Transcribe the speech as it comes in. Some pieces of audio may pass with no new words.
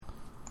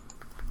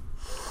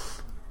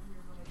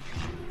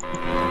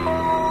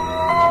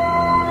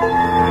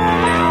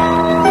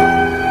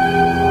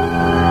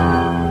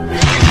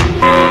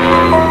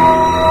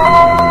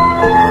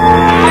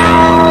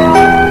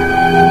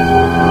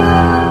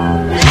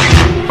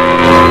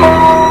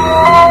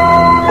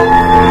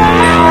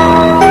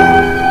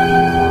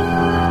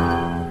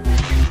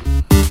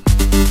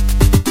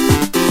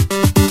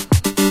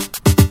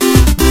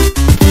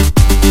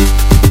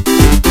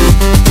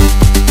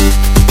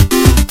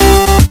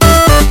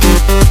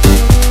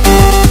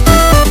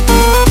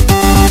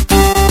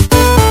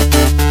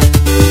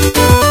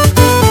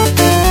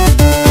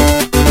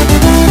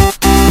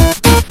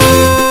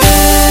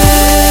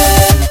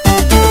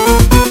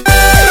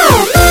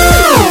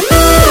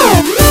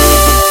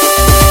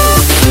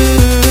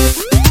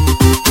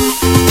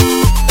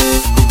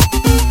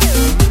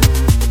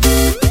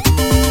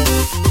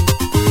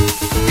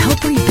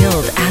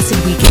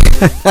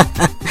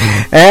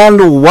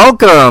And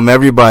welcome,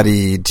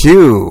 everybody,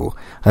 to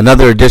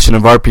another edition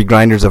of RP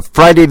Grinders of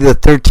Friday the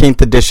 13th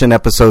edition,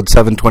 episode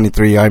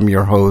 723. I'm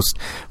your host,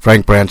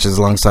 Frank Branches,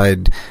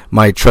 alongside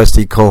my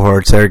trusty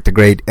cohorts, Eric the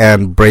Great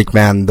and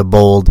Breakman the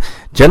Bold.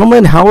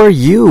 Gentlemen, how are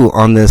you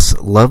on this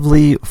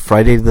lovely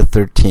Friday the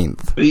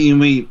 13th? You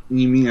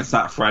mean it's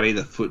not Friday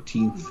the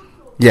 14th?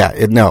 Yeah,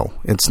 no,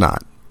 it's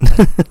not.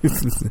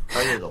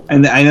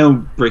 And I know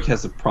Brick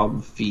has a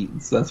problem with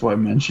feet, so that's why I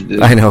mentioned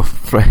it. I know.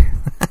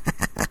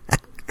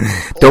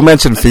 Don't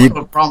mention feet. I don't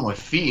have a problem with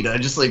feet. I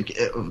just I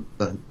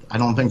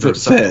don't think they're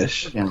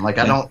fish. Like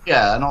I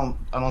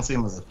don't see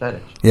them as a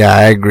fetish. Yeah,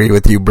 I agree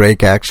with you,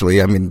 Break.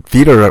 Actually, I mean,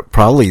 feet are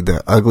probably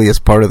the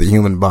ugliest part of the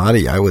human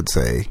body. I would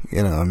say.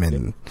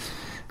 I'm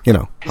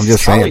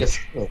just saying.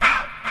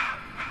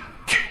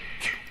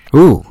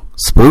 Ooh,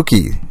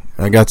 spooky.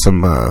 I got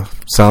some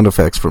sound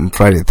effects from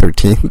Friday the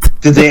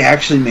 13th. Did they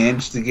actually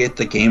manage to get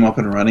the game up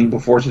and running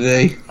before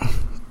today?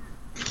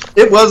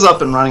 It was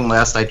up and running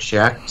last I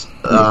checked,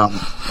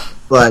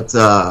 but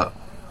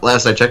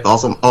last I checked,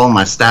 also all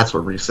my stats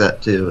were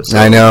reset too. So.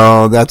 I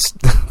know, that's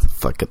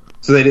fuck it.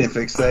 So they didn't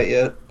fix that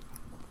yet?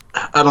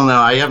 I don't know.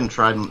 I haven't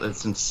tried it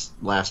since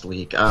last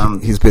week.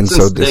 He's been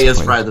so disappointed. Today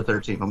is Friday the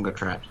 13th. I'm going to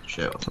try it to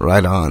show.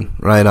 Right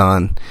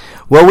on.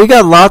 Well, we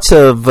got lots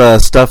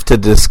of stuff to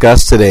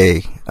discuss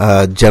today,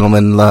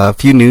 gentlemen. A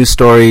few news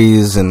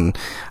stories, and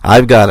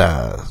I've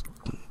got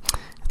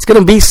it's going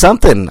to be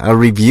something, a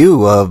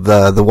review of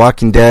The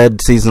Walking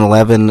Dead Season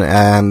 11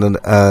 and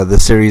the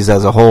series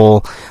as a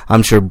whole.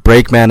 I'm sure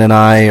Breakman and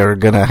I are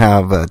going to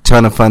have a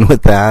ton of fun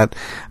with that.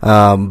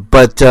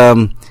 But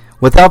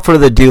without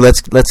further ado,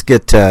 let's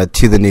get to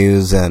the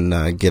news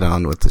and get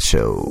on with the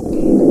show.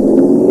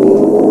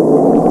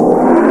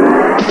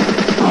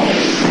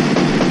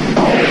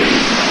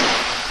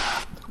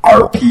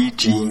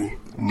 RPG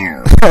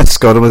News.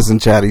 Scotimus in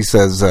chat, he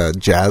says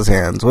jazz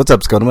hands. What's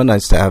up, Scotimus?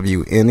 Nice to have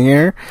you in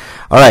here.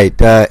 All right,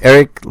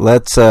 Eric,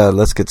 let's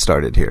get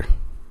started here.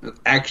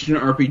 Action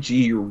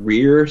RPG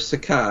Rear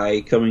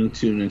Sakai coming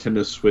to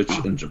Nintendo Switch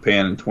in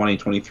Japan in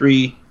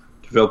 2023,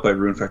 developed by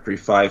Rune Factory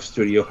 5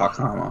 Studio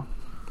Hakama.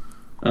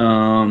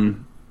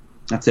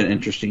 That's an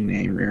interesting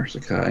name, Rear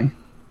Sakai.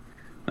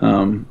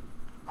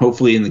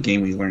 Hopefully in the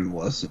game we learn the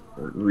lesson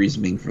or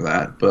reasoning for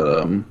that,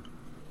 but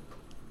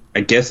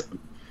I guess.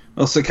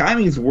 Well, Sakai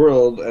means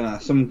world,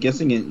 so I'm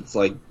guessing it's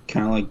kind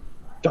of like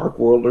Dark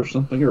World or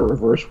something, or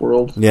Reverse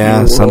World.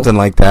 Yeah, something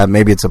like that.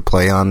 Maybe it's a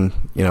play on,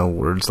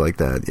 words like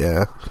that,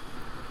 yeah.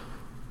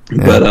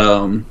 But,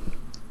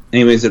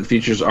 anyways, it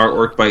features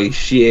artwork by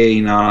Shie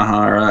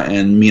Nanahara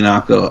and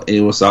Minako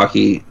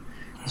Iwasaki,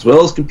 as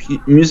well as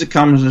music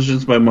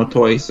compositions by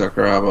Motoi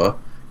Sakuraba.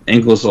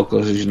 English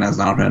localization has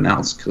not been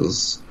announced,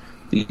 because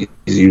these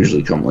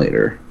usually come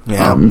later.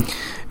 Yeah.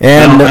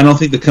 And I don't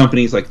think the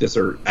companies like this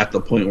are at the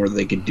point where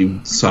they could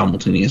do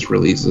simultaneous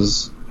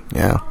releases.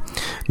 Yeah.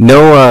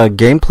 No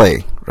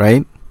gameplay,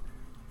 right?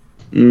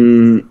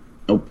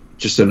 Nope.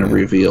 Just in a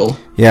reveal.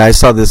 Yeah, I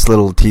saw this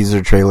little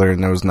teaser trailer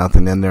and there was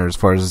nothing in there as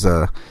far as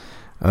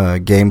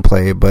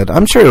gameplay, but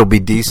I'm sure it'll be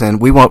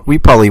decent. We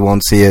probably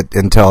won't see it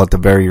until at the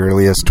very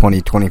earliest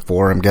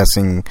 2024. I'm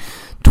guessing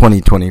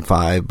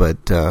 2025,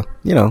 but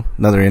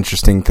another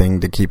interesting thing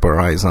to keep our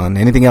eyes on.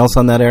 Anything else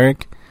on that,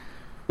 Eric?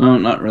 No,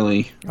 not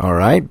really. All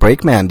right,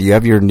 Breakman, do you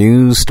have your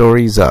news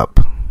stories up?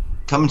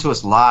 Coming to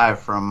us live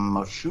from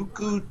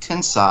Mushoku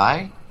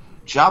Tensei,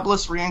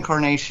 Jobless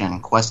Reincarnation,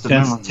 Quest of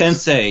Memories.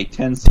 Tensei.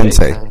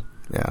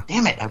 Yeah.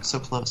 Damn it, I was so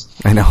close.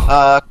 I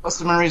know.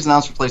 Quest of Memories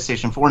announced for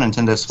PlayStation 4,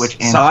 Nintendo Switch,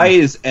 and... Sai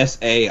is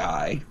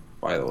S-A-I,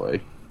 by the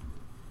way.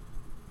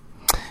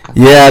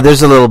 Yeah,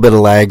 there's a little bit of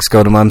lag,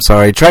 Scotum. I'm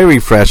sorry. Try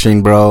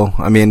refreshing, bro.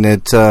 I mean,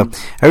 it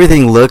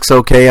everything looks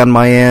okay on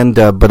my end,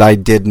 but I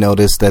did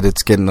notice that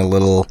it's getting a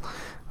little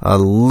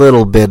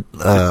bit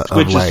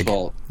of lag.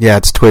 Fault. Yeah,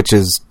 it's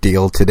Twitch's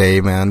deal today,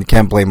 man.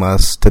 Can't blame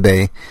us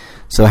today.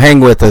 So hang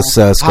with us,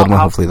 Scotum.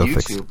 Hopefully they'll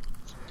fix it.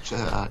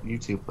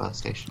 YouTube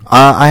station.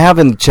 I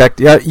haven't checked.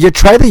 Yeah, you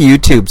try the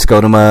YouTube,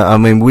 Scotum. I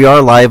mean, we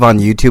are live on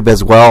YouTube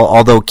as well.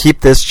 Although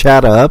keep this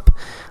chat up.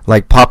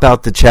 Pop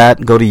out the chat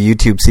and go to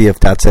YouTube, see if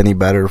that's any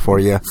better for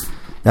you.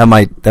 That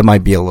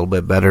might be a little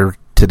bit better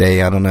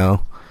today. I don't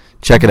know.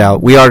 Check it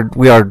out. We are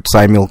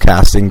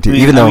simulcasting too,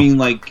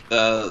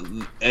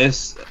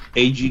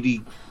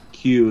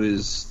 SAGDQ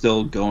is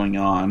still going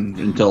on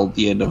until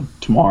the end of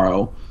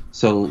tomorrow.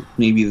 So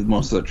maybe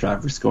most of the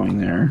traffic's going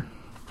there.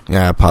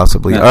 Yeah,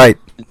 possibly. All right.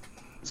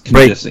 It's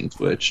congesting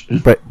Twitch.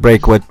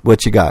 Break.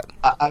 What you got?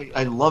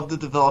 I love the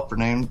developer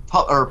name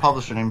or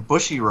publisher name,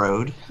 Bushy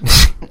Road.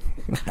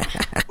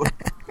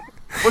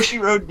 Bushy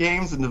Road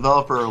Games and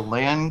developer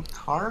Lan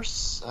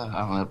Kars. I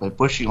don't know, but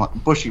Bushy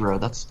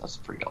Road. That's a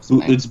pretty awesome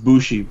name. It's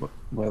Bushy, by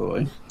the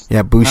way.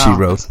 Yeah, Bushy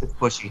Road. It's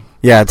Bushy.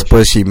 Yeah, it's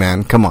Bushy,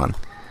 man. Come on.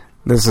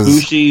 This is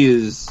Bushy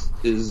is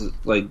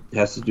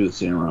has to do with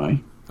samurai.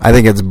 I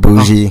think it's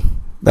bougie.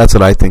 That's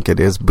what I think it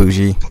is.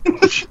 Bougie.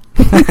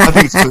 I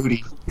think it's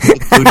Booty.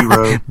 It's Booty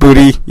Road.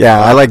 Booty. Yeah,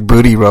 I like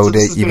Booty Road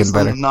even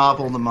better. The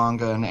novel, the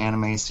manga, and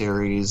anime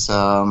series.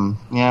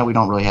 Yeah, we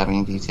don't really have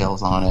any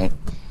details on it.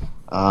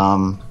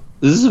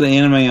 This is an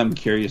anime I'm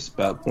curious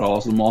about, but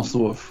I'm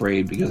also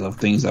afraid because of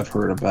things I've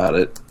heard about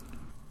it.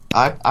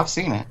 I've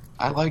seen it.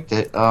 I liked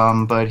it.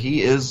 But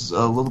he is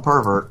a little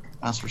pervert.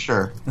 That's for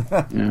sure.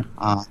 Yeah.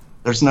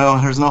 There's no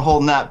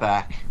holding that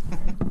back.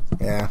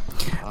 Yeah.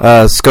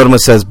 Scotoma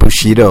says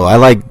Bushido. I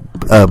like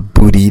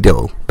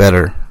burrito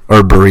better,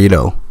 or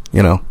burrito.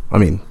 You know, I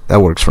mean,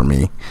 that works for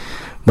me.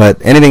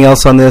 But anything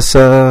else on this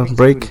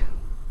break?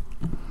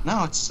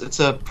 No, it's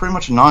a pretty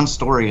much a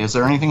non-story. Is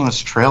there anything in this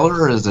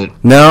trailer, or is it?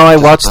 No, I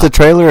watched the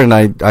trailer and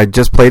I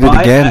just played it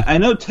again. I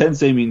know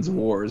Tensei means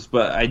wars,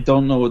 but I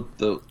don't know what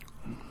the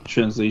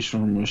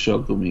translation from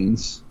Mushoku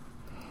means.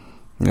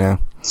 Yeah.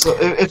 So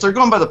if they're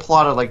going by the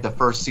plot of like the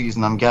first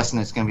season, I'm guessing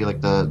it's going to be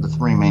like the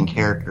three main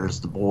characters: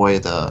 the boy,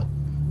 the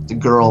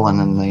girl, and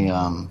then the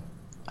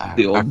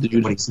old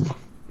dude.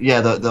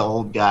 The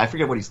old guy. I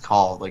forget what he's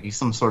called. Like he's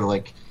some sort of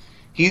like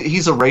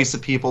he's a race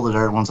of people that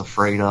everyone's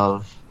afraid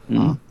of.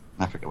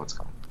 I forget what it's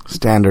called.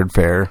 Standard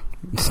fare,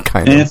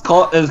 kind of. And it's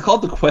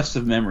called the Quest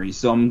of Memories.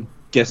 So I'm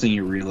guessing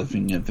you're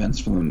reliving events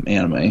from the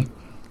anime.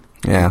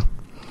 Yeah.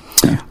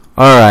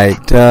 All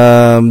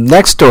right.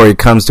 Next story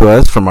comes to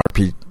us from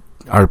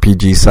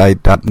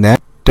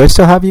RPGsite.net. Do I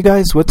still have you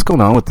guys? What's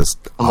going on with this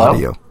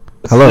audio?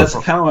 Hello. That's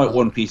kind of what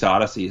One Piece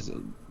Odyssey is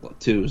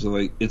too. So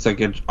like it's like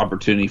an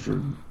opportunity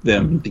for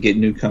them to get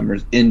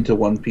newcomers into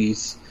One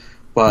Piece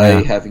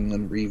by having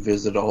them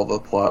revisit all the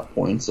plot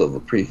points of the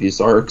previous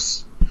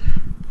arcs.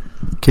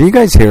 Can you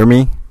guys hear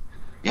me?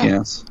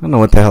 Yes. I don't know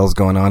what the hell's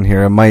going on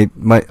here.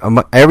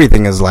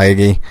 Everything is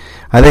laggy.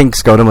 I think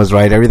Scotum was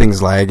right.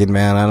 Everything's lagging,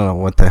 man. I don't know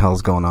what the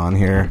hell's going on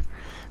here.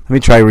 Let me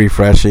try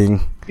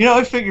refreshing. You know,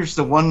 it figures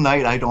the one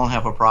night I don't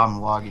have a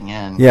problem logging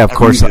in. Yeah, of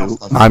course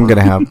I'm going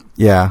to have...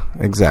 Yeah,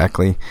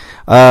 exactly.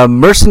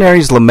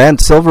 Mercenaries Lament,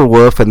 Silver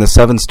Wolf, and the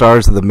 7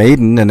 Stars of the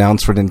Maiden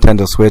announced for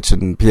Nintendo Switch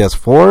and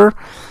PS4.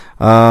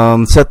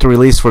 Set to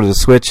release for the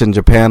Switch in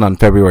Japan on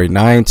February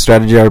 9th.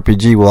 Strategy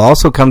RPG will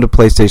also come to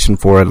PlayStation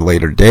 4 at a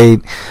later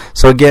date.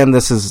 So again,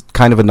 this is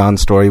kind of a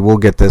non-story. We'll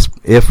get this,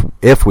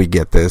 if we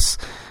get this,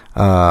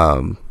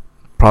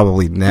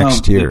 probably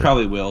next year. We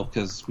probably will,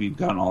 because we've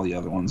gotten all the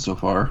other ones so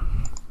far.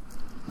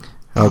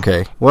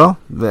 Okay, well,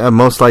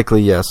 most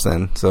likely yes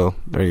then. So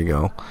there you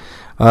go.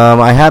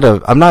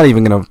 I'm not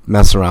even going to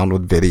mess around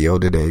with video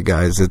today,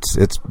 guys.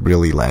 It's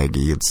really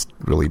laggy. It's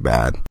really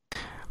bad.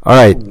 All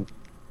right.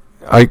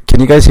 Can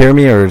you guys hear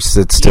me, or is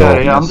it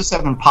still... Yeah, I'm just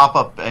having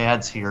pop-up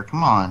ads here.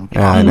 Come on.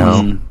 Yeah, I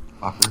know.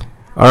 All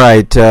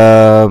right,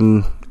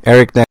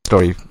 Eric, next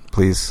story,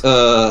 please.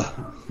 The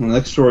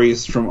next story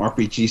is from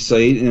RPG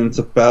Site, and it's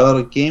about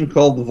a game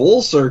called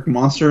Volsurk: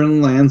 Monster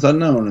in Lands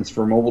Unknown. It's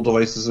for mobile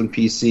devices and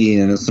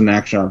PC, and it's an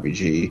action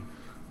RPG.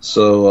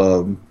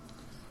 So,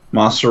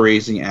 monster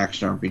raising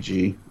action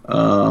RPG.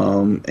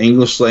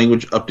 English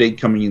language update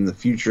coming in the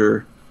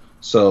future,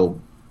 so...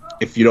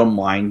 If you don't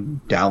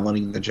mind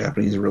downloading the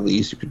Japanese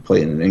release, you could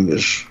play it in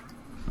English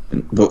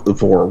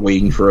before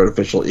waiting for an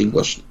official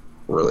English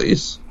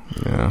release.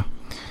 Yeah.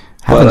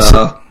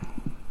 But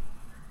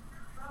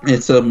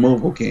it's a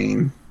mobile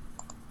game.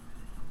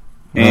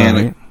 And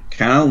it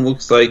kind of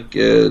looks like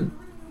it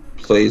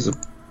plays a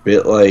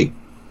bit like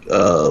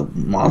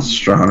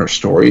Monster Hunter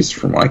Stories,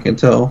 from what I can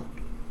tell.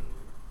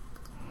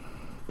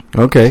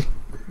 Okay.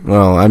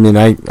 Well, I mean,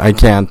 I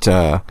can't...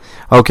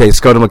 Okay,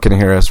 Scotoma can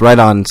hear us. Right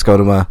on,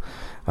 Scotoma.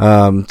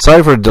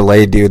 Sorry for the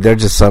delay, dude.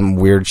 There's just some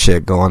weird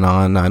shit going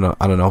on. I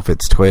don't know if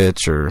it's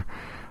Twitch or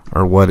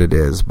what it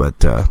is,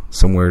 but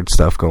some weird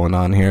stuff going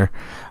on here.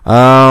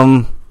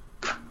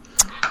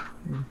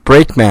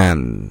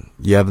 Breakman,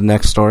 you have the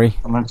next story?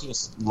 I'm going to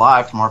just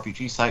live from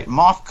RPG Site.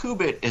 Moth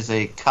Kubit is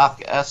a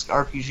Kafka-esque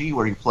RPG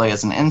where you play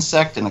as an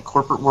insect in a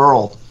corporate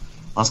world.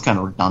 That's kind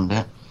of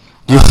redundant.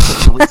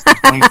 It's released in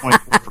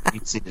 2024 for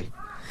PC.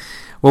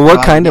 Well,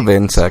 what kind of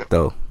insect,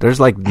 though? There's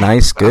like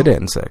nice, good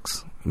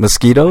insects.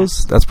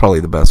 Mosquitoes? That's probably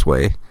the best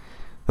way.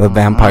 The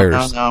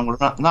vampires. No, we're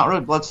not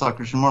really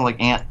bloodsuckers. We're more like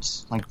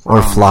ants,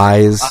 or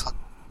flies.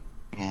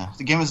 Yeah,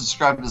 the game is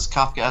described as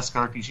Kafka-esque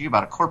RPG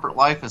about a corporate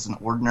life as an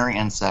ordinary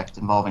insect,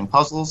 involving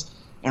puzzles,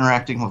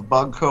 interacting with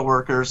bug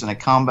coworkers, and a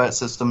combat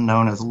system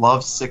known as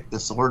Love-Sick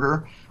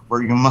Disorder,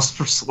 where you must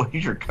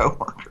persuade your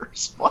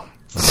coworkers. What?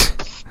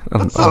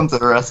 That sounds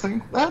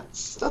interesting.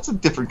 That's a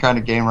different kind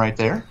of game right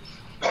there.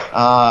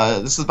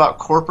 This is about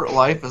corporate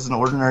life as an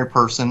ordinary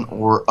person,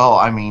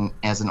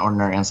 as an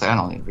ordinary insect. I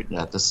don't need to read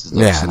that. This is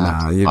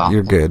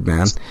you're good,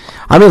 man.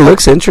 I mean, it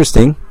looks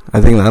interesting. I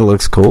think that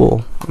looks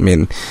cool. I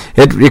mean,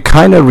 it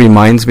kind of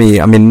reminds me.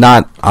 I mean,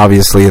 not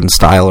obviously in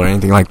style or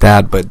anything like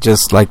that, but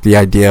just like the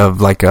idea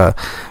of like a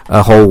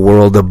whole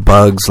world of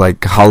bugs,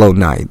 like Hollow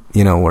Knight.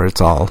 You know, where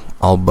it's all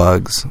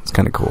bugs. It's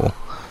kind of cool.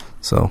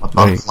 So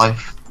Bug's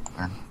Life.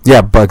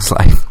 Yeah, Bug's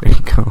Life. There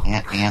you go.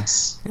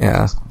 Ants.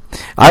 Yeah.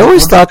 I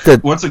always thought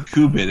that... What's a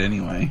Kubit,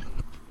 anyway?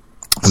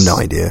 I have no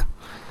idea.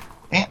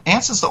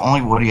 Ants is the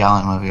only Woody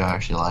Allen movie I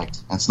actually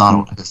liked. It's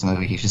not his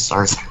movie, he just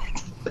stars.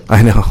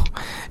 I know.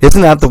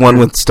 Isn't that the one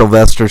with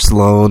Sylvester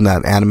Stallone,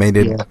 that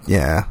animated?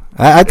 Yeah.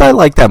 I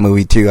liked that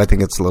movie, too. I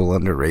think it's a little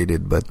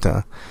underrated, but...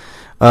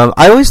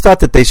 I always thought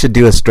that they should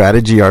do a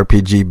strategy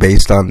RPG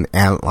based on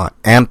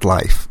ant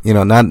life. You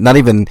know, not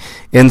even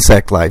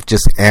insect life,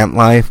 just ant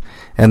life,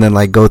 and then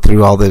like go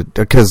through all the,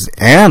 because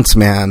ants,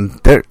 man,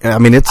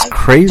 it's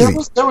crazy.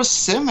 There was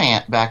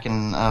SimAnt back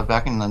in the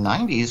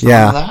 90s.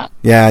 Yeah, remember that?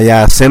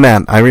 yeah,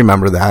 SimAnt. I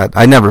remember that.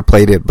 I never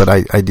played it, but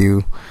I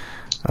do,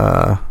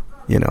 do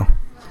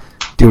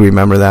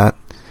remember that.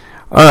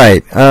 All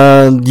right,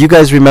 you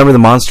guys remember the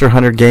Monster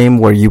Hunter game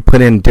where you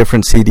put in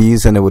different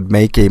CDs and it would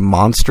make a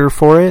monster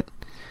for it?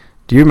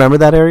 Do you remember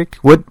that, Eric?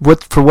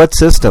 What for what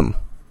system?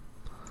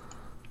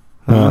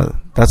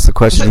 That's the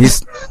question.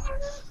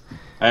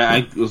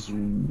 I was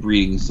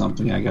reading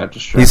something. I got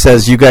distracted. He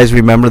says, you guys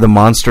remember the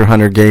Monster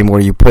Hunter game where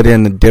you put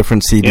in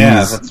different CDs?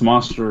 Yeah, that's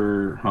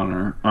Monster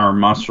Hunter, or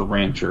Monster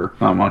Rancher,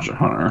 not Monster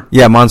Hunter.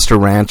 Yeah, Monster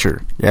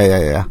Rancher.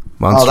 Yeah.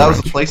 Monster that was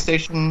a Rancher.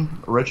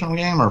 PlayStation original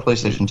game or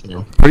PlayStation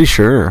 2? Pretty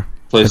sure.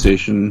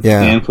 PlayStation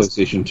and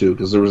PlayStation 2,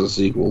 because there was a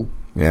sequel.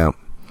 Yeah.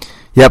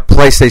 Yep,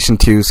 PlayStation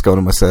 2,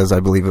 Skodoma says.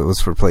 I believe it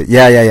was for Play.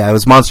 Yeah. It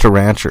was Monster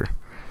Rancher.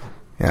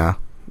 Yeah.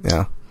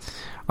 All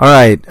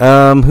right.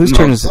 Whose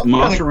turn is it?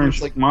 Monster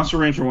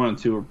Rancher 1 and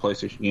 2 were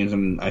PlayStation games,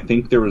 and I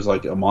think there was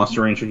like a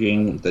Monster Rancher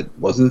game that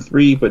wasn't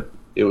 3, but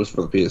it was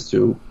for the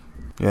PS2.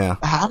 Yeah.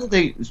 How did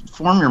they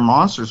form your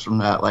monsters from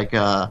that? Like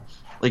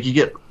you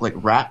get like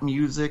rap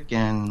music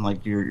and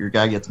like your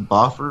guy gets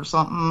buff or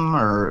something,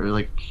 or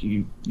like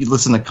you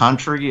listen to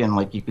country and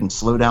like you can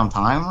slow down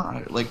time.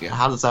 Or, like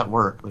how does that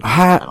work? Like,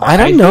 I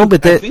don't know,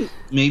 but I think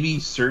maybe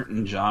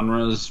certain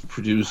genres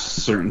produce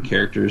certain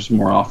characters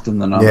more often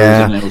than others,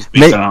 Yeah. and it was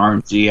based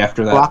on RNG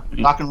after that.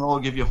 rock and roll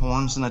will give you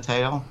horns and a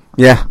tail.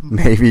 Yeah,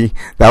 maybe.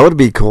 That would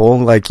be cool.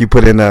 Like, you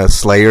put in a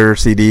Slayer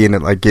CD and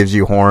it, like, gives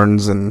you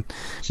horns and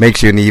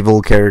makes you an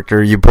evil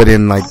character. You put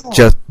in, like,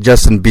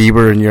 Justin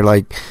Bieber and you're,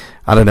 like,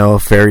 I don't know, a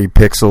fairy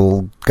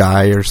pixel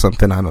guy or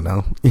something. I don't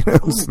know. You know?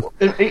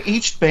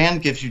 Each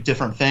band gives you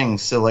different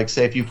things. So, like,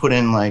 say if you put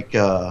in, like,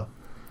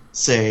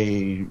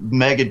 say,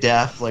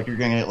 Megadeth, like, you're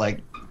going to get,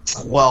 like,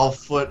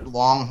 12-foot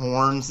long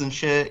horns and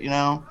shit, you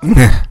know?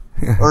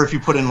 Or if you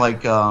put in,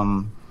 like,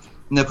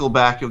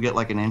 Nickelback, you'll get,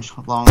 like, an inch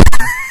long.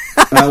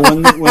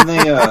 When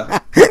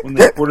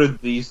they ported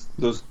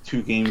those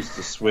two games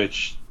to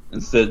Switch,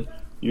 instead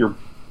you're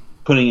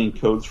putting in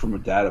codes from a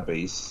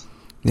database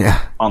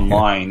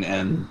online,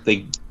 and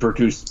they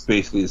produce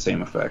basically the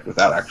same effect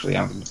without actually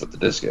having to put the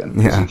disc in.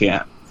 Because you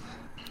can't.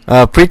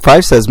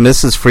 Freak5 says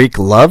Mrs. Freak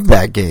loved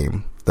that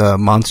game, the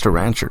Monster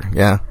Rancher.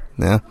 Yeah.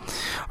 All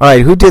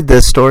right, who did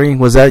this story?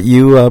 Was that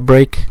you,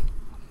 Break?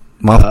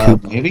 Moth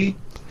Coop? Maybe.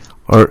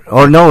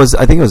 Or no,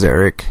 I think it was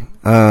Eric.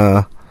 What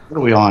are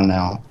we on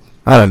now?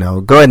 I don't know.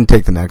 Go ahead and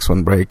take the next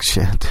one, Break.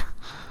 Shit.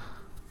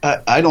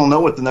 I don't know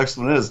what the next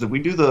one is. Did we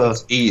do the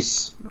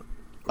East?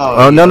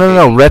 Oh,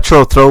 no.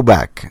 Retro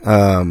Throwback.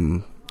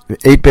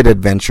 8-Bit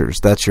Adventures.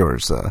 That's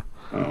yours,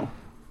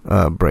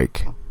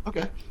 Break.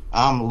 Okay.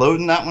 I'm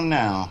loading that one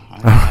now.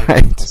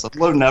 Right. I'm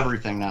loading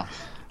everything now.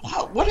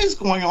 Wow, what is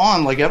going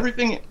on? Like,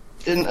 everything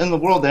in the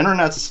world, the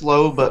internet's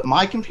slow, but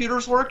my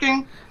computer's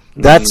working?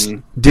 That's,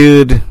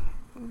 dude,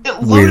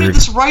 It loaded weird.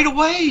 this right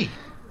away.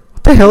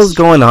 What the hell is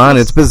going on?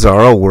 It's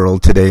Bizarro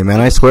World today, man.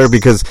 I swear,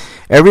 because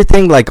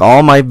everything, like,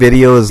 all my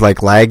video is,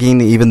 like,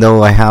 lagging, even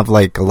though I have,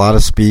 like, a lot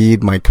of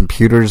speed. My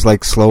computer's,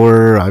 like,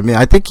 slower. I mean,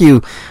 I think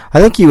you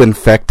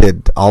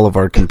infected all of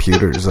our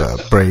computers,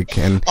 Break.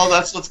 And Oh,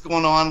 that's what's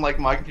going on? Like,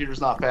 my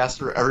computer's not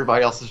faster.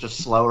 Everybody else is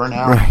just slower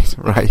now.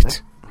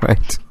 Right.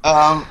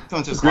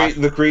 Going to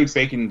The Great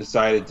Bacon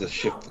decided to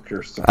shift the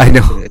curse. I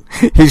know.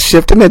 He's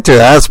shifting it to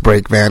us,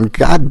 Break, man.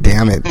 God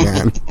damn it,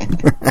 man.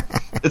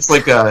 It's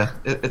like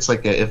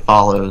it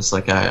follows.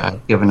 Like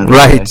I've given it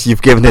Right, away.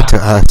 you've given it to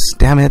us.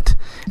 Damn it.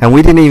 And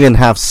we didn't even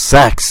have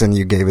sex, and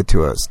you gave it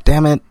to us.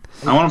 Damn it.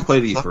 I want to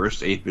play the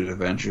first 8-Bit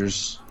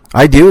Adventures.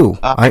 I do.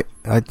 I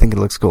think it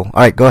looks cool.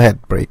 All right, go ahead,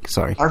 Break.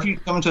 Sorry.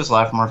 RPG coming to us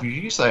live from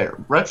RPG site.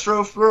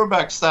 Retro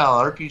throwback style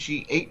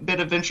RPG 8-Bit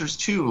Adventures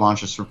 2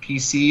 launches for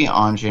PC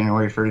on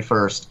January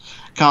 31st.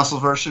 Console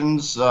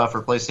versions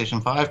for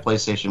PlayStation 5,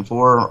 PlayStation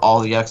 4,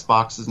 all the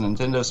Xboxes, and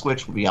Nintendo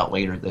Switch will be out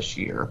later this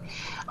year.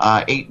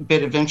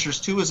 8-Bit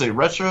Adventures 2 is a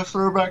retro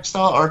throwback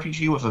style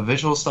RPG with a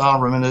visual style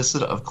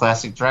reminiscent of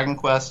classic Dragon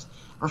Quest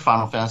or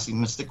Final Fantasy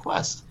Mystic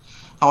Quest.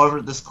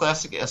 However, this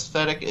classic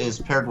aesthetic is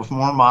paired with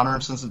more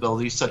modern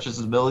sensibilities, such as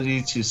the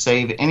ability to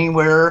save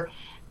anywhere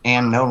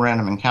and no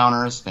random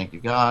encounters. Thank you,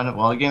 God.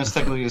 While the game is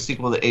technically a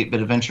sequel to 8-Bit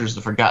Adventures: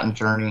 The Forgotten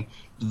Journey,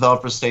 the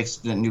developer states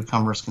that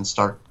newcomers can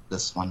start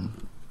this one.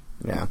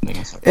 Yeah,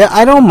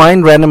 I don't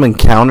mind random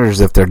encounters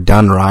if they're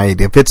done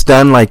right. If it's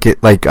done like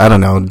I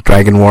don't know,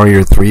 Dragon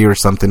Warrior 3 or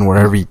something, where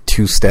every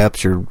 2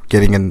 steps you're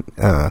getting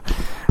a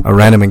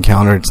random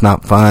encounter, it's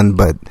not fun.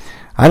 But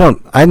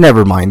I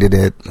never minded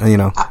it, you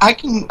know. I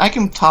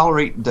can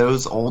tolerate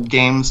those old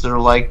games that are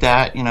like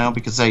that, you know,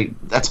 because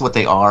that's what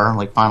they are,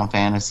 like Final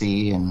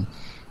Fantasy and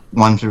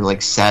 1 through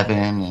like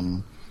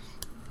 7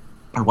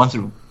 or 1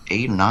 through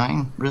 8 or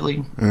 9,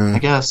 really. I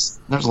guess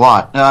there's a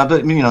lot,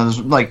 but you know,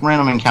 there's like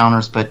random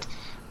encounters. But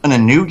In a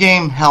new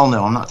game, hell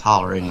no, I'm not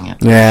tolerating it.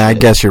 Yeah, I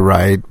guess you're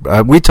right.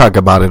 We talk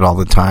about it all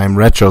the time.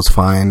 Retro's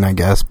fine, I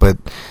guess, but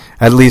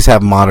at least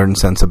have modern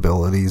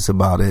sensibilities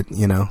about it,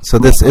 you know. So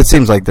it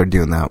seems like they're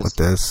doing that with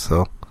this.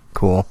 So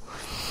cool.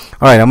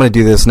 All right, I'm going to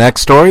do this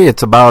next story.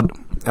 It's about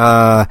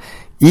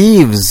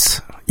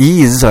Ease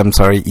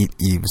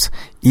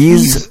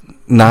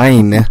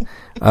 9.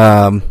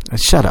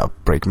 Shut up,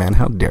 Breakman.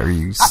 How dare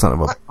you, son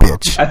of a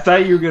bitch. I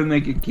thought you were going to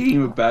make a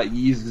game about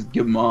Yeez's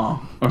Gimma.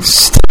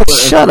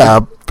 Shut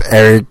up,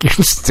 Eric.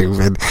 You're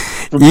stupid.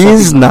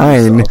 Ease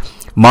 9.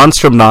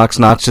 Monstrum Nox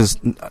launches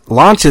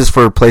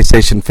for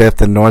PlayStation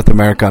 5th in North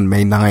America on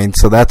May 9th.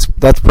 So that's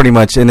pretty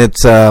much, and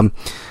it's May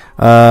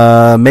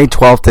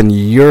 12th in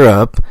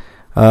Europe.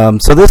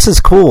 So this is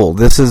cool.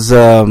 This is,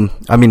 I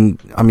mean,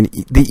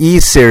 the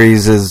Ease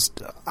series is,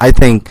 I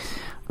think,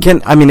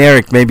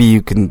 Eric, maybe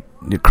you can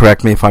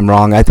correct me if I'm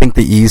wrong. I think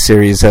the Ease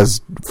series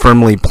has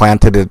firmly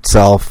planted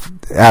itself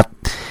at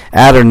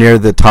or near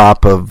the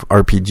top of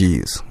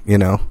RPGs, you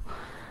know.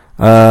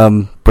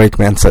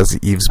 Breakman says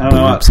Eve's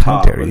boobs.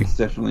 How dare you? It's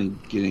definitely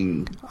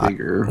getting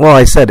bigger. Well,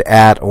 I said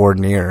at or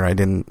near. I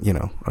didn't, you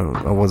know,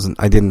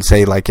 I didn't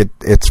say like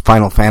it's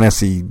Final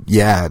Fantasy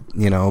yet,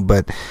 you know,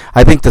 but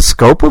I think the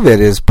scope of it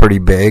is pretty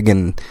big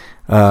and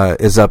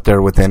is up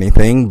there with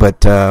anything.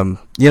 But,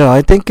 you know,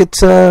 I think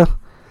it's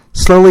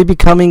slowly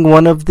becoming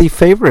one of the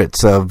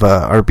favorites of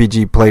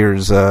RPG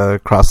players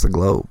across the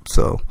globe.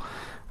 So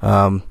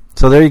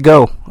there you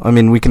go. I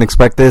mean, we can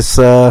expect this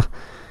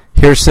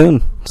here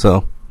soon.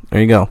 So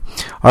there you go.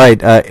 All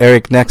right,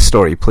 Eric, next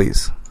story,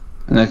 please.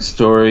 The next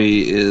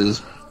story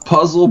is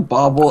Puzzle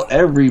Bobble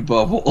Every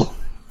Bubble.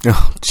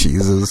 Oh,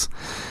 Jesus.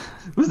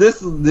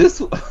 This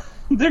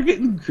they're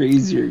getting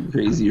crazier and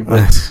crazier.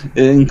 But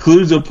it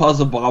includes a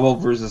Puzzle Bobble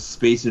versus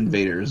Space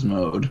Invaders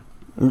mode.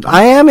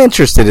 I am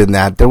interested in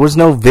that. There was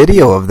no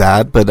video of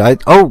that, but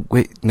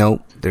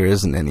no, there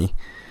isn't any.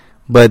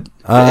 But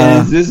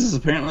and this is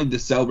apparently to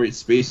celebrate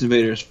Space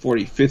Invaders'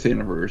 45th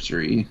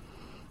anniversary.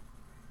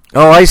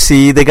 Oh, I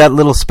see. They got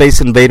little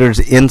Space Invaders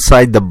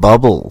inside the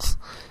bubbles.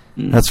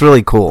 That's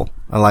really cool.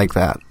 I like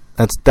that.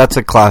 That's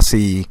a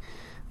classy,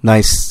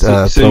 nice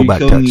throwback so you're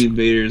killing touch. the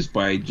invaders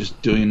by just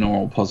doing a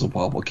normal Puzzle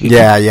Bobble game.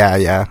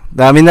 Yeah.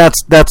 I mean,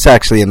 that's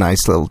actually a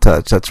nice little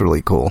touch. That's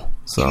really cool.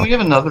 So can we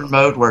have another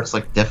mode where it's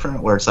like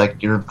different, where it's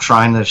like you're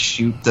trying to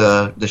shoot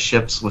the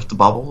ships with the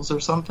bubbles or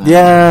something?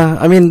 Yeah,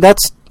 I mean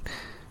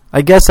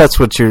I guess that's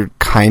what you're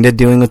kind of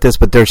doing with this,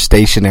 but they're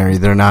stationary.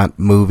 They're not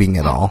moving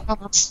at all.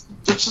 It's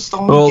just the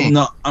only game.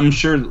 No, I'm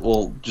sure.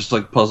 Well, just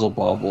like Puzzle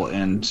Bobble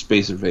and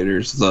Space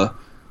Invaders, the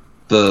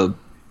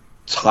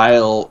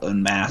tile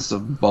and mass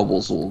of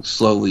bubbles will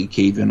slowly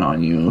cave in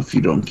on you if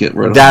you don't get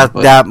rid of that.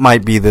 them. That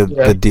might be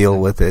the deal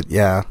with it.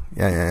 Yeah.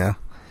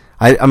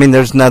 I mean,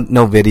 there's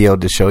no video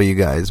to show you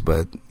guys,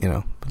 but you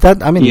know,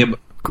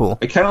 cool.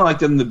 I kind of like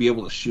them to be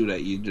able to shoot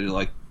at you to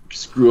like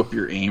screw up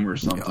your aim or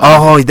something.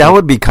 Oh, that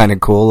would be kind of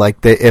cool.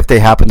 Like if they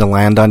happen to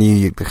land on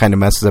you, it kind of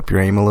messes up your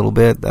aim a little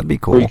bit. That'd be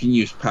cool. Or you can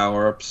use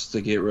power-ups to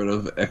get rid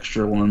of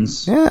extra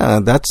ones. Yeah,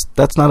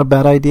 that's not a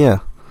bad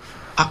idea.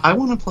 I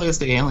want to play as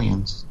the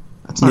aliens.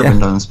 That's never been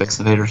done in Space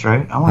Invaders,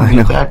 right? I want to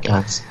be the bad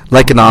guys.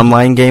 Like an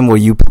online game where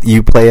you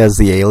play as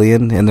the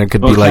alien, and there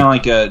could be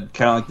like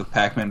kind of like the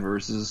Pac-Man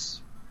versus.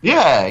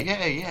 Yeah,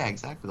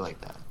 exactly like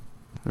that.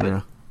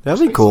 Yeah,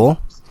 that'd be cool.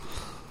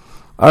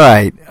 All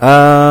right.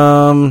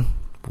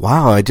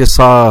 Wow, I just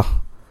saw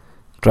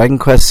Dragon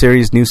Quest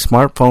series new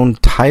smartphone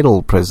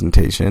title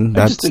presentation.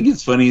 I just think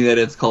it's funny that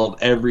it's called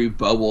Every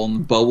Bubble, and the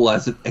bubble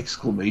has an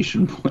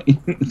exclamation point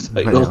in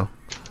the title.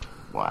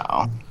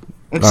 Wow.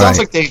 It sounds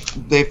like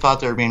they thought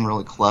they were being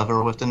really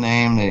clever with the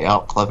name. They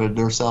out-clevered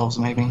themselves,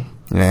 maybe.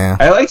 Yeah.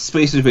 I like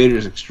Space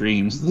Invaders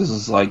Extremes. This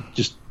is like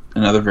just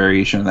another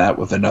variation of that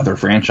with another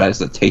franchise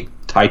that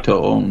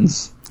Taito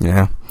owns.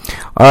 Yeah.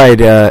 All right,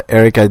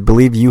 Eric, I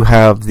believe you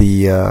have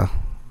the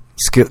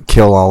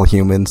kill all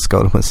humans,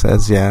 Scotoma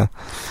says, yeah.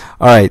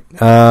 All right,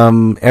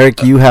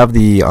 Eric, you have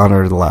the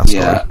honor of the last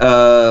story.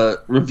 Yeah,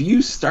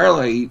 Review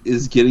Starlight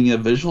is getting a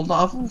visual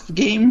novel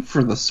game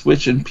for the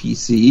Switch and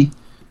PC.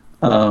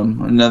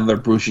 Another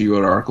Bruce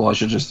Wrote article. I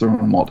should just throw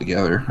them all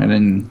together. I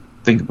didn't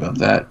think about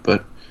that,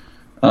 but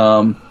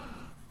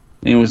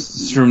it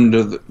was from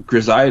the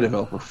Grisaia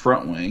developer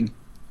Frontwing,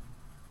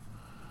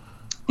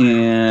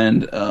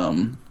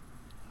 and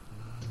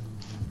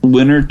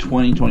winter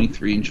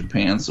 2023 in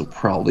Japan. So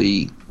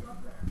probably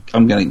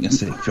I'm gonna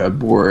say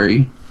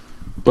February,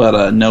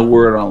 but no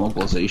word on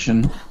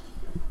localization.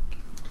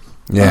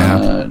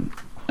 Yeah.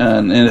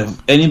 And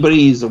if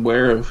anybody is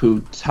aware of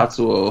who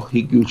Tatsuo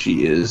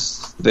Higuchi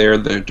is, they're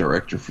the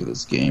director for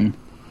this game.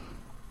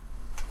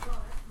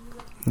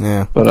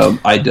 Yeah, but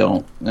I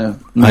don't.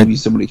 Maybe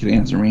somebody could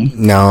answer me.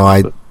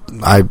 No,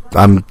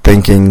 I'm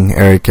thinking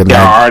Eric and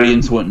our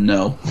audience wouldn't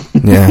know.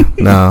 Yeah,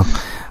 no,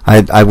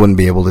 I wouldn't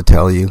be able to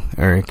tell you,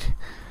 Eric.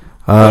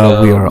 We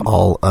are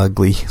all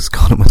ugly,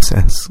 Scotoma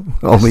says.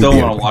 I still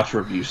want to watch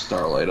Review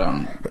Starlight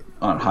on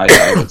High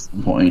Dive at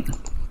some point.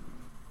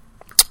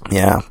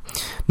 Yeah,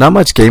 not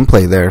much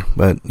gameplay there,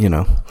 but you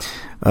know.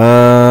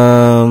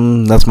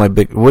 That's my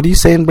big. What are you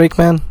saying,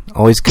 Breakman?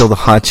 Always kill the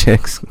hot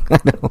chicks.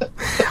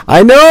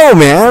 I know,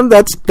 man.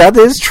 That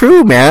is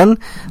true, man.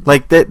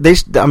 Like they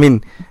I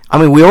mean,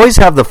 we always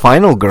have the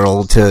final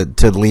girl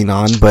to lean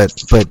on,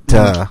 but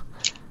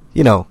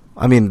you know,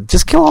 I mean,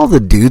 just kill all the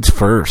dudes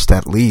first,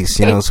 at least,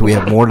 you know, so we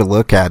have more to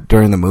look at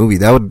during the movie.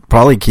 That would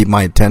probably keep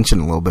my attention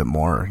a little bit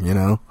more, you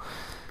know.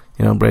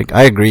 You know, Break.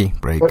 I agree,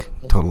 Break.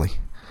 Totally.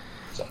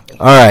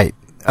 All right.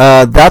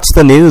 That's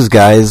the news,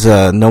 guys.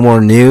 No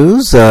more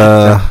news.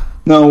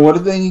 No,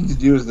 what they need to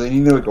do is they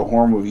need to make a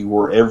horror movie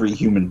where every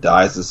human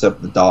dies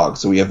except the dog,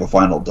 so we have a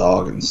final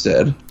dog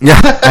instead. Yeah,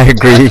 I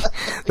agree.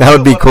 That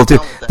would be cool too.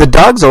 The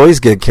dogs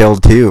always get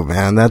killed too,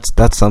 man. That's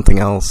something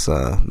else.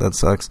 That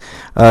sucks.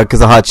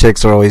 Because the hot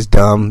chicks are always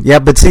dumb. Yeah,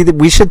 but see,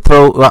 we should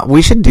do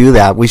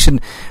that. We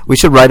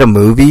should write a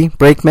movie,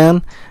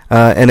 Breakman,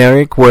 and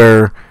Eric,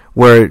 where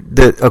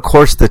of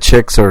course the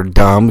chicks are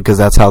dumb because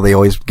that's how they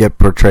always get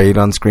portrayed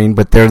on screen,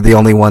 but they're the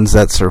only ones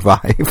that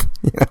survive,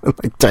 you know,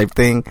 like type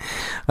thing.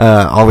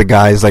 All the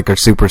guys like are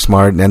super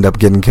smart and end up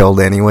getting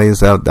killed anyways.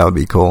 That would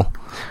be cool.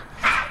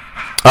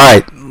 All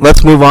right,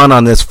 let's move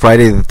on this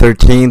Friday the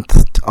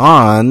 13th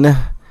on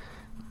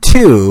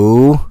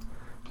to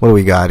what do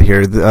we got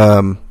here?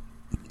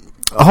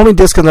 Homie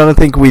Discount. I don't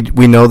think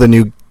we know the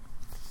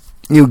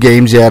new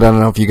games yet. I don't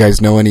know if you guys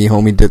know any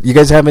you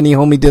guys have any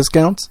homie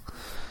discounts?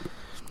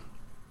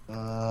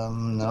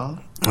 No.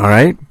 All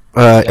right.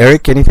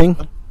 Eric, anything?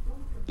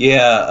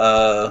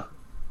 Yeah,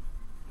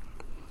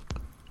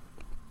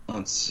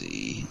 let's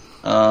see.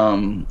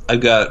 I've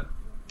got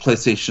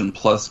PlayStation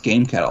Plus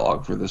game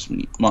catalog for this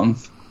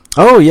month.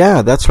 Oh,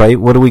 yeah, that's right.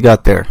 What do we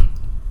got there?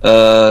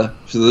 So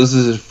this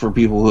is for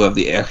people who have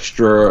the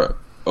extra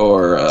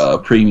or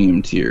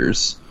premium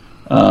tiers.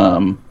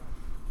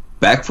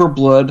 Back 4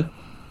 Blood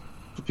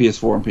for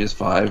PS4 and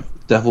PS5.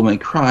 Devil May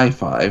Cry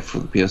 5 for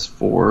the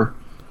PS4.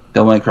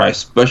 Devil May Cry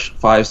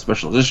 5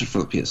 Special Edition for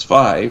the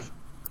PS5.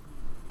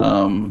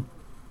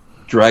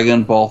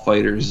 Dragon Ball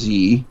Fighter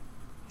Z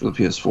for the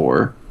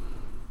PS4.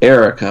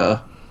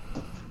 Erica,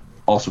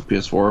 also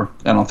PS4.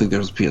 I don't think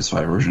there's a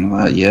PS5 version of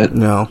that yet.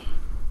 No.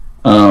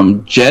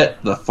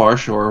 Jet, The Far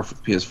Shore for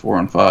the PS4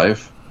 and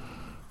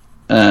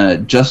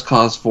 5. Just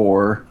Cause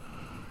 4.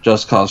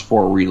 Just Cause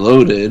 4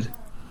 Reloaded.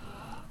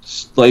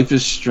 Life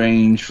is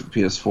Strange for the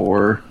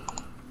PS4.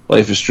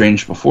 Life is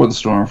Strange Before the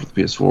Storm for the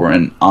PS4,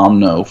 and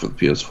Omno for the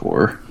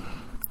PS4.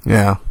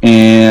 Yeah.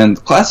 And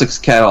the Classics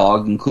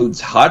catalog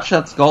includes Hot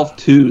Shots Golf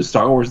 2,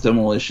 Star Wars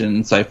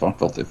Demolition, Siphon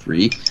Filter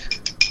 3.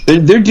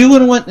 They're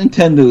doing what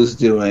Nintendo's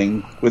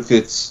doing with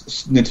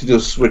its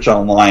Nintendo Switch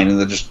Online, and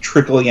they're just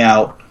trickling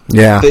out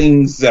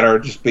things that are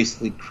just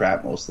basically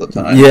crap most of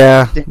the time.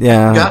 Yeah,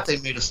 They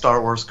made a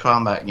Star Wars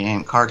car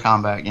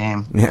combat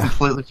game. Yeah.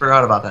 Completely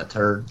forgot about that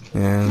turd.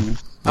 Yeah.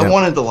 I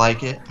wanted to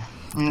like it.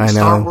 I know.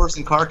 Star Wars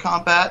and car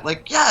combat,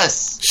 like,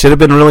 yes! Should have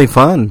been really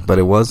fun, but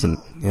it wasn't,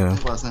 you know.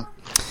 It wasn't.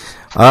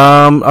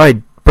 All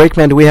right,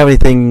 Breakman, do we have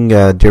anything,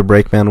 dear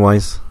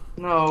Breakman-wise?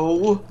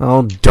 No.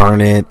 Oh, darn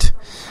it.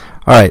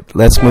 All right,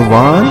 let's move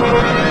on.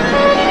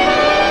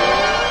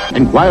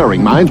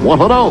 Inquiring minds want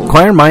to know.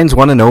 Inquiring minds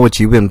want to know what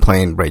you've been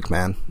playing,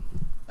 Breakman.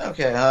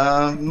 Okay,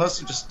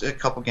 mostly just a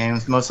couple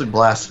games, mostly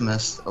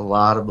Blasphemous, a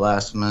lot of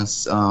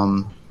Blasphemous,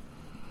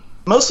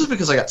 mostly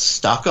because I got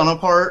stuck on a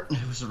part.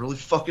 It was really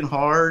fucking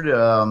hard.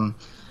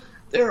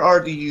 There are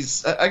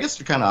these. I guess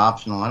they're kind of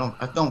optional.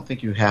 I don't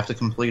think you have to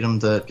complete them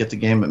to get the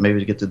game, but maybe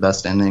to get the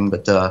best ending.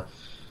 But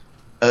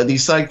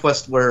these side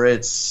quests where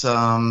it's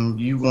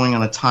you going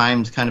on a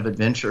timed kind of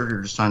adventure.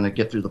 You're just trying to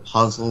get through the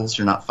puzzles.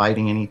 You're not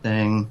fighting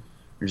anything.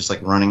 You're just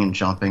like running and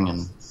jumping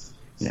and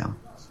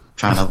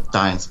trying to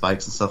die in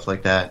spikes and stuff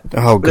like that.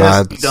 Oh, but it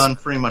has to God. be done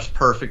pretty much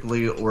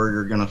perfectly, or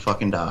you're gonna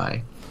fucking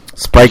die.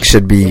 Spike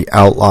should be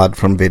outlawed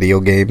from video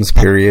games,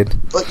 period.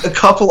 Like a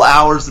couple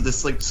hours of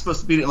this, like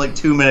supposed to be in like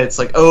 2 minutes,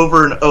 like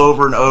over and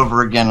over and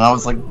over again. And I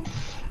was like,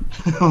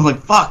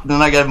 fuck.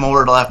 Then I got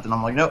more left, and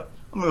I'm like, nope.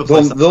 I'm gonna go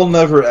play something. They'll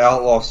never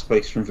outlaw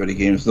spikes from video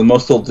games. The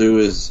most they'll do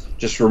is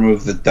just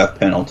remove the death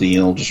penalty, and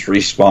it'll just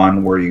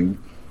respawn where you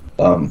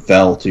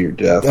fell to your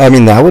death. I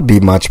mean, that would be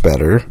much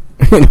better.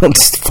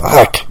 Just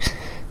fuck.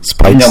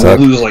 Spikes suck.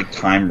 We'll lose like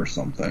time or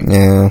something.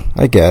 Yeah,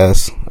 I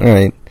guess. All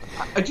right.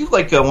 I do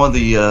like one of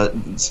the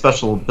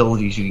special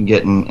abilities you can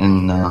get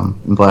in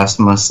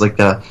Blasphemous. Like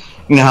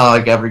you know how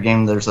like every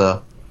game there's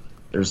the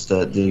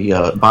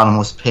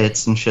bottomless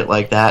pits and shit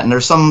like that, and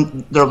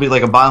there'll be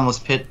like a bottomless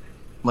pit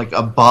like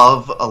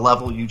above a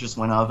level you just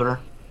went over.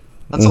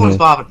 That's always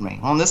bothered me.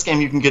 Well, in this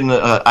game you can get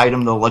an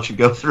item that'll let you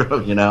go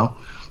through. You know,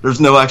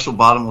 there's no actual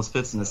bottomless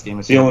pits in this game.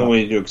 It's the only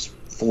way to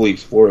fully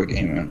explore the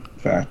game. In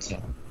fact,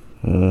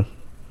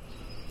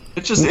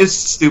 it's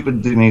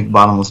stupid to me, the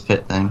bottomless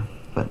pit thing.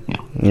 But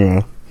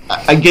yeah,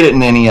 I get it in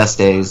NES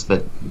days,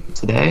 but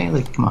today,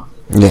 like, come on.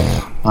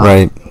 Yeah,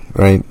 right.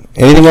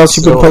 Anything else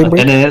you've been playing,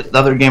 Brady? And then the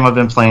other game I've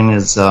been playing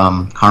is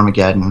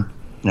Carmageddon.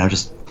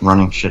 Just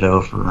running shit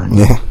over. And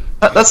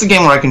that's a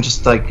game where I can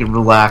just like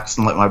relax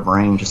and let my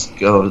brain just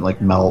go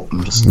like melt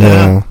and just.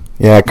 Yeah.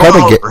 Yeah, I kind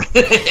of get.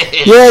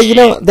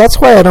 Yeah, that's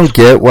why I don't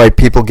get why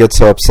people get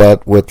so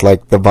upset with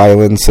like the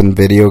violence in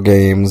video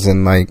games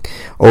and like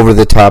over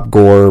the top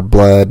gore,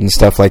 blood, and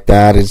stuff like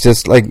that. It's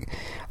just like,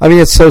 I mean,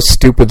 it's so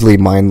stupidly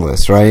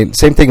mindless, right?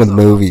 Same thing with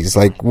movies.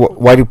 Like,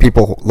 why do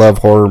people love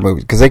horror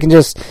movies? Because they can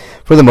just,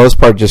 for the most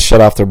part, just shut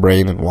off their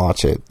brain and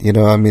watch it.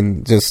 I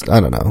mean, just I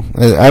don't know.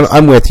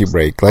 I'm with you,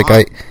 Break. Like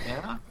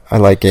I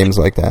like games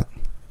like that.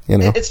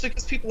 It's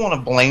because people want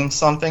to blame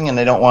something and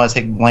they don't want to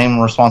take blame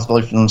and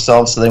responsibility for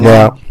themselves, so they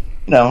want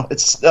to,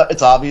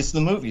 it's obvious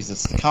in the movies,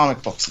 it's the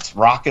comic books, it's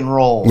rock and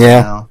roll.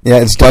 Yeah,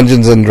 it's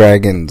Dungeons and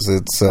Dragons.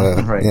 It's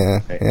right.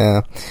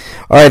 Yeah.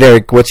 All right,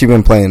 Eric, what you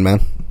been playing,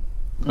 man?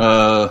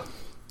 I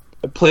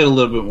played a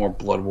little bit more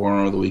Bloodborne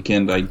over the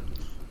weekend. I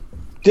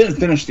didn't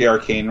finish the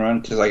Arcane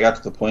run because I got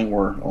to the point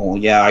where,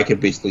 I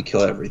could basically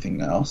kill everything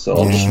now, so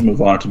I'll just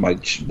move on to my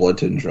Blood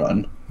Tinge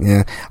run.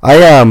 Yeah,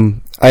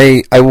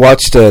 I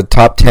watched a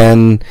top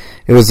 10.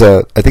 I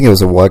think it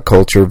was a What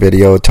Culture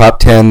video. Top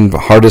 10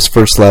 hardest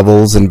first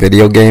levels in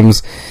video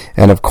games,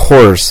 and of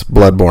course,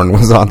 Bloodborne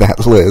was on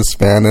that list,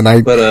 man. And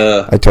I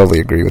totally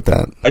agree with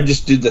that. I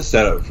just did the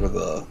setup for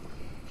the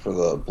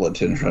Blood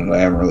Tinge run. I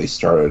haven't really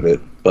started it,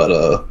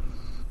 but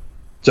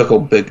took a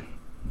big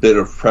bit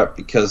of prep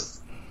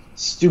because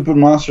stupid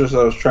monsters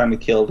I was trying to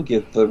kill to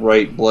get the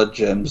right blood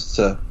gems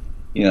to,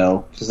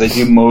 because they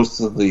do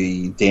most of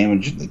the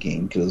damage in the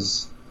game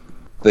because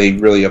they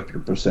really up your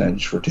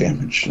percentage for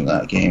damage in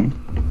that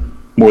game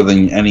more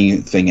than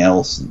anything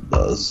else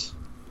does.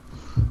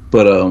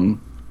 But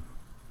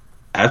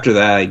after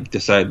that, I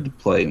decided to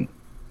play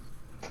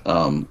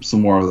some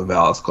more of the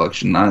Valis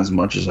collection. Not as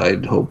much as I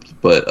had hoped,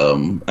 but I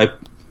was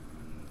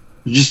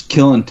just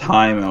killing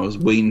time. I was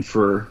waiting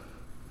for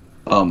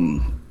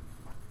the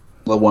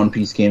One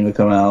Piece game to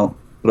come out,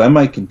 but I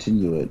might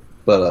continue it,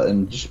 but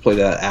and just play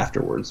that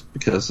afterwards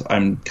because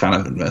I'm kind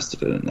of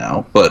invested in it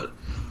now. But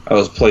I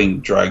was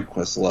playing Dragon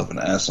Quest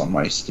XI-S on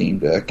my Steam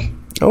Deck.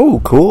 Oh,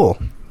 cool.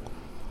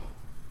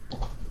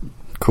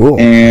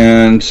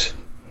 And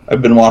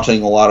I've been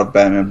watching a lot of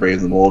Batman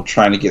Brave the Bold,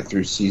 trying to get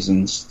through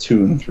seasons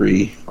 2 and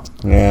 3.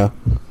 Yeah.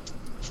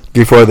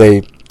 Before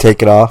they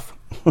take it off?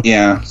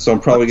 Yeah, so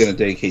I'm probably going to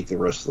dedicate the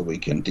rest of the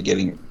weekend to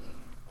getting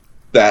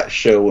that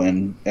show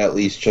and at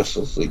least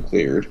Justice League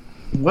cleared.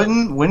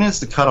 When is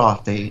the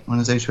cutoff date? When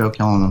is HBO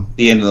killing them?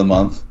 The end of the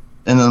month.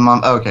 End of the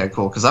month? Okay,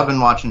 cool. Because I've been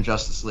watching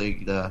Justice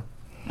League,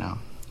 Yeah,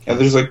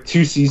 there's like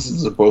 2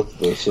 seasons of both of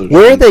those. So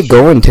where are they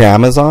going, to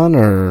Amazon,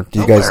 or do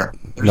you guys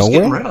They're just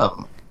getting rid of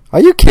them.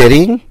 Are you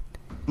kidding?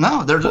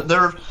 No,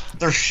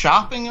 they're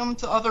shopping them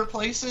to other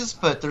places,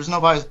 but there's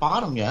nobody's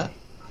bought them yet.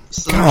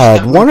 So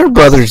God, Warner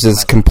Brothers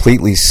is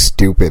completely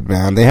stupid,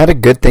 man. They had a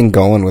good thing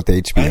going with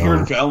HBO. I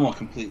heard Velma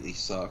completely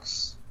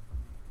sucks.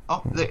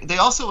 Oh, they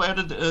also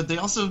added.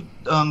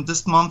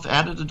 This month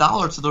added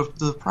 $1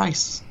 to the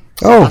price.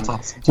 So that's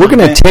awesome. We're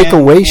gonna take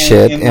away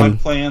shit. And my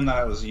plan that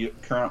I was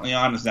currently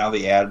on is now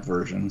the ad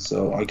version,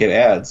 so I get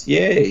ads.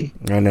 Yay!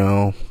 I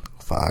know.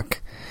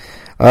 Fuck.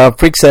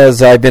 Freak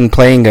says I've been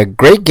playing a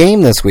great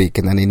game this week,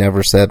 and then he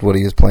never said what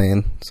he was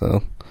playing.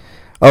 So,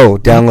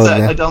 download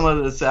that. I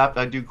downloaded this app.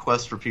 I do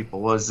quests for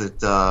people. What is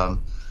it?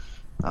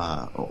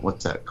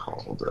 What's that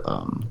called?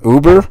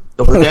 Uber.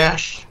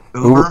 DoorDash.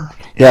 Uber.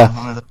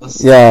 Yeah.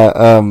 Yeah.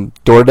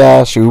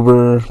 DoorDash.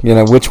 Uber.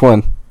 Which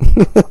one?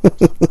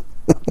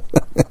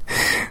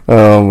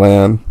 Oh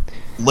man.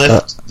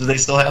 Lyft. Do they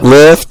still have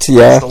Lyft?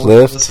 Yeah.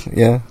 Lyft.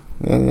 Yeah.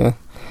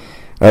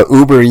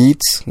 Uber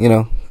Eats.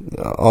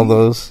 All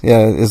those.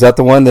 Yeah. Is that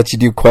the one that you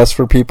do quests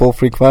for people?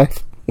 Freak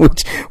 5.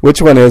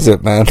 Which one is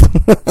it, man?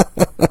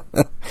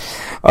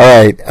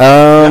 All right.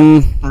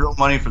 Real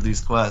money for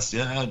these quests.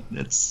 Yeah,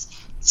 it's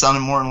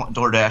sounding more than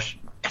DoorDash.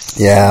 Yes.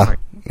 Yeah.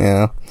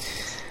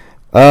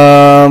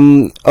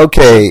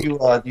 Okay.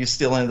 Do you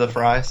steal any of the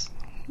fries?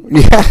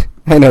 Yeah,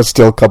 I know.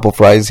 Still a couple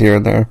fries here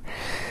and there.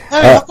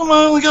 Hey, how come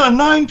I only got a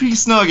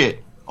 9-piece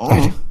nugget?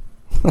 Oh.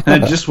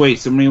 Just wait.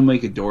 Somebody will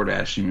make a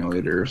DoorDash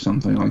simulator or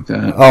something like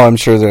that. Oh, I'm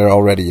sure there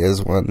already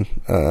is one,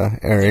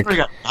 Eric. I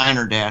got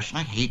Diner Dash, and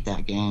I hate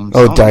that game.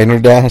 Oh, Diner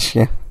Dash,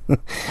 yeah.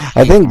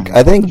 I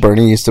think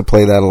Bernie used to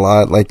play that a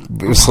lot. Like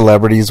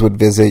celebrities would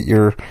visit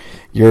your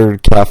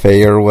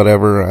cafe or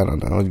whatever. I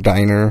don't know,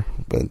 diner.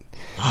 But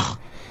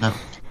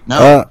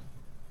no.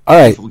 All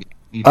right.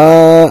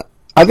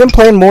 I've been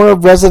playing more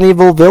of Resident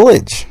Evil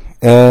Village,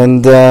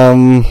 and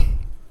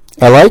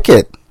I like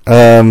it.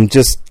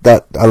 Just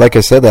that, like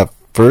I said, that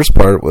first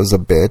part was a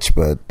bitch,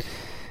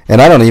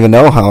 and I don't even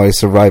know how I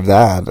survived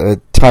that.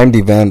 A timed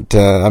event.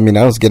 I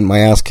was getting my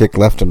ass kicked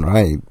left and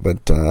right,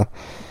 but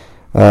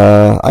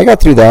I got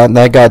through that, and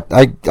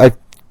I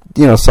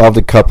solved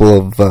a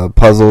couple of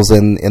puzzles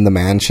in the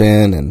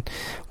mansion, and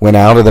went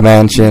out of the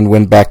mansion,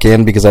 went back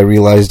in because I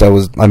realized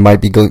I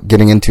might be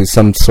getting into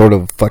some sort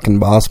of fucking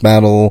boss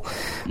battle.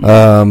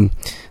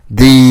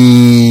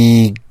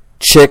 The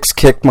chicks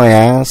kicked my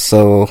ass,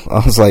 so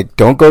I was like,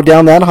 don't go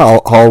down that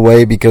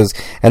hallway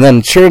and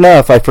then sure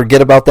enough, I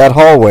forget about that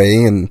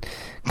hallway and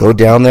go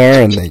down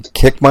there and they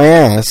kick my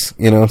ass,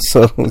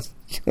 so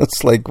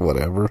It's like,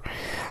 whatever.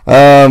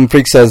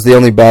 Freak says the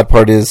only bad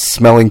part is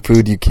smelling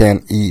food you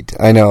can't eat.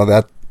 I know,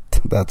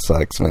 that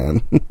sucks,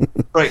 man.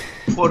 Right,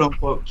 quote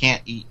unquote,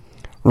 can't eat.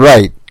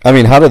 Right. I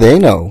mean, how do they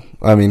know?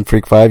 I mean,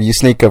 Freak 5, you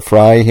sneak a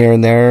fry here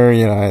and there,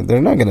 you know,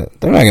 they're not gonna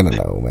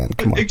know, man.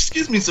 Come on.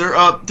 Excuse me,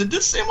 sir. Did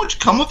this sandwich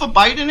come with a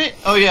bite in it?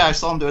 Oh yeah, I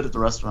saw him do it at the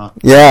restaurant.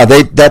 Yeah,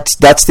 that's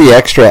the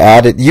extra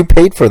added. You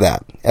paid for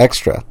that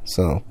extra,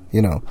 so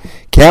you know,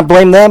 can't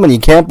blame them, and you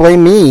can't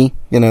blame me,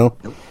 you know.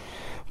 Nope.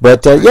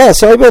 But yeah,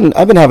 so I've been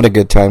having a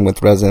good time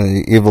with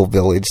Resident Evil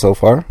Village so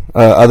far,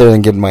 other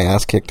than getting my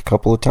ass kicked a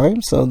couple of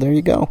times. So there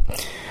you go.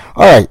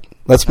 All right.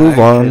 Let's move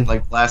on.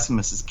 Like,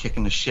 Blasphemous is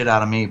kicking the shit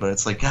out of me, but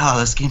it's like, oh,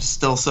 this game's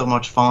still so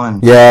much fun.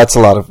 Yeah, it's a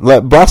lot of...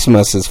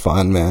 Blasphemous is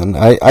fun, man.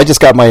 I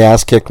just got my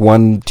ass kicked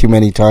one too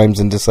many times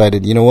and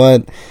decided, you know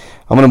what?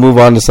 I'm going to move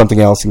on to something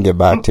else and get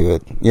back to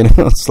it. You know,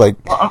 it's like...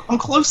 Well, I'm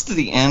close to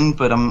the end,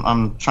 but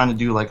I'm trying to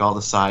do, like, all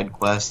the side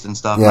quests and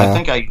stuff. Yeah. And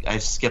I think I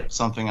skipped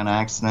something on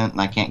accident, and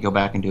I can't go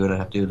back and do it. I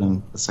have to do it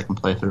in the second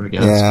playthrough, I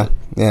guess. Yeah, but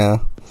yeah.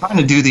 Trying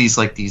to do these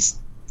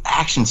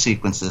action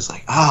sequences,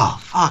 like, oh,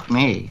 fuck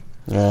me.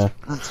 Yeah.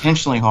 It's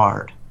intentionally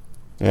hard.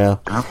 Yeah.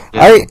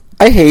 Yeah.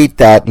 I hate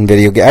that in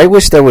video games. I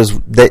wish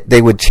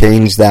they would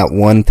change that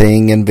one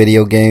thing in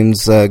video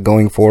games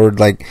going forward,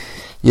 like,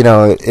 you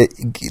know,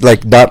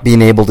 like not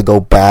being able to go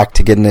back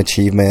to get an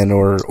achievement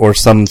or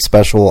some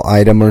special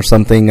item or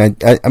something.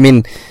 I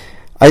mean,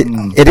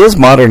 it is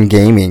modern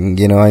gaming,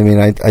 you know. I mean,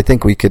 I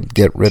think we could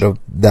get rid of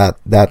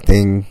that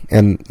thing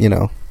and you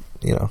know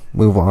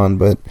move on.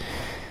 But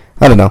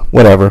I don't know.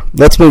 Whatever.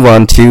 Let's move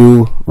on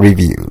to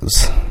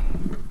reviews.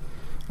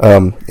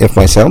 If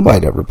my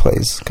soundbite ever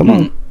plays, come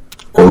on.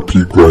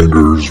 RP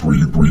Grinders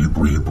reviews.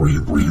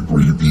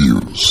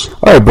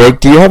 All right, Break.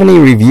 Do you have any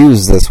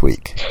reviews this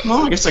week?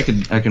 Well, I guess I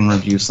can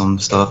review some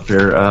stuff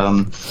here. I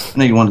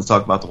know you wanted to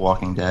talk about The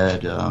Walking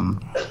Dead.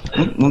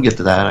 We'll get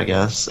to that, I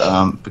guess,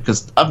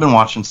 because I've been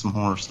watching some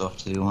horror stuff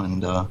too,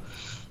 and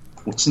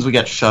since we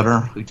got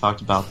Shudder, we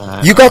talked about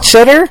that. You got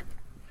Shudder?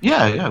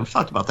 Yeah, we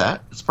talked about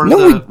that. It's part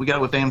of we got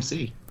it with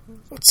AMC.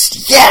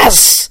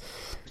 Yes.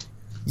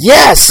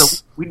 So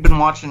we've been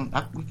watching.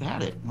 We've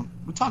had it.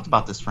 We talked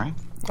about this, Frank.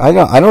 I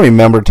don't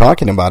remember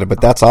talking about it, but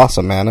that's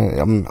awesome, man.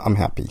 I'm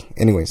happy.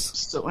 Anyways.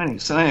 So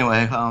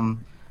anyway,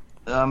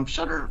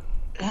 Shudder,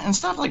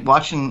 instead of like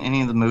watching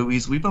any of the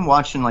movies, we've been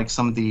watching like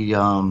some of the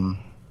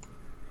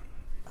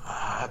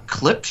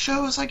clip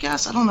shows, I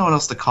guess. I don't know what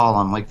else to call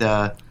them, like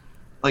the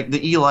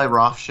Eli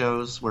Roth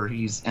shows where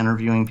he's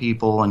interviewing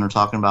people and they're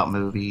talking about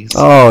movies.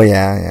 Oh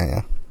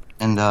yeah.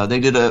 And they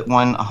did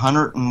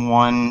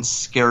 101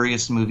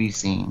 scariest movie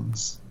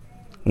scenes.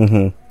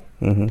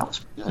 Mm-hmm. That was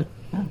pretty good.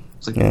 Yeah.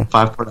 It's like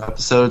 5-part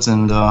episodes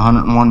and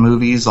 101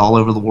 movies all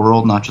over the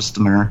world, not just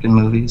American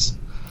movies.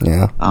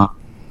 Yeah.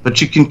 But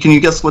can you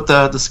guess what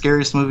the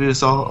scariest movie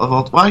is of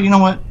all? Well, you know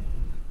what?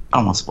 I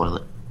don't want to spoil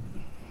it.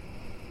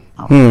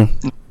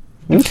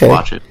 Okay.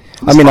 Watch it.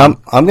 I mean,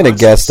 I'm gonna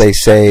guess they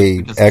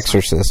say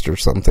Exorcist or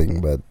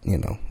something, but you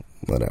know,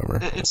 whatever.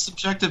 It's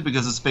subjective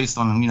because it's based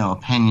on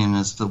opinion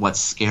as to what's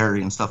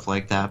scary and stuff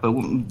like that. But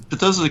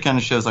those are the kind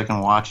of shows I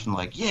can watch and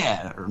like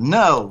yeah or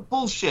no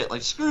bullshit,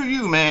 like screw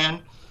you,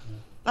 man.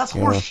 That's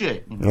horse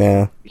shit.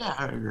 Yeah. Yeah,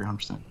 I agree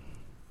 100%.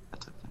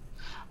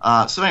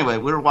 So anyway,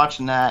 we were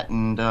watching that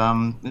and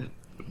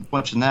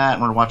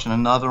we're watching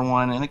another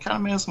one, and it kind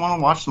of made us want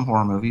to watch some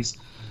horror movies.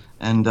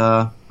 And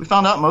we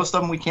found out most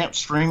of them we can't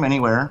stream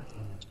anywhere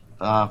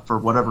for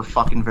whatever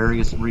fucking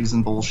various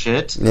reason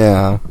bullshit.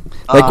 Yeah.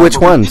 Like which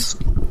ones?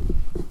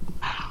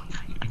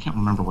 I can't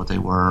remember what they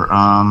were.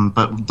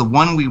 But the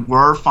one we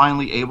were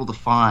finally able to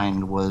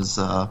find was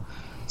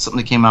something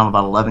that came out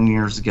about 11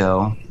 years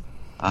ago.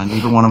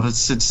 Neither one of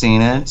us had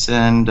seen it,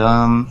 and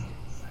might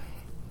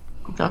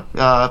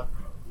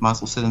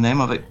as well say the name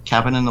of it,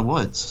 Cabin in the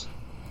Woods.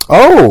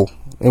 Oh,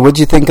 and what'd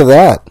you think of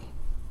that?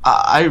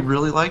 I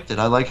really liked it.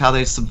 I like how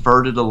they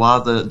subverted a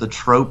lot of the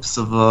tropes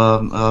of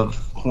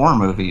horror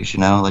movies.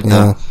 Like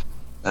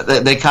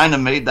they kind of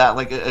made that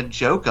like a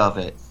joke of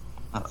it,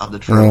 of the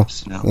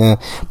tropes. Yeah.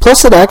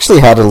 Plus, it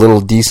actually had a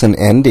little decent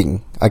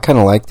ending. I kind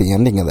of like the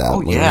ending of that. Oh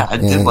movie. yeah, I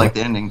did like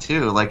the ending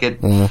too. Like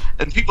it, and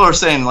people are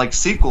saying like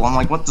sequel. I'm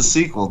like, what's the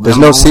sequel? There's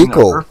no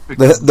sequel.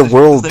 The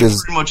world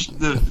is pretty much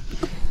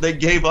they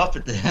gave up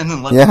at the end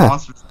and let the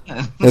monsters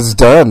in. It's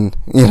done.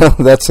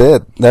 That's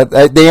it.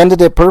 They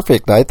ended it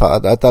perfect. I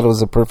thought it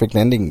was a perfect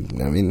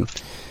ending. I mean,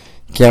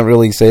 you can't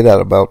really say that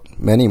about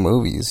many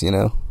movies,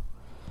 And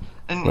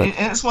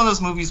it's one of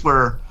those movies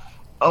where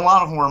a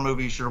lot of horror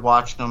movies you're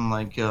watching them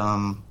like.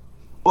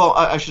 Well,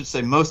 I should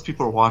say most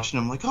people are watching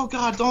them like, oh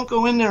God, don't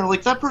go in there,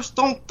 like that person,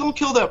 don't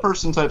kill that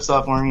person type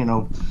stuff.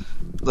 Or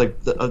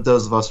like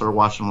those of us who are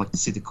watching them like to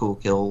see the cool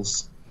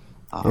kills,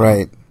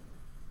 right?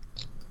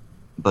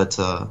 But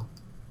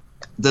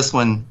this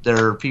one,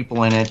 there are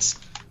people in it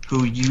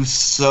who you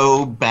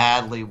so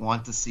badly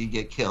want to see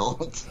get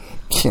killed,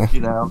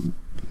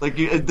 Like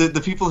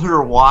the people who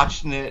are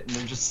watching it and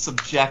they're just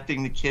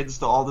subjecting the kids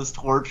to all this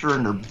torture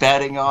and they're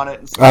betting on it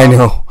and stuff.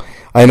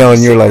 I know,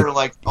 and you're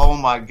like, oh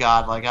my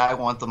god, like I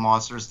want the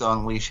monsters to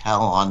unleash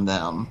hell on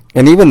them.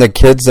 And even the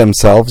kids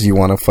themselves, you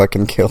want to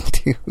fucking kill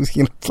too.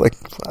 You know, it's like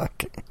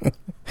fuck.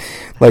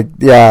 Like,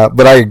 yeah,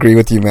 but I agree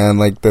with you, man.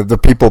 Like the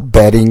people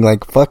betting,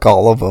 like fuck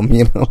all of them.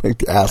 You know, like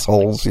the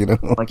assholes. You know,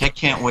 like I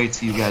can't wait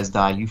till you guys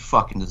die. You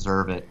fucking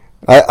deserve it.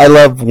 I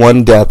love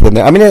one death, and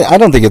I mean, I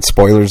don't think it's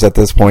spoilers at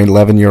this point,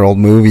 11-year-old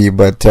movie,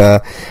 but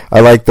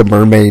I like the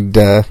mermaid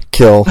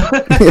kill.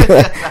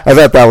 I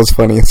thought that was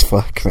funny as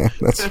fuck, man.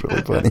 That's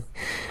really funny.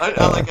 I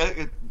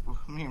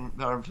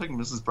think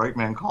Mrs.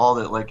 Brightman called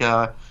it like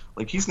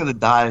he's gonna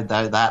die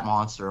that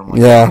monster. I'm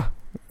like, yeah.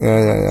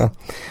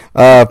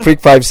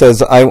 Freak 5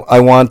 says, I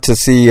want to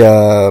see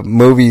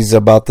movies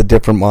about the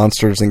different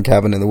monsters in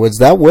Cabin in the Woods.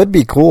 That would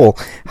be cool,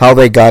 how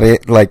they got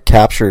it, like,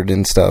 captured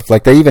and stuff.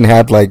 Like, they even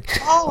had, like...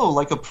 Oh,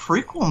 like a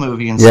prequel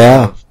movie and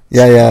stuff.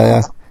 Yeah.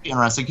 That'd be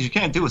interesting, because you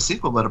can't do a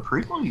sequel, but a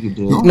prequel you could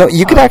do. No,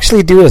 you could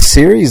actually do a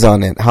series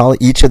on it, how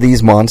each of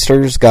these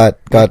monsters got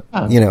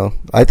you know,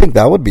 I think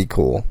that would be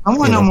cool. I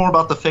want to know more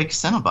about the fake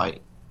Cenobite.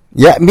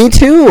 Yeah, me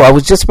too. I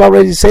was just about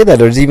ready to say that.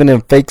 There's even a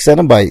fake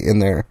Cenobite in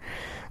there.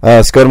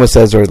 Scotoma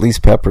says, or at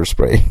least pepper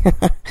spray.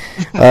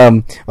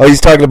 He's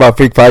talking about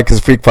Freak 5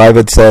 because Freak 5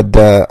 had said,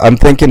 I'm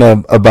thinking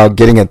about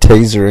getting a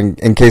taser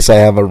in case I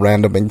have a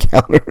random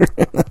encounter.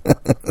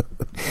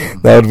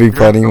 That would be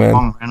funny,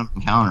 man. Random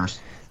encounters.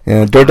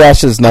 Yeah,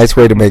 DoorDash is a nice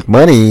way to make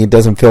money. It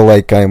doesn't feel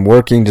like I'm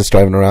working, just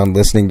driving around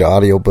listening to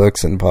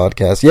audiobooks and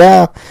podcasts.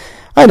 Yeah,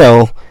 I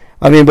know.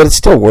 I mean, but it's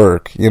still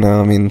work, you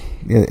know. I mean,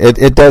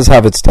 it does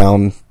have its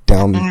downsides.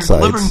 And you're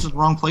delivering to the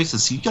wrong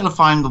places. So you got to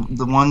find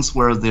the ones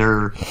where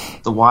the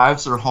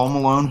wives are home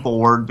alone,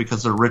 bored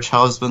because their rich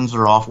husbands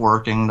are off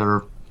working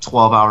their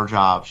 12-hour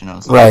jobs, you know.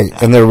 Right,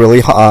 like and they're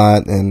really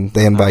hot, and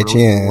they invite you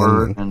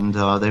in. And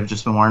they've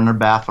just been wearing their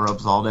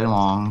bathrobes all day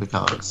long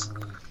because...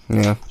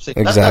 Yeah, see,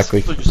 exactly.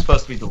 That's what you're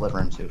supposed to be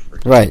delivering to.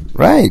 Right.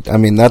 I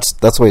mean, that's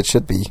the way it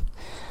should be.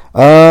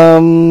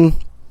 All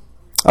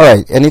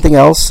right, anything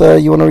else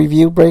you want to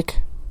review, Break?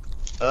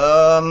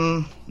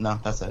 No,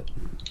 that's it.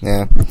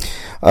 Yeah.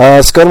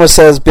 Scotoma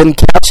says, been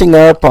catching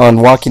up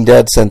on Walking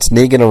Dead since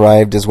Negan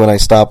arrived is when I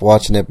stopped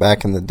watching it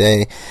back in the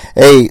day.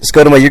 Hey,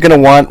 Scotoma, you're going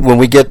to want, when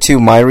we get to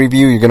my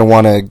review, you're going to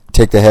want to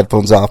take the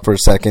headphones off for a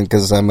second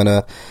because I'm going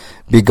to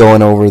be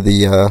going over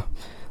the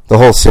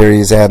whole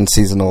series and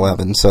season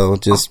 11. So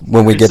just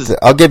when we get to,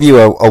 I'll give you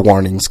a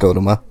warning,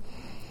 Scotoma.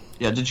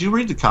 Yeah, did you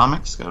read the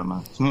comics,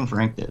 Scotoma? Me and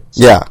Frank did.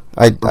 So. Yeah,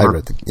 I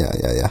read the,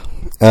 yeah.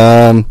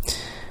 All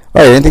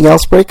right, anything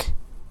else, Break?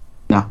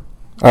 No. All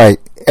right,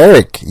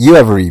 Eric, you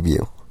have a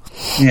review.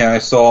 Yeah, I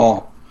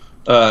saw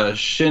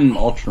Shin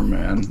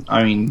Ultraman.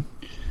 I mean,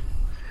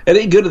 I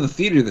didn't go to the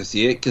theater to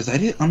see it because I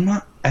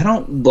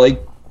don't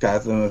like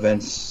Fathom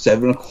Events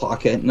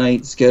 7:00 at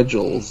night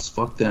schedules.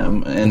 Fuck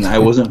them. And I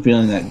wasn't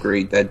feeling that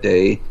great that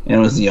day, and it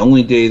was the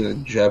only day the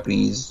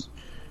Japanese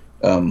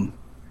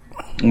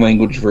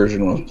language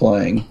version was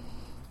playing.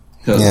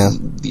 Because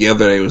the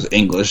other day was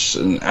English,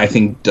 and I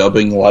think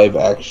dubbing live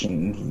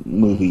action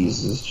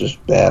movies is just a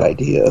bad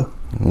idea.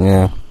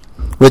 Yeah.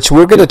 Which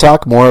we're going to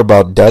talk more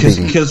about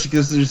dubbing. Because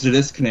there's a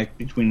disconnect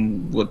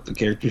between what the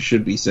characters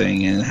should be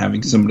saying and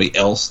having somebody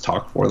else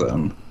talk for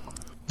them.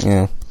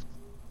 Yeah.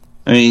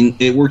 I mean,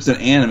 it works in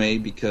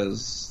anime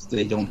because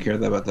they don't care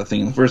about the thing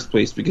in the first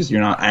place because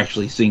you're not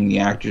actually seeing the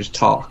actors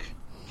talk.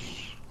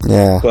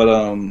 Yeah. But,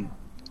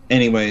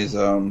 anyways,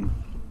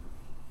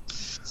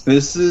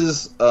 this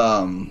is,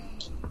 I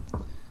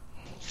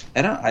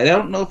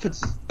don't know if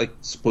it's like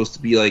supposed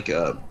to be like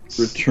a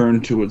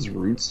return to its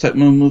roots type of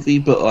movie,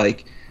 but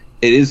like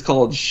it is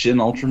called Shin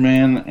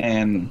Ultraman,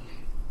 and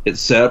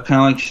it's set up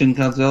kind of like Shin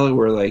Godzilla,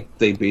 where like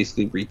they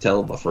basically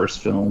retell the first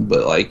film,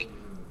 but like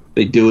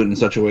they do it in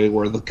such a way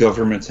where the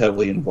government's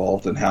heavily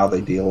involved in how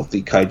they deal with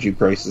the kaiju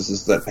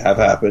crises that have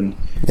happened,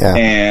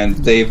 and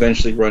they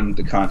eventually run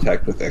into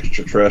contact with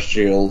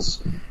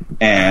extraterrestrials,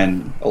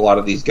 and a lot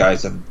of these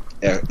guys have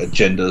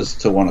agendas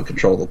to want to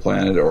control the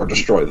planet or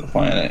destroy the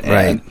planet.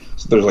 And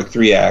so there's like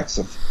 3 acts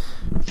of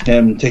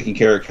him taking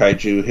care of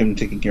kaiju, him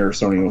taking care of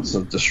somebody who wants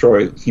to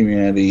destroy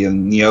humanity,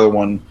 and the other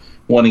one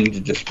wanting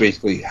to just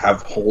basically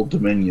have whole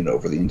dominion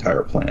over the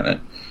entire planet.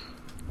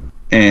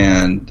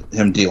 And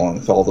him dealing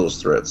with all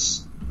those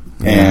threats.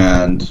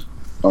 And it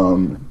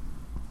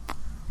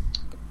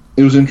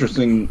was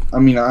interesting. I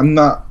mean, I'm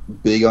not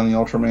big on the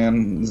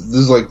Ultraman. This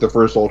is like the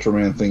first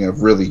Ultraman thing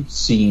I've really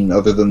seen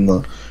other than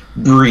the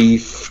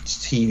brief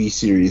TV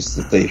series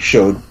that they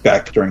showed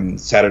back during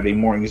Saturday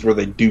mornings where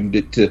they doomed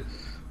it to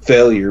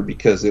failure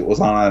because it was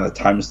on a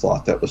time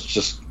slot that was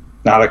just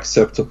not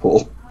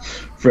acceptable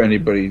for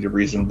anybody to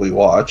reasonably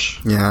watch.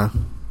 Yeah.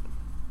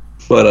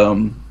 But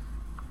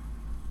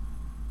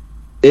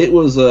it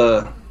was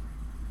I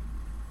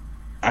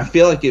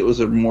feel like it was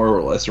a more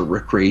or less a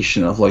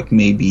recreation of like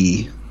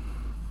maybe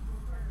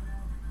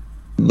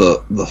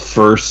the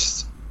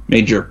first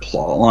major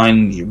plot line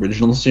in the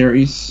original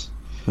series.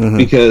 Mm-hmm.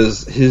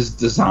 Because his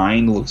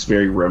design looks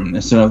very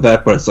reminiscent of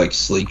that, but it's like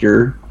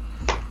sleeker.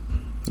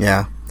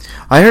 Yeah.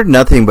 I heard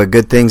nothing but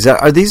good things.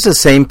 Are these the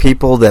same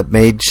people that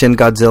made Shin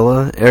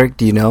Godzilla, Eric?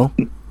 Do you know?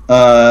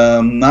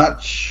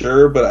 Not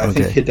sure, but I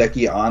think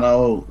Hideki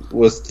Anno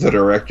was the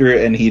director,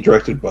 and he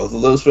directed both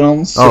of those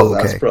films, so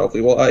that's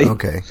probably why.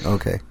 Okay.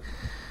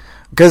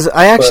 Because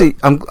I'm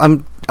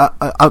going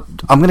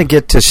to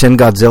get to Shin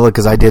Godzilla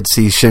because I did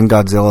see Shin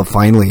Godzilla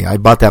finally. I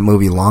bought that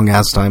movie long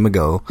ass time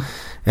ago,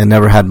 and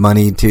never had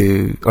time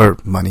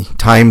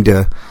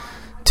to.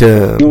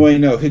 No,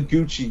 wait, no.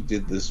 Higuchi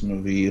did this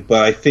movie,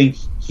 but I think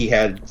he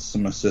had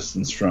some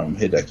assistance from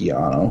Hideki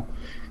Anno,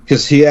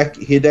 because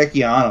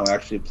Hideki Anno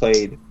actually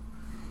played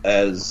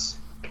as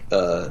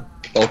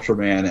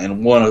Ultraman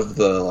in one of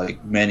the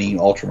many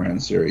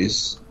Ultraman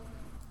series.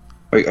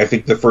 I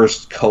think the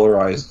first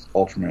colorized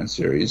Ultraman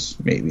series,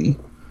 maybe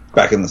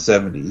back in the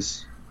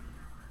 70s,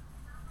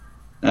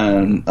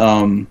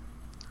 and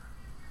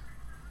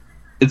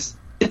it's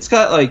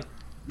got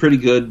pretty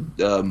good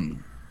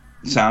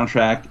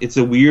soundtrack. It's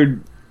a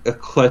weird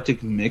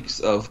eclectic mix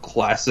of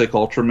classic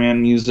Ultraman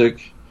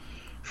music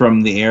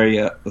from the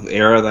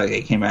era that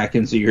it came back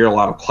in. So you hear a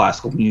lot of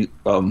classical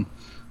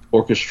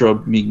orchestra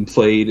being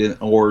played,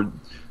 or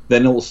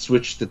then it'll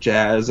switch to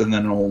jazz, and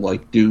then it'll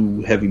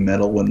do heavy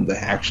metal when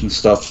the action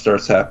stuff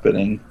starts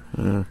happening.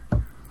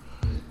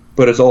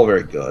 But it's all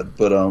very good.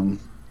 But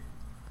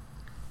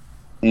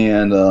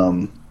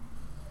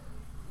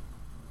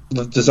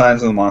the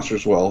designs of the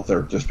monsters,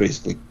 they're just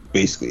basically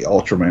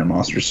Ultraman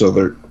monsters, so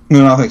they're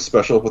nothing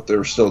special, but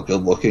they're still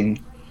good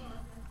looking.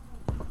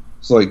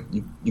 So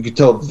you could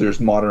tell that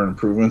there's modern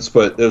improvements,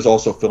 but it was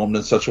also filmed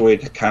in such a way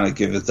to kind of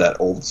give it that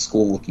old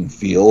school looking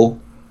feel.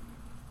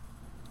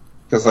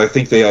 Because I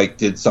think they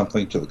did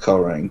something to the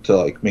coloring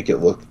to make it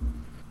look,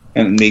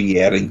 and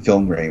maybe adding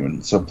film grain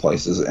in some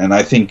places, and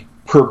I think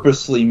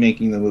purposely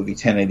making the movie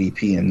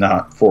 1080p and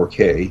not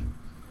 4K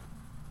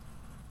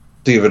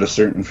to give it a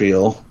certain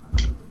feel.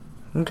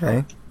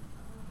 Okay.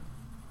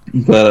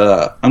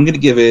 But I'm going to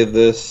give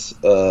this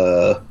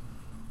a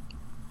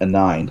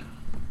 9.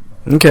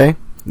 Okay.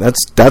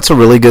 That's a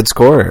really good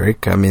score,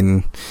 Eric. I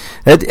mean,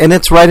 and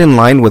it's right in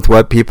line with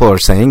what people are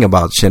saying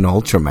about Shin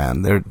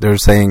Ultraman. They're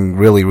saying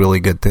really, really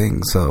good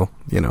things. So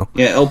Yeah,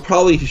 it'll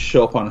probably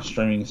show up on a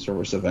streaming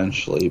service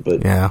eventually.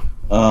 But yeah,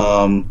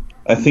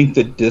 I think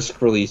the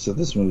disc release of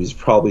this movie is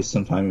probably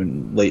sometime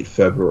in late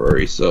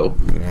February. So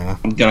yeah,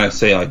 I'm gonna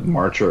say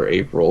March or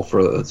April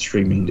for the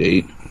streaming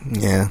date.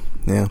 Yeah.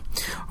 All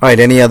right.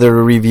 Any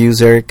other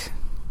reviews, Eric?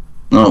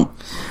 No.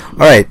 All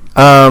right.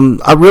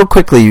 Real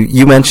quickly,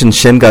 you mentioned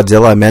Shin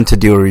Godzilla. I meant to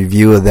do a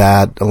review of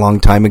that a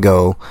long time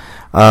ago.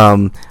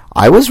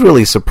 I was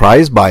really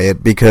surprised by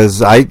it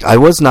because I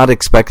was not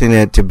expecting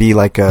it to be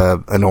like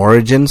an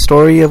origin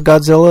story of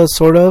Godzilla,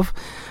 sort of.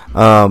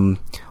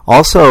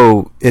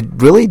 Also, it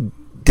really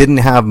didn't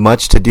have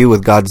much to do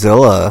with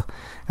Godzilla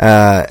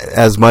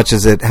as much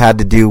as it had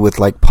to do with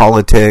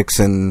politics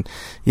and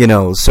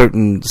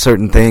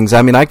certain things.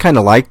 I mean, I kind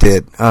of liked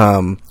it.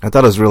 I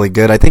thought it was really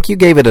good. I think you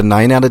gave it a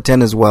 9 out of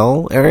 10 as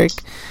well, Eric.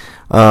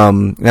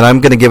 And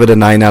I'm going to give it a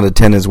 9 out of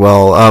 10 as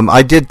well.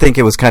 I did think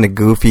it was kind of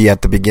goofy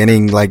at the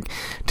beginning,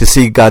 to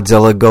see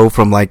Godzilla go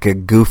from a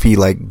goofy,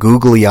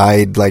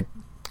 googly-eyed,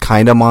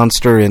 kind of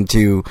monster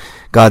into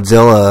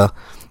Godzilla.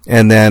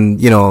 And then,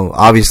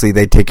 obviously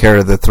they take care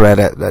of the threat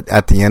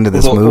at the end of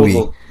this movie.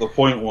 The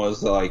point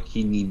was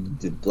he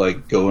needed to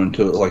go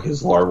into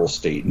his larval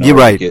state. You're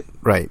right.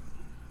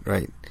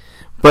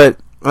 But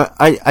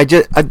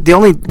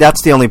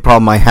that's the only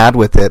problem I had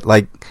with it.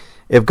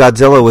 If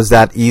Godzilla was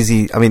that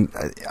easy, I mean,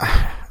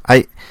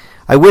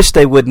 I wish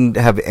they wouldn't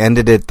have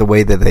ended it the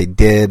way that they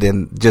did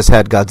and just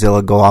had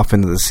Godzilla go off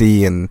into the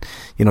sea and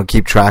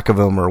keep track of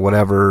him or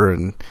whatever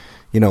and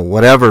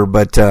whatever.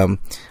 But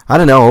I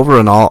don't know.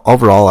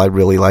 Overall, I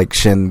really like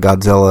Shin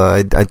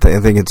Godzilla. I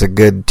think it's a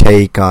good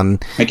take on.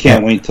 I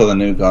can't wait till the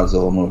new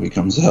Godzilla movie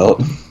comes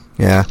out.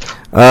 Yeah,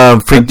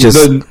 Freak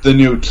just the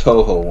new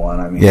Toho one.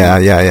 I mean,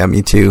 yeah,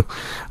 me too.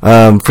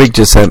 Freak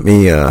just sent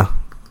me. I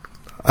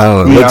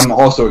don't know. I'm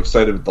also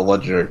excited with the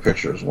Legendary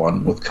Pictures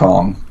one with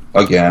Kong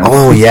again.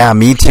 Oh yeah,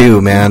 me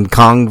too, man.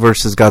 Kong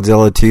versus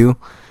Godzilla 2.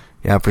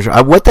 Yeah, for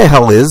sure. What the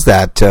hell is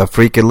that,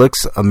 Freak? It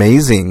looks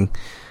amazing.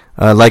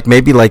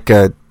 Maybe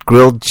a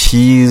grilled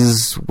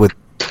cheese with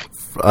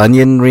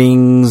onion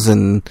rings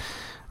and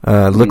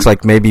looks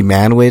like maybe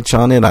manwich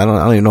on it. I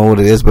don't even know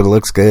what it is, but it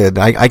looks good.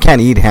 I can't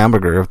eat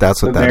hamburger if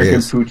that's what American that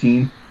is.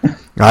 Poutine.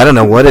 I don't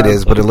know what it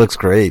is, but it looks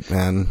great,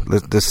 man.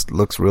 This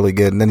looks really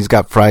good. And then he's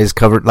got fries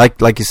covered,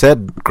 like you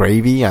said,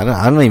 gravy.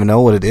 I don't even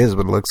know what it is,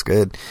 but it looks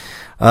good.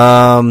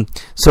 So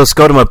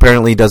Skodom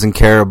apparently doesn't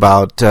care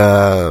about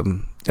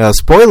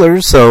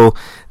spoilers, so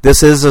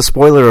this is a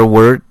spoiler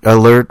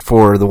alert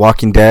for The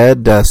Walking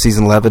Dead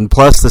season 11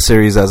 plus the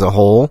series as a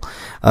whole.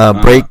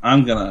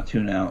 I'm gonna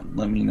tune out.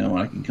 Let me know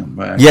when I can come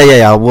back.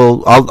 Yeah. I'll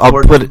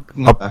put it.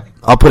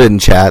 I'll put it in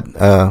chat,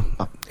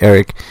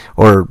 Eric,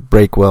 or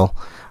Break will.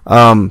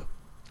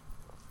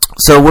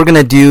 So we're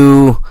gonna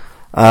do.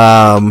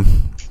 I'm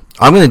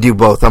gonna do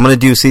both. I'm gonna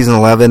do season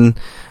 11,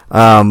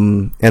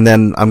 and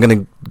then I'm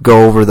gonna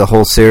go over the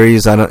whole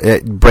series.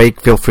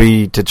 Break, feel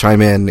free to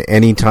chime in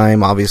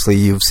anytime. Obviously,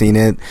 you've seen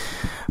it.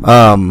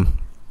 But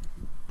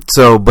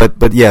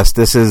yes,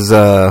 this is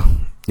a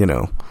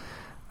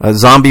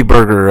zombie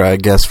burger. I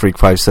guess Freak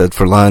 5 said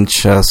for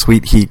lunch.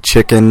 Sweet heat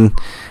chicken.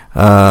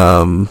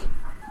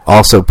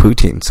 Also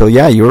poutine. So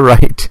yeah, you were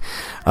right.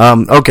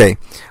 Okay.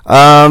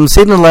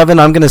 Season 11,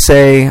 I'm going to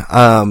say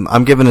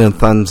I'm giving it a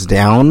thumbs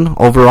down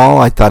overall.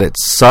 I thought it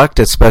sucked,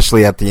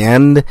 especially at the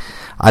end.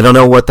 I don't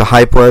know what the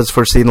hype was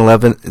for season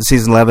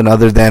 11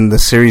 other than the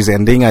series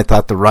ending. I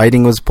thought the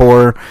writing was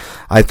poor.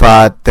 I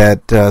thought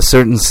that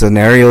certain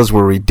scenarios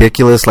were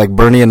ridiculous. Like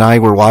Bernie and I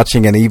were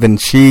watching, and even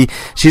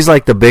she's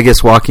like the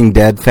biggest Walking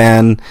Dead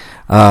fan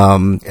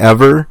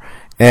ever.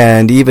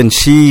 And even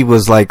she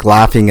was like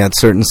laughing at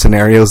certain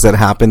scenarios that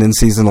happened in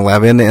season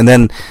 11. And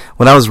then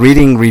when I was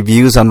reading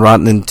reviews on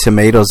Rotten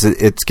Tomatoes,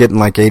 it's getting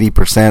like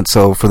 80%.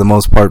 So for the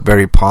most part,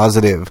 very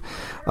positive.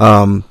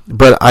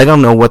 But I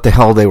don't know what the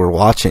hell they were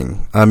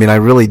watching. I mean, I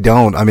really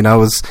don't. I mean, I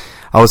was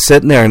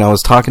sitting there and I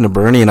was talking to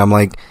Bernie, and I'm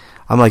like,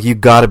 you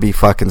got to be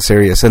fucking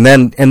serious. And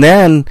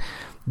then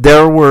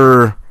there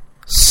were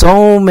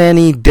so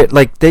many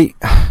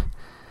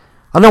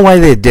I don't know why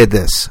they did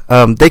this.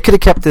 They could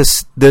have kept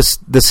this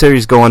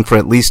series going for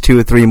at least 2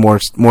 or 3 more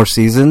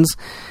seasons,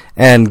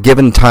 and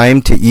given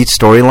time to each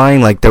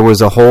storyline. Like there was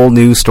a whole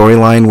new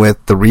storyline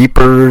with the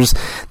Reapers.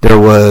 There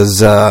was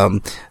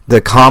the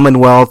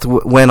Commonwealth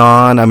went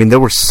on. I mean, there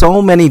were so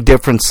many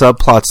different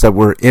subplots that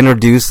were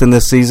introduced in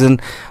this season.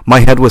 My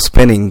head was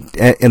spinning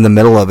in the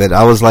middle of it.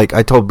 I was like,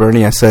 I told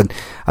Bernie, I said,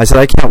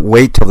 I can't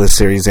wait till this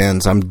series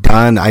ends. I'm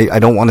done. I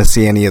don't want to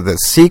see any of the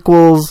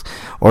sequels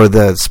or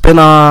the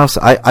spin-offs.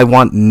 I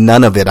want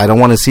none of it. I don't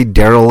want to see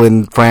Daryl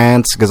in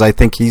France, because I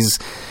think he's...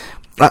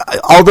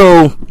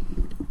 although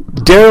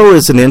Daryl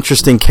is an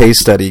interesting case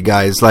study,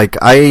 guys. Like,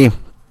 I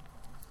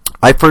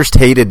first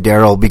hated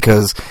Daryl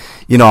because,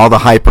 all the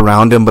hype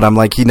around him, but I'm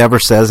like, he never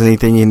says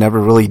anything. He never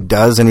really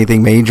does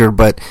anything major.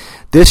 But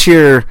this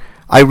year,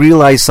 I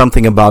realized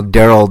something about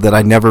Daryl that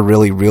I never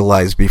really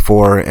realized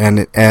before,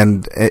 and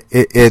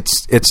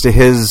it's to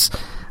his,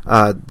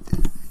 I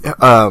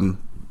don't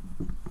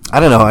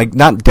know,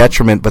 not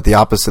detriment, but the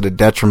opposite of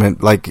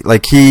detriment.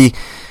 Like he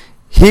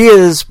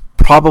is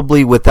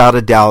probably without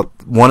a doubt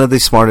one of the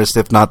smartest,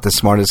 if not the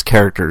smartest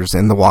characters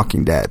in The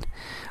Walking Dead.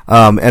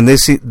 And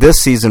this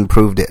season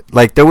proved it.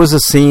 Like there was a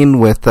scene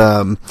with,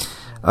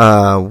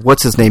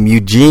 what's his name?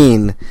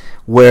 Eugene,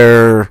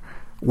 where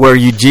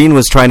Eugene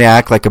was trying to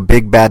act like a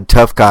big bad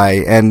tough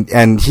guy,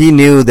 and he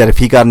knew that if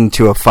he got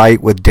into a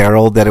fight with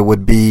Daryl, that it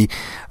would be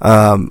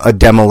a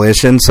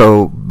demolition.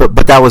 So,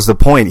 but that was the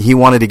point. He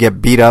wanted to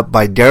get beat up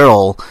by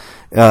Daryl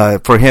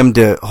for him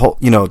to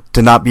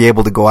to not be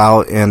able to go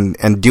out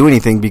and do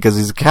anything because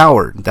he's a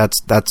coward. That's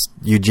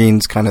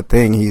Eugene's kind of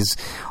thing. He's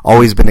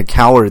always been a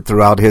coward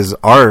throughout his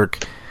arc.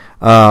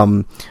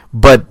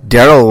 But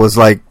Daryl was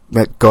like,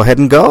 go ahead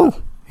and go.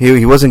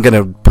 He wasn't going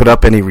to put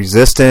up any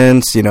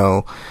resistance, any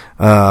of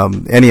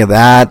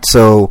that.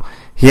 So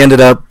he ended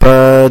up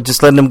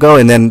just letting him go.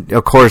 And then,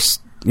 of course,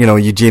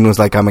 Eugene was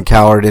like, I'm a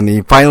coward. And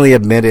he finally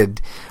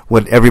admitted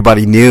what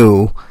everybody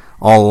knew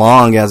all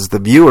along as the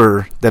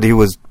viewer, that he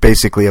was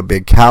basically a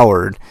big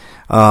coward.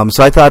 So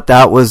I thought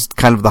that was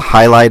kind of the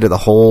highlight of the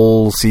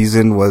whole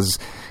season was,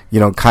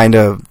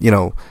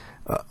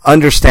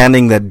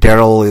 understanding that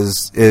Daryl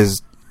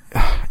is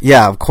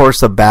yeah, of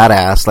course, a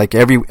badass. Like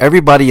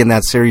everybody in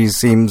that series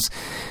seems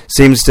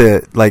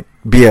to like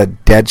be a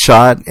dead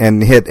shot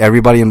and hit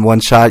everybody in one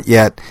shot.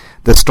 Yet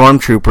the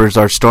stormtroopers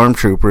are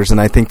stormtroopers,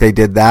 and I think they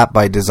did that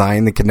by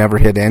design. They could never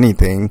hit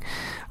anything.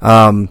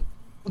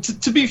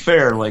 To be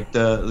fair, like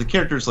the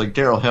characters like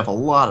Daryl have a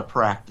lot of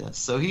practice,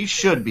 so he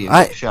should be a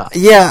good shot.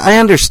 Yeah, I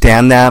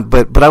understand that,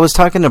 but I was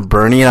talking to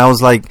Bernie, and I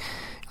was like,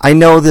 I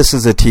know this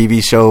is a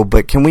TV show,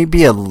 but can we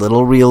be a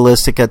little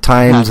realistic at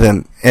times?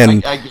 I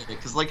get it,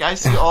 because like I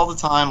see all the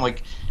time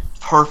like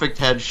perfect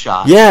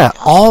headshot. Yeah,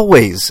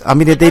 always. I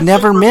mean, they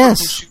never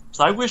miss.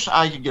 I wish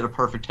I could get a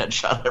perfect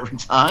headshot every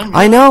time.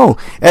 I know,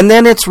 and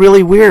then it's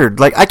really weird.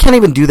 Like I can't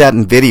even do that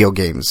in video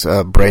games,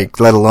 Break,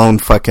 let alone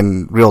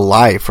fucking real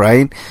life,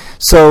 right?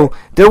 So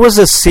there was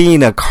a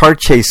scene, a car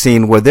chase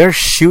scene, where they're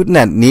shooting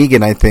at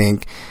Negan, I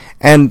think.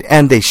 And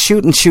they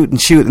shoot and shoot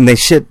and shoot, and they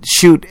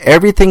shoot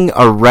everything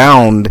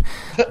around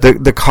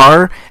the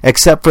car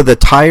except for the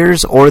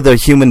tires or the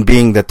human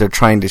being that they're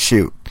trying to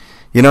shoot.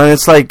 And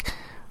it's like,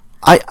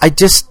 I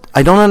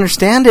don't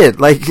understand it.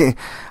 Like,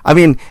 I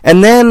mean,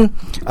 and then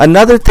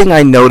another thing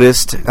I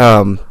noticed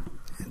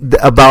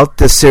about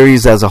the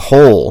series as a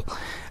whole,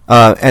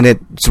 and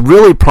it's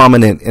really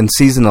prominent in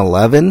season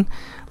 11.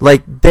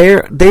 Like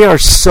they are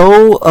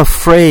so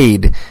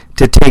afraid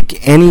to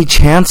take any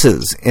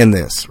chances in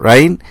this,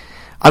 right?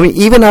 I mean,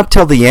 even up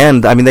till the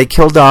end, I mean, they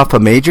killed off a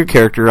major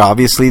character.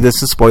 Obviously,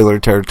 this is spoiler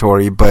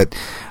territory, but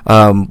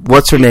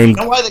what's her name? You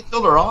know why they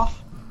killed her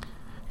off?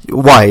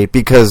 Why?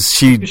 Because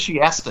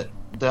she asked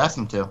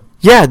them to.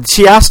 Yeah,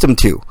 she asked him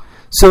to.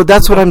 So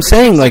that's what I'm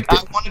saying. Like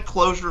I wanted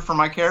closure for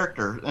my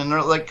character, and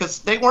they're like, because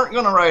they weren't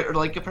going to write, or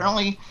like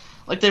apparently,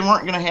 like they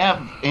weren't going to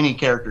have any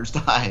characters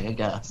die, I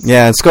guess.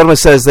 Yeah, and Skodama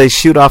says they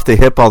shoot off the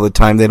hip all the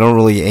time. They don't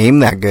really aim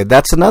that good.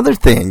 That's another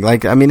thing.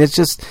 Like, I mean, it's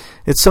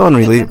so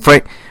unreal.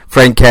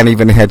 Frank can't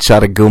even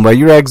headshot a Goomba.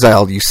 You're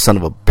exiled, you son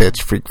of a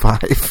bitch, Freak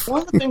 5.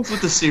 One of the things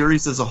with the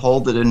series as a whole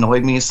that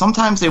annoyed me is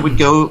sometimes they would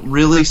go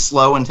really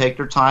slow and take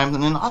their time,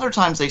 and then other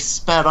times they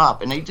sped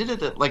up, and they did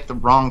it at, like, the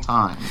wrong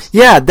times.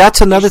 Yeah, that's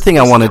another thing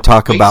I want to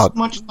talk about. Too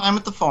much time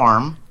at the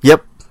farm.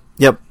 Yep.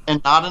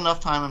 And not enough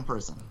time in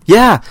prison.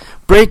 Yeah.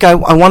 Break, I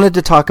wanted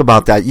to talk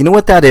about that. You know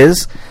what that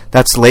is?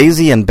 That's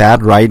lazy and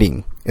bad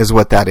writing is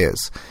what that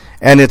is.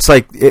 And it's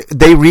like,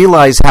 they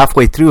realize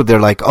halfway through, they're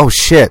like, oh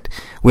shit,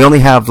 we only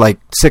have like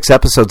 6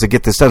 episodes to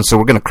get this done, so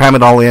we're going to cram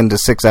it all into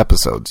 6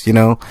 episodes, you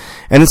know?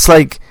 And it's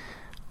like,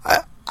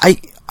 I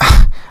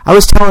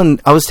was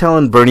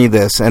telling Bernie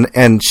this,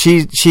 and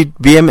she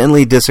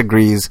vehemently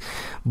disagrees,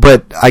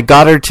 but I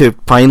got her to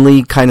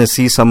finally kind of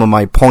see some of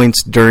my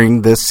points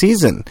during this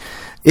season.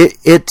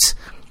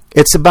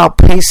 It's about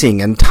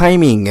pacing and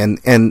timing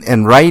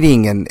and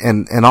writing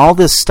and all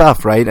this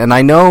stuff, right? And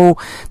I know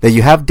that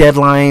you have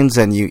deadlines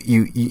and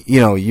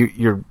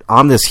you're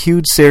on this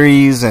huge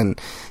series and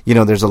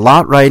there's a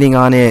lot writing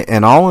on it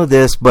and all of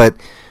this, but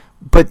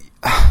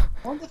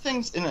one of the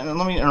things, and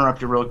let me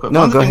interrupt you real quick.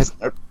 No, go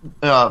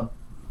ahead.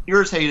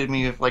 Irritated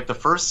me with like the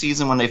first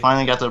season when they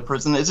finally got to the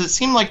prison is it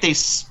seemed like they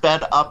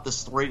sped up the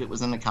story that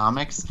was in the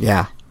comics.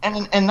 Yeah.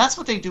 And that's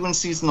what they do in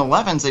season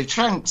 11 is they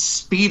try and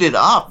speed it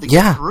up to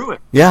get through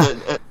it.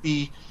 Yeah.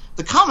 The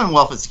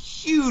Commonwealth is a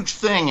huge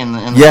thing in the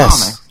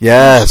comics.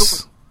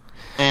 Yes.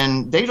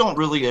 And they don't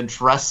really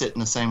address it in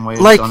the same way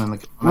like, it's done in the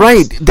comics.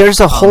 Right. There's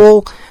a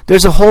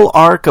whole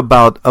arc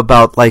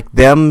about like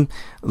them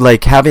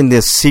like having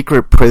this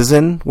secret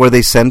prison where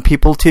they send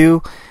people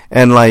to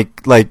and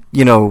like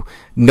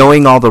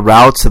knowing all the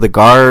routes of the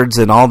guards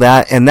and all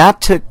that, and that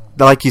took,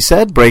 like you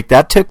said, Break,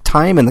 that took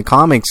time in the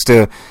comics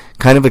to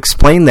kind of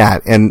explain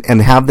that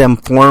and have them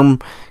form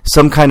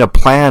some kind of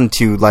plan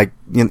to like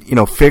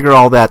figure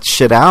all that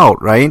shit out,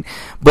 right?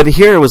 But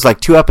here it was like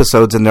 2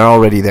 episodes and they're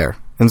already there,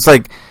 and it's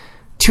like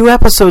 2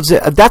 episodes,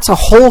 that's a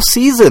whole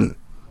season.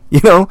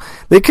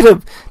 They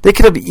could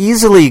have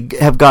easily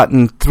have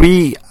gotten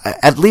 3,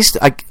 at least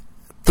like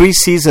 3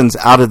 seasons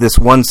out of this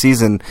one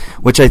season,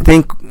 which I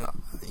think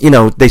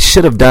they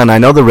should have done. I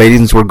know the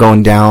ratings were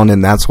going down,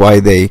 and that's why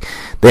they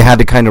had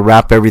to kind of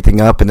wrap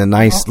everything up in a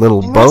nice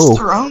little bow. It's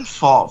their own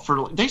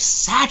fault they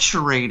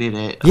saturated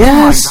it.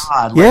 Yes, oh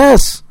my God.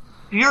 Yes.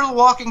 Fear the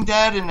Walking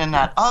Dead, and then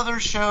that other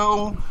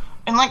show,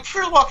 and like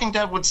Fear the Walking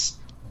Dead would.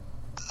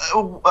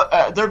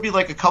 There'd be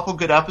like a couple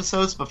good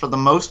episodes, but for the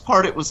most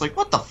part, it was like,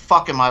 what the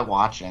fuck am I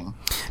watching?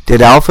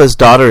 Did Alpha's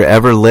daughter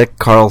ever lick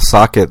Carl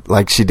Socket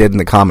like she did in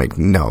the comic?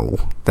 No,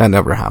 that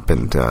never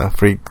happened.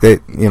 Freak, I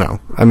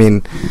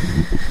mean,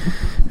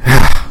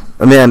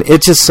 man,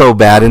 it's just so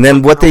bad. And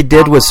then what they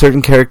did with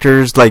certain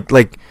characters, like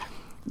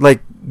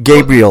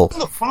Gabriel.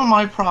 One of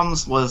my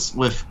problems was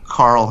with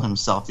Carl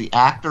himself, the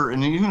actor,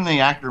 and even the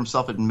actor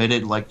himself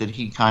admitted like that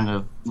he kind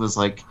of was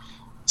like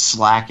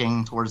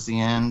slacking towards the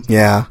end.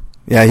 Yeah,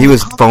 he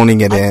was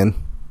phoning it in.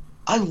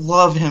 I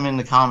love him in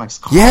the comics.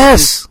 Carl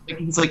yes!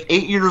 He's like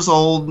 8 years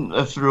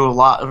old through a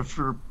lot.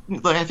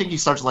 I think he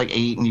starts at like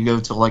 8 and you go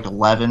to like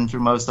 11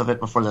 through most of it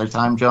before the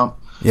time jump.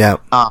 Yeah.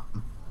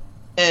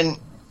 And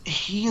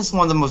he is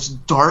one of the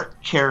most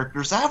dark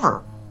characters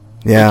ever.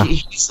 Yeah.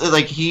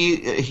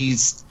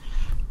 He's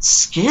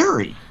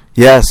scary.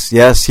 Yes.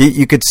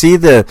 You could see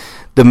the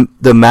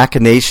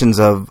machinations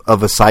of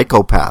a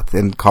psychopath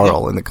in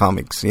Carl in the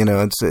comics.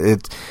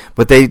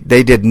 But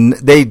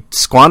they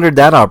squandered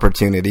that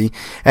opportunity.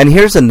 And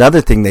here's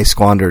another thing they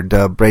squandered,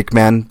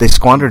 Breakman. They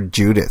squandered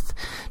Judith.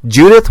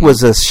 Judith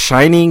was a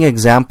shining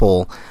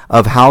example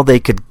of how they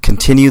could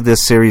continue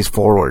this series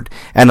forward,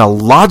 and a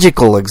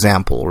logical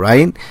example,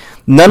 right?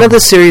 None of the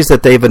series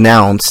that they've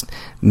announced,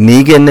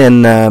 Negan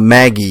and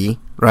Maggie,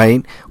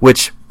 right,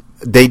 which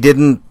they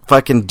didn't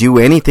fucking do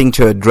anything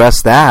to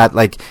address that.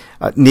 Like,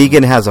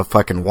 Negan has a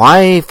fucking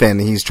wife,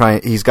 and he's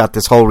got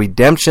this whole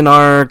redemption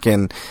arc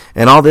and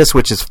all this,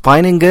 which is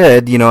fine and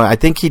good. I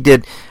think he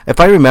did, if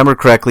I remember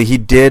correctly, he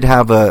did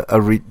have a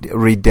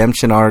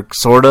redemption arc,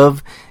 sort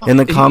of, in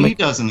the comic. He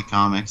does in the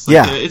comics. He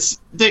has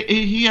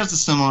a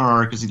similar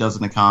arc as he does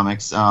in the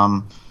comics.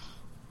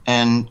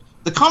 And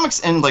the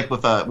comics end like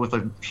with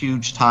a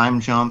huge time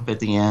jump at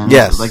the end.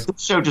 Yes. Like the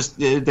show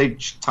they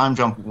time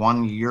jump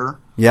 1 year.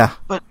 Yeah.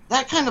 But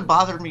that kind of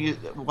bothered me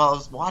while I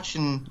was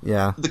watching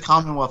the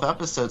Commonwealth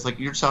episodes. Like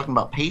you're talking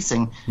about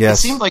pacing. Yes.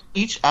 It seemed like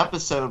each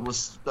episode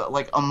was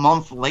like a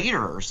month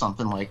later or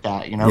something like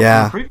that. From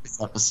Yeah. the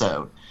previous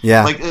episode.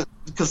 Yeah. Like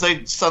because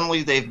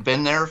they've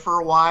been there for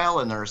a while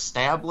and they're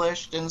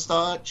established and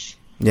such.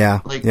 Yeah.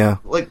 Like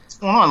what's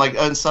going on? Like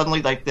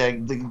suddenly like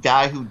the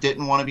guy who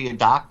didn't want to be a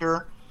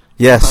doctor.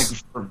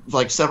 Yes.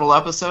 For several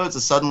episodes,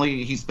 and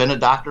suddenly he's been a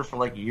doctor for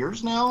like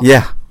years now.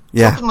 Yeah.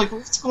 Something like,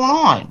 what's going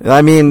on?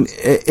 I mean,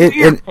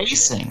 Weird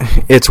pacing.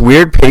 It's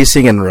weird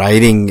pacing and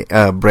writing,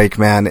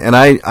 Breakman, and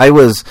I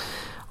was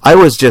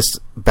just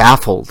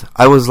baffled.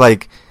 I was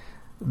like,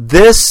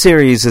 this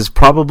series is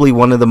probably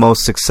one of the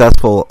most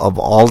successful of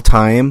all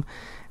time,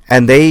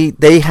 and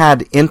they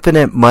had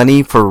infinite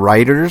money for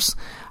writers.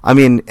 I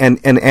mean, and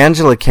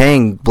Angela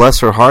Kang,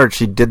 bless her heart,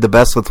 she did the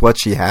best with what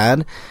she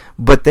had.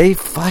 But they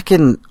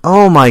fucking,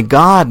 oh my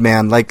God,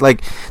 man.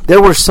 Like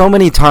there were so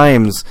many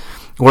times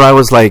where I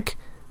was like,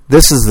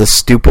 this is the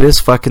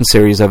stupidest fucking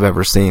series I've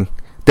ever seen.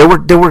 There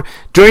were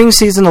during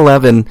season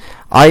 11,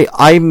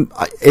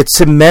 it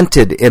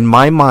cemented in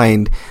my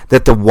mind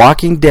that The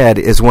Walking Dead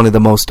is one of the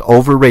most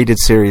overrated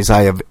series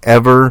I have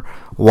ever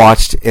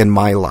watched in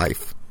my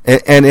life.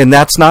 And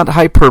that's not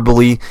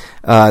hyperbole.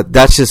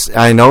 That's just,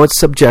 I know it's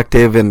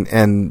subjective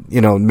and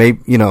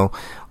maybe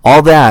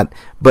all that.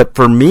 But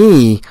for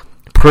me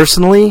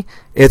personally,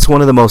 it's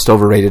one of the most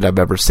overrated I've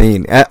ever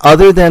seen.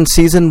 Other than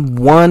season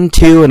 1,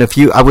 2, and a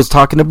few. I was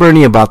talking to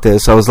Bernie about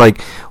this. I was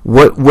like,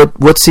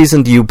 "What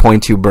season do you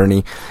point to,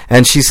 Bernie?"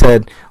 And she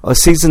said,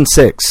 "Season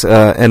 6."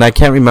 And I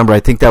can't remember. I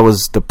think that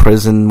was the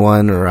prison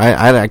one, or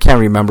I can't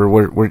remember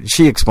where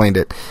she explained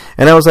it.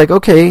 And I was like,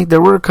 "Okay,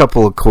 there were a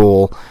couple of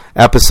cool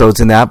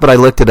episodes in that," but I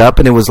looked it up,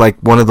 and it was like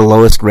one of the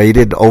lowest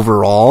rated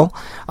overall.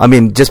 I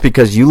mean, just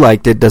because you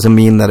liked it doesn't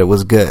mean that it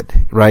was good,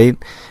 right?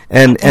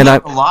 And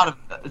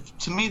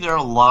to me, there are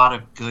a lot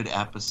of good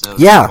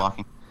episodes. Yeah.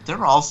 There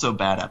are also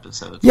bad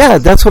episodes. Yeah,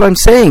 that's what I'm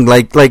saying.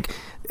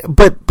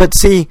 But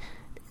see,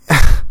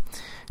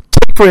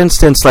 take for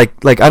instance,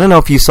 like I don't know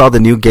if you saw the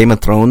new Game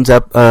of Thrones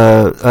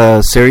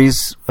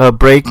series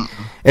break.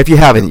 Mm-hmm. If you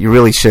haven't, you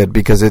really should,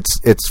 because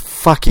it's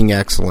fucking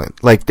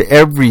excellent. Like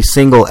every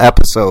single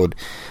episode.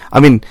 I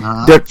mean,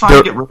 I'm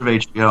trying to get rid of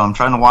HBO. I'm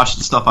trying to watch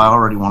the stuff I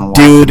already want to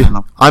watch. Dude,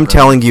 I'm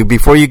telling you,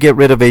 before you get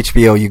rid of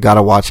HBO, you got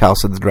to watch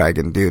House of the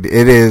Dragon, dude.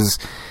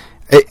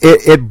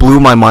 It blew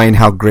my mind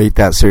how great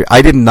that series.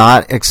 I did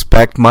not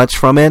expect much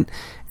from it,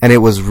 and it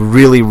was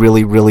really,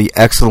 really, really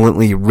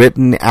excellently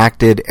written,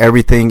 acted,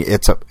 everything.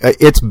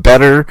 It's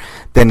better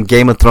than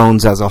Game of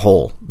Thrones as a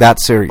whole. That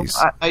series.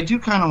 I do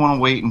kind of want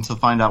to wait until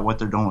find out what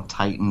they're doing with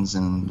Titans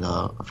and,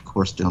 of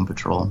course, Doom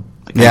Patrol.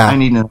 I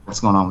need to know what's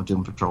going on with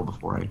Doom Patrol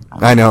before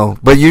I know,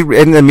 but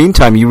in the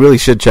meantime, you really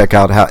should check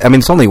out how. I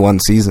mean, it's only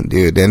one season,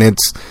 dude, and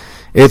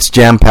it's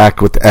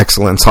jam-packed with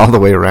excellence all the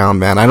way around,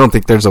 man. I don't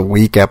think there's a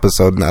weak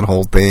episode in that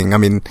whole thing. I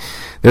mean,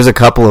 there's a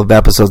couple of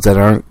episodes that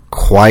aren't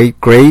quite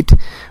great,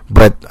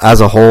 but as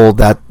a whole,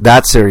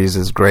 that series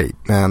is great,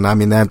 man. I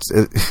mean,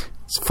 it's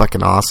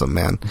fucking awesome,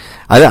 man.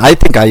 I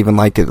think I even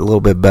like it a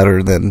little bit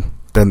better than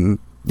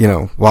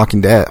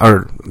Walking Dead,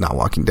 or not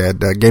Walking Dead,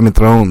 Game of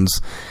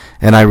Thrones.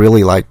 And I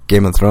really like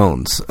Game of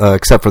Thrones,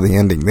 except for the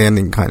ending. The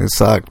ending kind of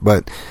sucked,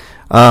 but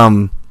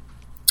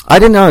I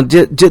don't know.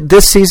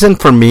 This season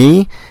for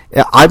me,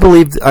 I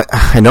believe.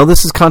 I know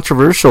this is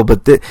controversial,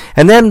 but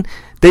and then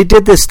they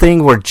did this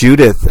thing where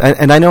Judith,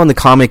 and I know in the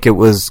comic it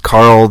was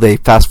Carl. They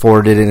fast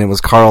forwarded, and it was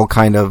Carl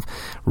kind of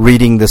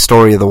reading the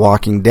story of The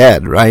Walking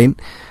Dead, right?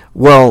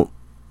 Well,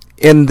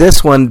 in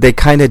this one, they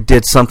kind of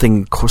did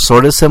something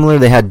sort of similar.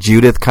 They had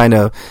Judith kind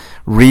of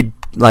read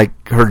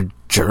like her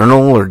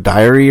journal or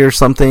diary or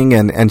something,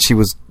 and she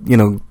was,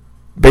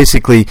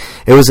 basically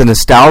it was a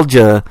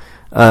nostalgia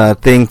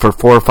thing for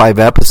 4 or 5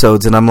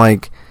 episodes, and I'm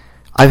like,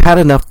 I've had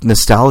enough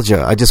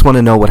nostalgia. I just want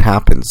to know what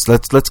happens.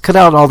 Let's cut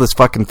out all this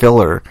fucking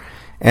filler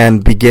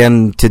and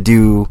begin to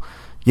do,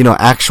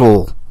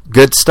 actual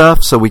good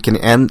stuff so we can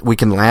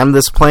land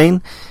this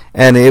plane.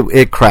 And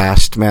it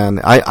crashed,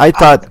 man. I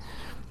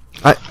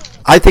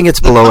think it's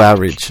below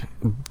average.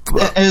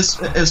 As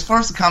far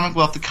as the comic,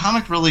 well, the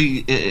comic really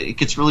it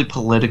gets really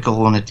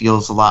political, and it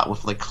deals a lot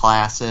with like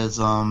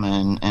classism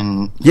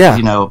and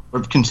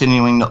we're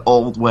continuing the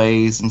old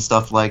ways and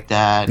stuff like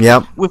that.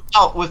 Yep.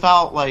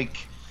 Without like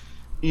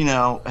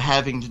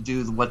having to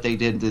do what they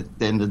did at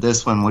the end of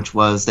this one, which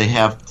was they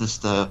have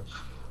just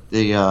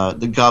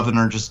the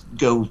governor just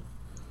go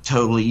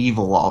totally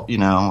evil.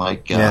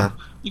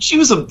 She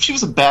was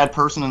a bad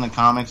person in the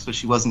comics, but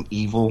she wasn't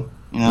evil.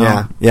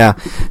 Yeah.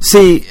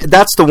 See,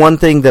 that's the one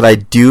thing that I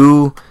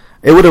do.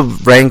 It would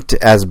have ranked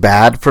as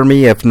bad for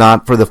me if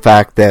not for the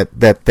fact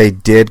that they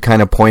did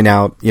kind of point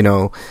out,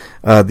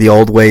 the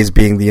old ways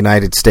being the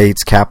United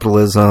States,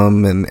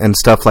 capitalism and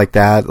stuff like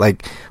that,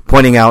 like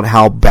pointing out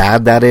how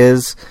bad that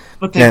is.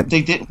 But they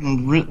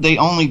didn't. They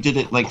only did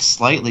it like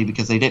slightly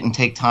because they didn't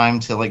take time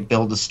to like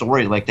build a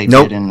story like they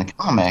did in the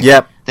comic.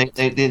 Yep.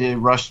 They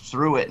rushed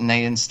through it, and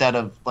they, instead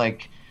of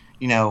like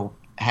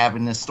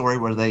having this story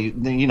where they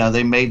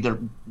made their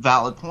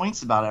valid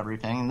points about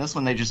everything, and this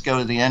one they just go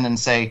to the end and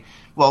say,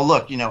 well,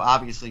 look,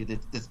 obviously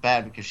it's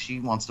bad because she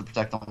wants to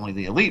protect only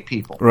the elite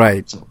people.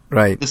 Right. So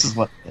right. This is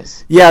what it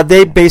is. Yeah,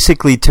 they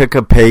basically took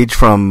a page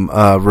from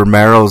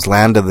Romero's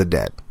Land of the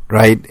Dead,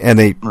 right? And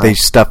they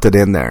stuffed it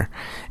in there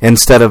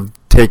instead of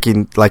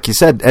taking, like you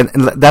said, and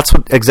that's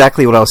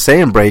exactly what I was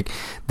saying, Break.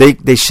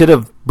 They should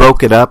have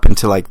broke it up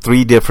into like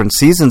 3 different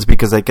seasons,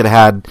 because they could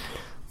have had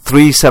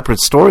 3 separate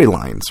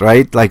storylines,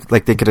 right? Like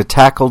they could have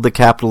tackled the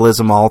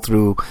capitalism all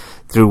through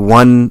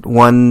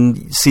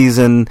one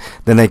season.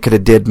 Then they could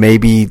have did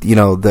maybe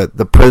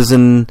the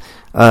prison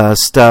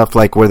stuff,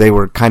 like where they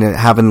were kind of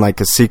having like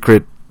a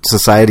secret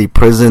society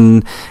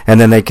prison, and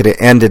then they could have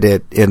ended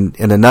it in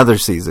another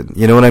season.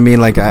 You know what I mean?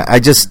 Like they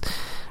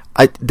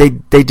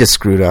just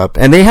screwed up,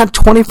 and they had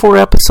 24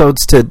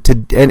 episodes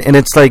and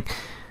it's like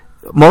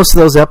most of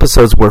those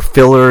episodes were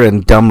filler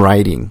and dumb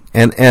writing,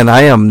 and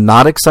I am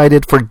not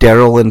excited for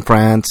Daryl in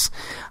France.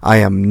 I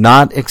am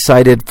not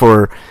excited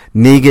for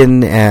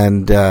Negan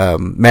and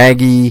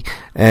Maggie,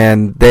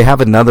 and they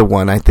have another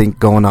one I think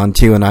going on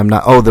too, and I'm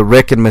not. Oh, the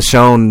Rick and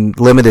Michonne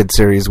limited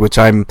series, which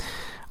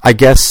I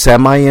guess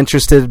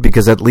semi-interested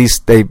because at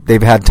least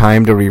they've had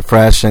time to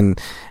refresh and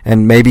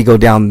maybe go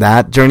down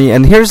that journey.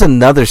 And here's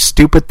another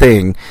stupid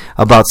thing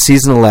about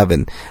season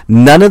 11.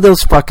 None of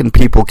those fucking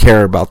people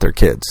care about their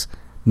kids.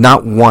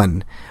 Not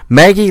one.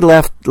 Maggie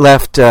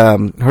left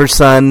her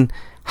son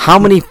how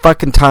many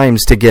fucking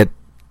times to get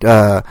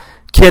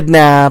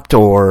kidnapped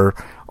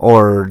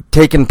or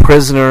taken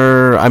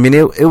prisoner. I mean,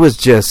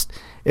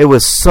 it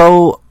was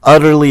so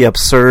utterly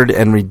absurd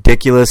and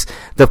ridiculous.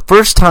 The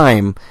first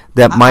time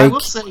that Mike... I will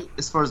say,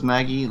 as far as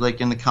Maggie,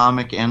 like in the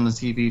comic and the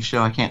TV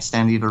show, I can't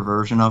stand either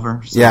version of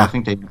her. So yeah. I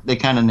think they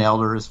kind of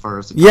nailed her as far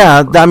as...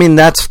 Yeah, I mean,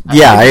 that's...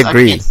 Yeah, I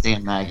agree. I can't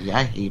stand Maggie.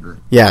 I hate her.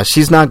 Yeah,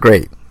 she's not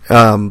great.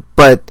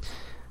 But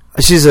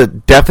she's a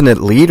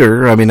definite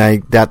leader. I mean,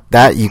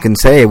 that you can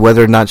say.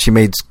 Whether or not she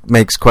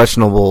makes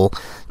questionable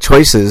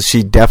choices,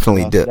 she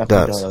definitely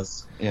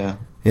does. Yeah.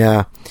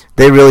 Yeah,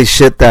 they really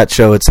shit that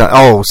show. It's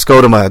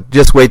Scotoma.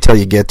 Just wait till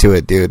you get to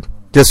it, dude.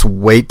 Just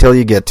wait till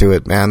you get to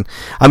it, man.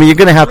 I mean, you're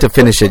gonna have to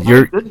finish it.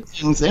 You're good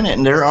things in it,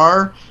 and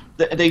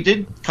they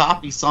did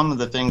copy some of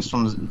the things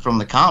from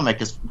the comic,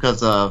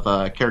 because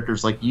of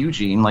characters like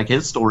Eugene. Like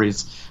his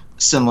story's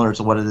similar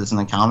to what it is in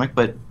the comic,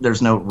 but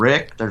there's no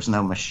Rick, there's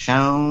no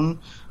Michonne,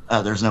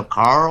 there's no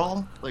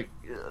Carl. Like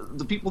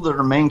the people that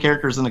are main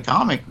characters in the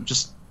comic,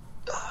 just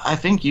I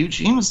think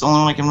Eugene is the only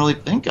one I can really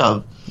think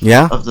of.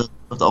 Yeah. Of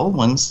the old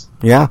ones.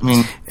 Yeah. I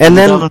mean, and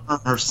then Governor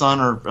and her son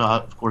are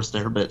of course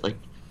there, but like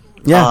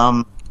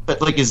yeah.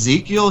 But like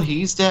Ezekiel,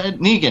 he's dead.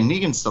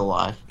 Negan's still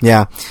alive.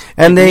 Yeah.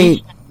 And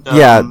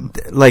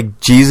like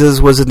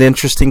Jesus was an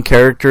interesting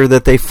character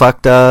that they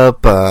fucked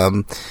up.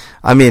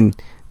 I mean,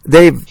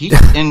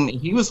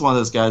 he was one of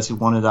those guys who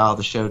wanted out of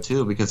the show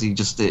too, because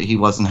he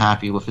wasn't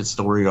happy with his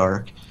story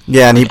arc.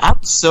 Yeah, and I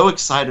was so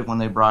excited when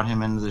they brought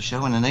him into the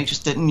show, and then they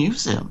just didn't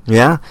use him.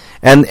 Yeah,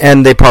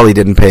 and they probably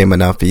didn't pay him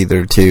enough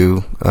either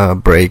to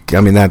break.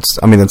 I mean, that's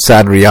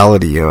sad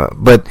reality.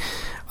 But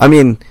I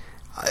mean,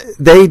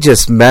 they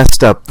just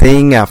messed up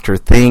thing after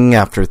thing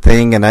after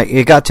thing, and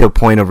it got to a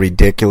point of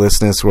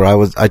ridiculousness where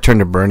I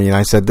turned to Bernie and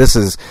I said, "This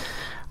is."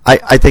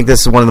 I think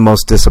this is one of the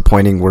most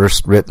disappointing,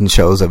 worst written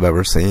shows I've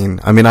ever seen.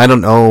 I mean, I don't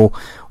know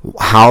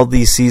how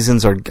these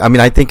seasons are. I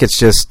mean, I think it's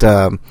just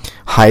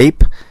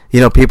hype. You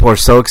know, people are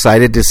so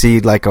excited to see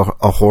like a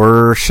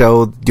horror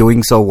show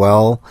doing so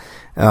well,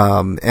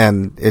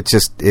 and it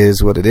just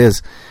is what it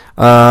is.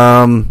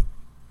 So,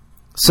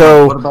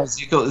 what about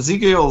Ezekiel?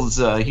 Ezekiel's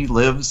he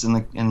lives in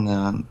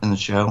the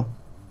show.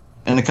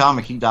 In the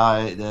comic, he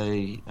died.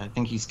 I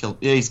think he's killed.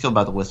 Yeah, he's killed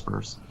by the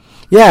Whisperers.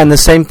 Yeah, and the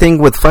same thing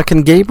with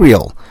fucking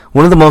Gabriel.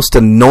 One of the most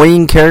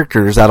annoying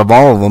characters out of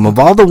all of them. Of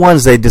all the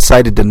ones they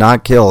decided to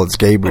not kill, it's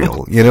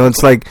Gabriel. You know,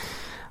 it's like,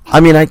 I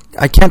mean, I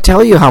can't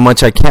tell you how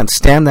much I can't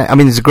stand that. I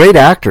mean, he's a great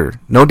actor,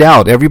 no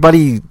doubt.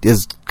 Everybody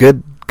is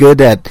good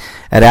at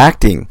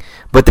acting,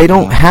 but they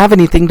don't have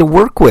anything to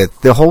work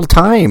with the whole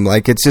time.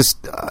 Like, it's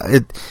just,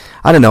 I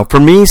don't know. For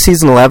me,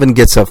 season 11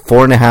 gets a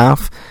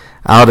 4.5.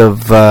 out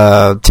of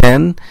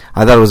 10.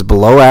 I thought it was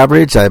below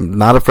average. I'm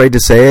not afraid to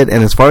say it.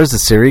 And as far as the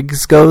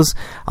series goes,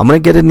 I'm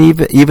going to get an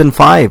even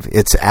 5.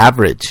 It's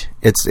average.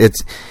 It's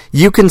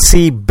you can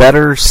see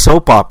better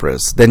soap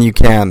operas than you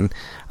can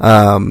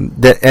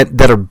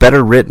that are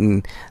better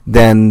written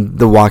than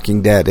The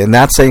Walking Dead, and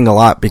that's saying a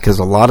lot because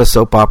a lot of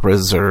soap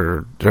operas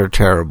are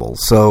terrible.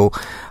 So,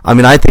 I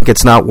mean, I think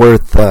it's not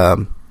worth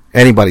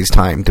anybody's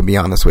time, to be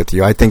honest with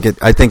you. I think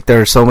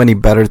there are so many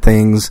better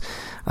things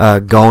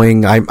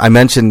going. I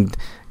mentioned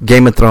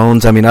Game of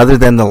Thrones. I mean, other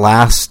than the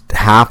last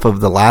half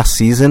of the last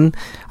season,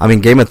 I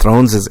mean, Game of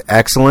Thrones is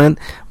excellent,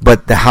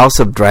 but the House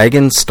of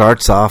Dragons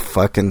starts off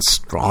fucking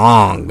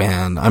strong,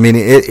 man. I mean,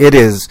 it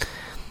is,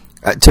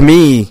 to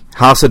me,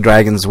 House of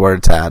Dragons is where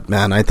it's at,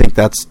 man. I think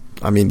that's,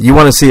 I mean, you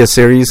want to see a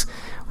series,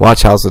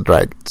 watch House of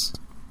Dragons.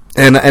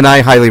 And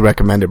I highly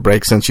recommend it,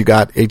 Break, since you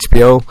got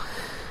HBO.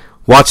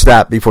 Watch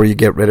that before you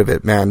get rid of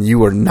it, man.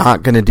 You are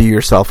not going to do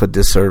yourself a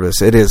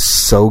disservice. It is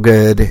so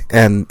good,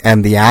 and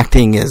the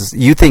acting is...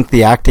 You think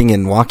the acting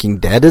in Walking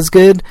Dead is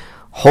good?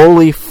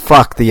 Holy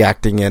fuck, the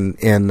acting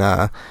in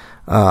House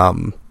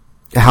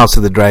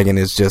of the Dragon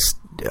is just...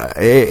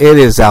 it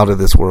is out of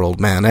this world,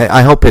 man.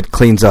 I hope it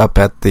cleans up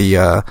at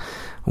the...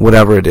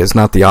 whatever it is,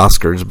 not the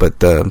Oscars,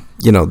 but the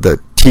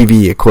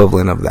TV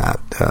equivalent of that.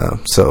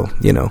 So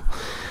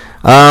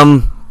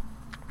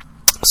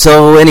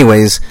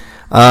anyways...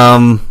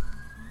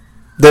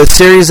 the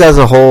series as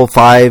a whole,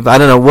 5. I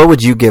don't know. What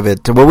would you give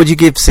it? What would you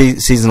give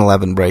season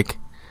 11, Break?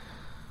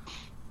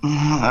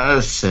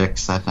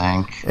 6, I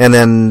think. And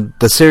then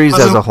the series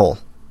as a whole.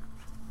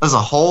 As a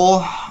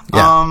whole,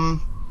 yeah.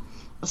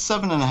 a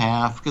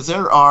 7.5 because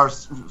there are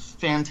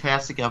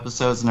fantastic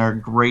episodes and there are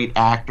great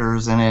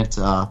actors in it.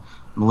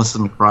 Melissa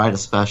McBride,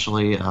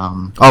 especially.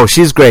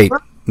 She's great,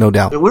 no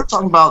doubt. We're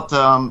talking about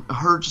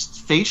her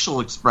just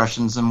facial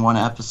expressions in one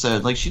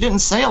episode. Like she didn't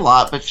say a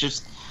lot, but she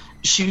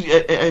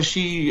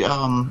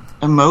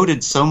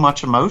emoted so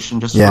much emotion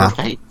just with her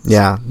face.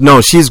 Yeah,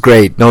 no, she's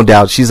great, no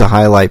doubt. She's a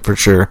highlight for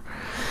sure.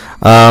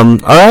 All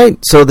right,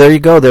 so there you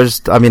go.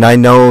 I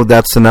know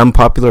that's an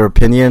unpopular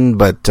opinion,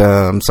 but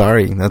I'm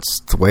sorry,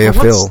 that's the way I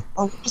feel.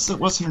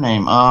 What's her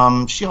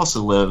name? She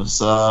also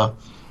lives.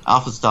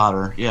 Alpha's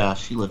daughter. Yeah,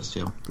 she lives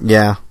too.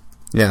 Yeah,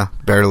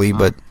 barely,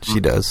 but she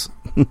does.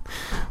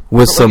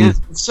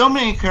 So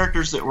many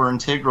characters that were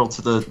integral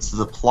to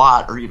the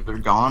plot are either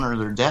gone or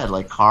they're dead,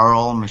 like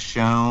Carl,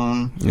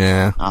 Michonne,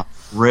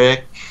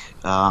 Rick.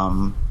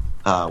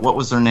 What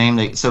was her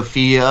name?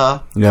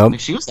 Sophia. Yep.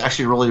 She was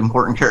actually a really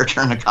important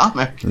character in the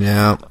comic.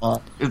 Yeah.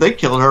 They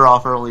killed her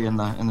off early in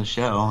the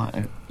show,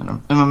 in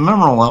a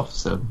memorable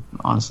episode,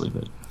 honestly.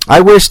 But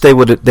I wish they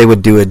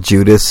would do a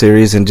Judas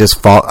series and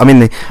just fall. I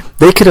mean,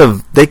 they could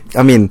have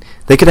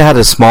had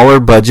a smaller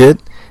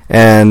budget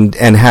and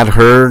had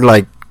her,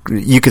 like,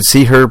 you could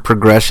see her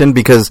progression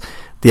because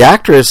the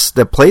actress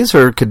that plays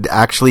her could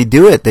actually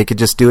do it. They could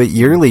just do it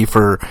yearly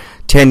for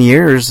 10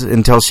 years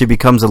until she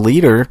becomes a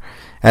leader.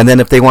 And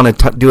then if they want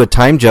to do a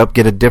time jump,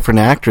 get a different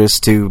actress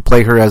to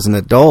play her as an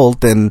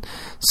adult, then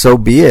so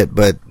be it.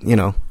 But,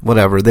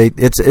 whatever.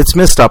 It's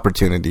missed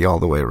opportunity all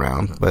the way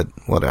around. But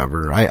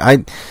whatever.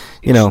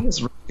 She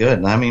was really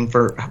good. I mean,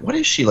 what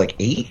is she, like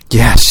 8?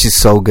 Yeah, she's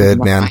so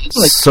good, man.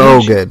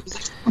 So good.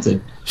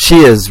 She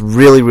is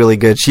really, really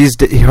good.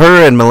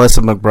 Her and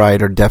Melissa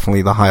McBride are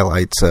definitely the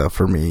highlights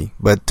for me.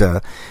 But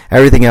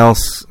everything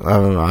else,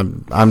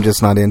 I'm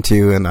just not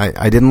into, and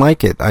I didn't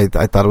like it. I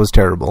thought it was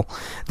terrible.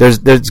 There's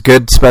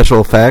good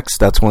special effects.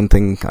 That's one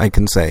thing I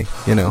can say.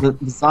 The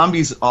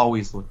zombies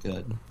always look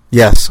good.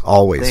 Yes,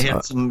 always. They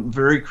had some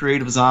very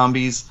creative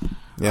zombies.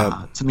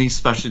 Yeah. To me,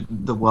 especially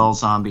the well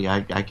zombie,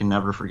 I can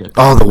never forget.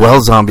 Oh, the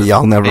well zombie!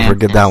 I'll never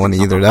forget that one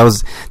either. That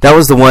was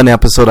the one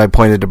episode I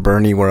pointed to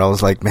Bernie where I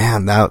was like,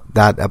 man, that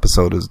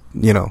episode is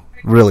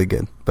really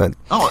good. But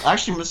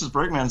actually, Mrs.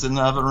 Brigman's in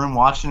the other room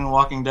watching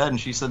Walking Dead, and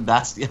she said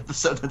that's the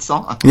episode that's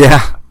on.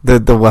 Yeah,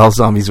 the well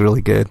zombie's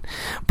really good.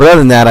 But other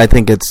than that, I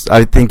think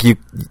you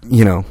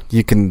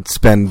can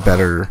spend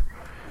better,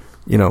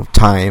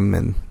 time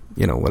and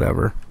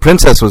whatever.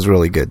 Princess was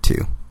really good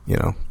too.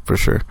 For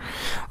sure.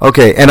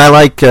 Okay, and I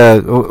like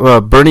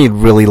Bernie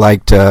really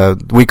liked.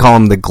 We call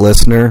him the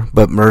Glistener,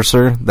 but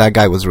Mercer. That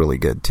guy was really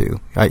good too.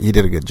 He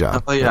did a good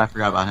job. Oh yeah, I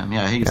forgot about him.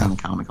 Yeah, he's in the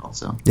comic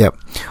also. Yep.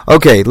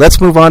 Okay, let's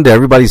move on to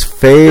everybody's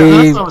favorite.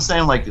 Yeah, that's what I was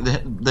saying. Like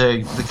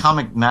the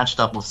comic matched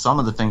up with some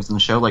of the things in the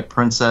show, like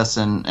Princess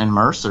and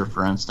Mercer,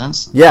 for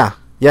instance. Yeah.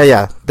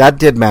 That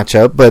did match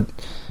up, but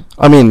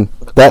I mean,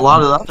 a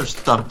lot of the other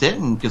stuff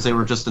didn't because they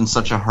were just in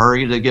such a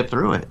hurry to get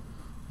through it.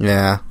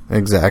 Yeah,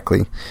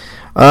 exactly.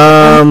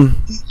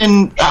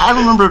 And I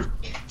remember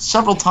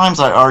several times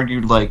I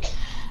argued, like,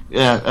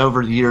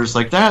 over the years,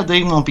 like, that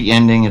they won't be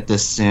ending it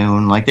this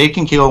soon. Like, they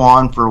can go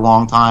on for a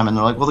long time. And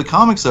they're like, well, the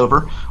comic's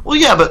over. Well,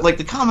 yeah, but, like,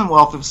 the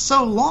Commonwealth was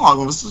so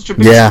long. It was such a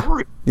big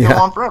story. It go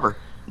on forever.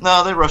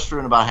 No, they rushed through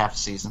in about half a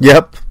season.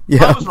 Yep.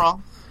 Yeah. I was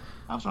wrong.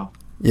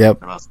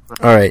 Yep. All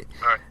right.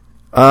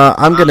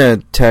 I'm going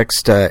to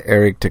text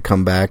Eric to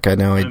come back. I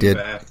know I did.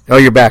 Back. Oh,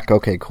 you're back.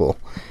 Okay, cool.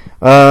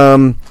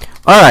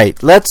 All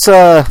right, let's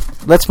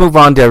move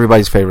on to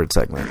everybody's favorite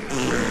segment.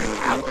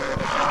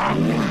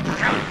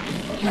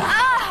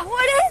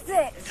 What is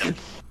it?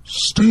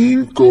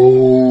 Stinko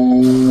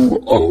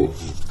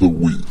of the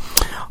Week.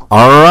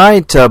 All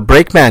right,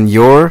 Breakman,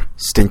 your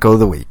Stinko of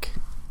the Week.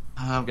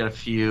 I've got a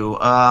few.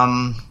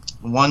 One,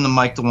 the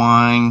Mike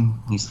DeWine.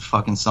 He's the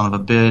fucking son of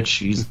a bitch.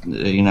 He's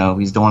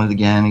he's doing it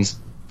again. He's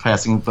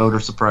passing voter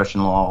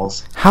suppression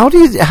laws. How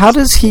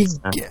does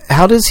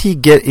he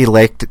get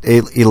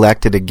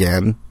elected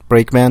again?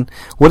 Breakman,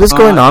 what is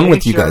going on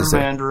with you guys?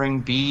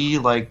 Gerrymandering. B,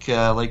 like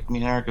me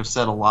and Eric have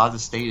said, a lot of the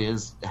state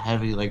is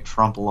heavy, like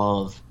Trump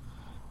love,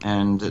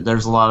 and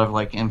there's a lot of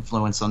like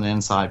influence on the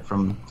inside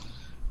from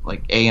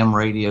like AM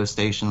radio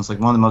stations.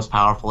 Like one of the most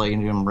powerful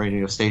AM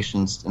radio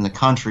stations in the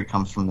country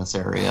comes from this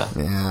area.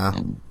 Yeah,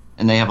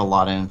 and they have a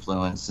lot of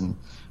influence, and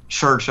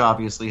church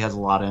obviously has a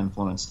lot of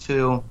influence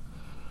too.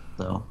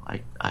 So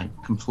I'm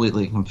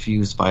completely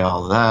confused by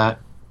all of that.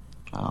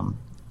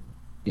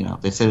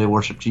 They say they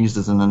worship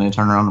Jesus and then they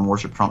turn around and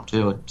worship Trump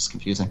too. It's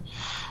confusing.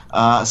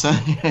 So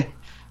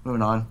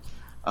moving on.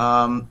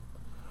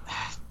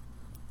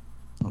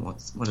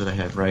 What did I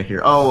have right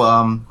here?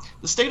 The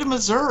state of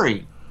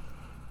Missouri.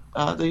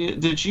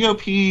 The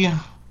GOP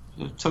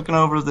taken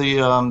over the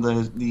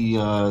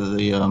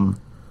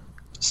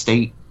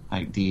state,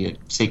 like the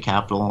state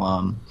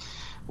capital.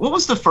 What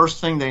was the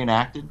first thing they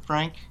enacted,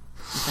 Frank?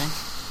 You think?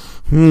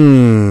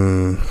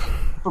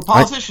 For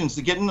politicians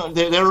to get in,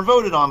 they were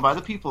voted on by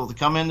the people to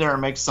come in there and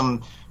make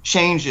some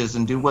changes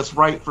and do what's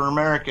right for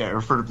America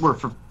or for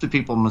the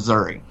people of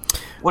Missouri.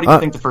 What do you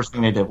think the first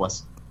thing they did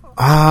was?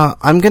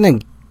 I'm gonna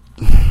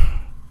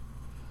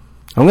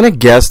I'm going to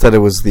guess that it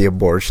was the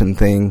abortion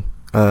thing,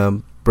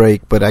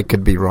 break, but I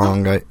could be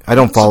wrong. I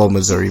don't follow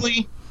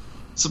Missouri.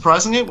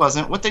 Surprisingly, it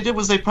wasn't. What they did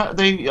was they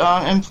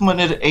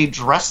implemented a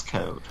dress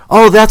code.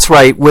 Oh, that's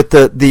right, with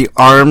the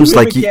arms.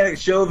 Women can't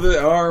show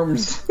the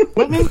arms.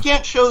 Women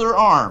can't show their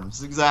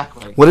arms,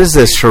 exactly. What is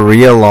this,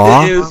 Sharia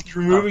law? It is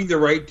removing the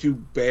right to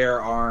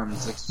bear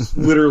arms, like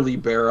literally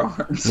bare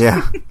arms.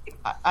 Yeah.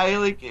 I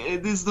like,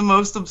 it is the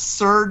most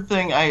absurd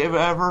thing I have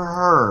ever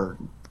heard.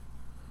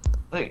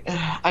 Like,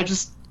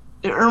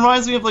 it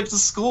reminds me of like the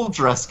school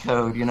dress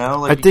code, you know?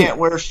 Like, you can't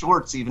wear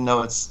shorts even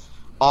though it's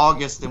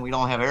August and we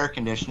don't have air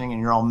conditioning and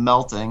you're all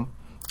melting.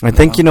 I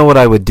think you know what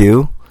I would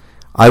do?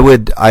 I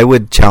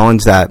would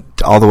challenge that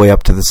all the way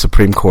up to the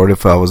Supreme Court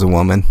if I was a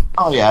woman.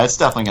 Oh yeah, it's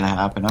definitely going to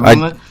happen. I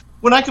mean,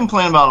 when I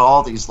complain about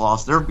all these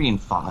laws, they're being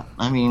fought.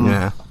 I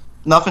mean,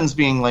 nothing's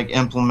being like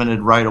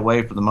implemented right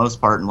away for the most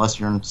part, unless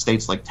you're in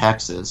states like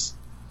Texas,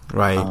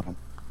 right?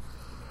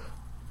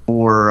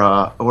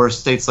 Or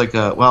states like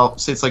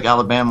states like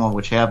Alabama,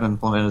 which have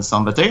implemented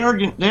some, but they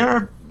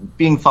are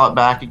being fought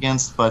back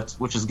against, but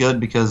which is good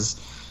because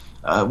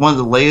one of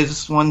the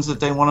latest ones that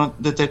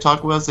they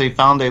talk about is they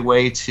found a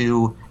way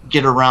to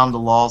get around the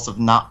laws of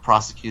not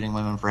prosecuting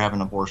women for having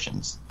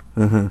abortions.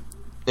 Mm-hmm.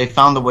 They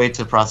found a way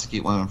to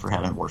prosecute women for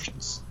having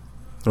abortions,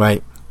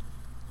 right?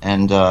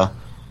 And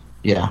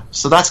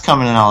so that's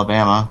coming in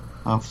Alabama.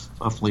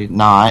 Hopefully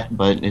not,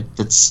 but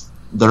it's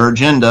their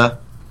agenda.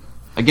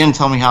 Again,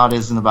 tell me how it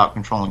isn't about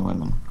controlling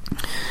women.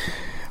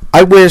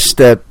 I wish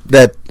that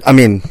I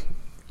mean,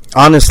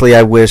 honestly,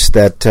 I wish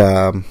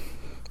that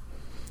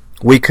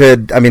we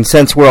could, I mean,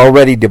 since we're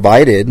already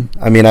divided,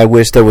 I mean, I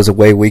wish there was a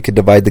way we could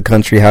divide the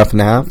country half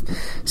and half,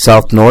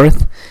 south,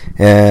 north,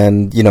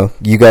 and, you know,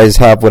 you guys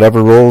have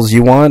whatever roles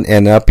you want,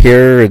 and up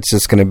here it's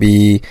just going to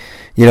be,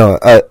 you know,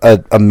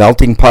 a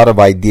melting pot of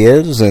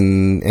ideas,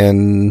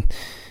 and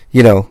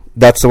you know,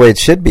 that's the way it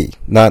should be,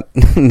 not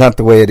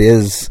the way it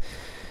is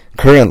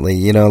currently.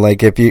 You know,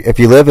 like if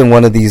you live in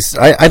one of these,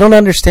 I don't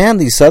understand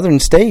these southern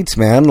states,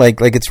 man.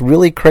 Like it's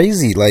really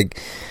crazy. Like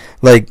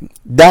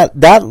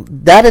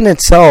that in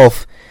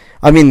itself.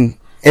 I mean,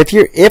 if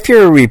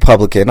you're a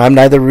Republican, I'm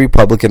neither a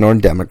Republican or a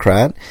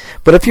Democrat,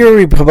 but if you're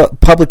a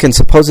Republican,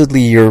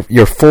 supposedly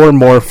you're for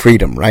more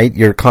freedom, right?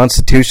 You're a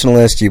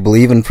constitutionalist. You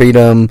believe in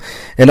freedom,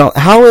 and all.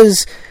 How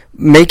is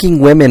making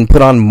women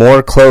put on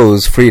more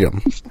clothes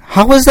freedom?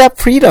 How is that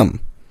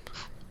freedom?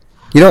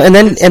 You know, and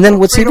then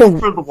what's freedom even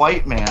for the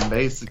white man,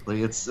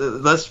 basically, it's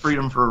less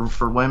freedom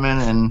for women,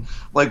 and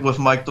like with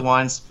Mike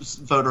DeWine's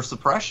voter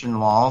suppression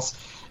laws,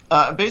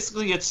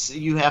 basically it's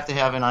you have to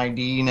have an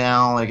ID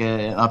now, like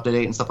an up to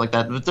date and stuff like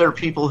that. But there are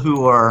people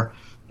who are,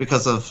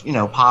 because of, you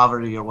know,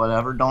 poverty or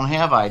whatever, don't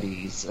have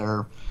IDs,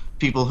 or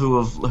people who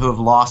have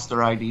lost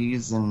their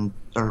IDs and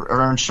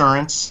or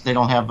insurance. They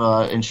don't have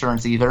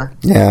insurance either.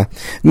 Yeah,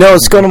 no,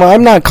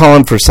 I'm not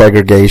calling for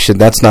segregation.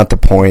 That's not the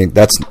point.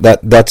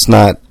 That's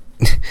not.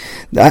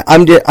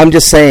 I'm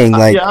just saying,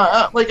 like,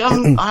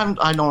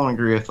 I don't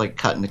agree with like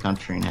cutting the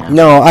country in half.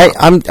 No,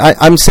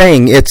 I'm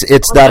saying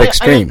it's that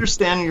extreme. I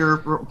understand your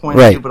point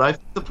of view, but I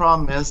think the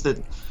problem is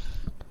that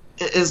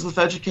is with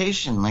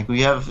education. Like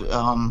we have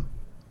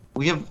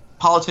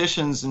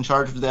politicians in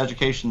charge of the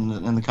education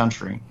in the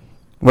country.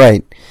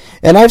 Right,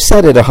 and I've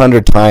said it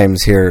 100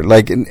 times here.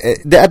 Like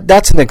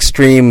that's an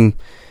extreme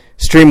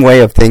way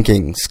of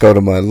thinking,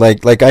 Scotoma.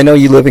 Like I know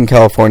you live in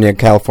California.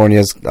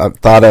 California's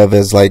thought of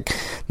as like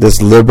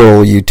this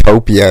liberal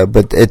utopia,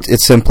 but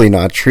it's simply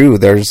not true.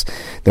 There's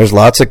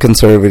lots of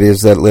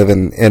conservatives that live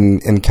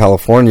in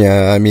California.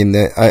 I mean,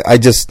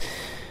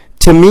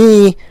 to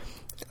me,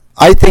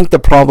 I think the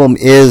problem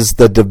is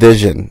the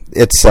division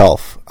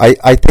itself.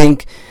 I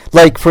think,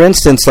 like, for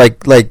instance,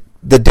 like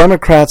the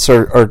Democrats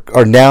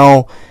are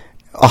now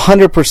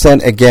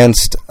 100%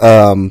 against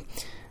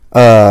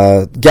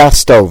gas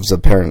stoves,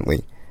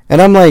 apparently.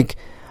 And I'm like,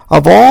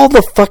 of all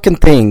the fucking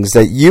things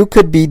that you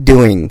could be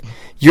doing,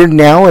 you're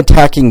now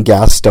attacking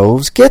gas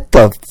stoves? Get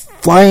the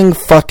flying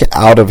fuck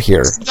out of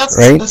here.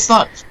 Right? That's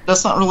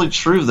not really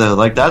true, though.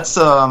 Like, that's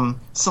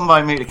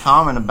somebody made a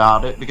comment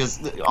about it, because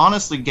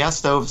honestly, gas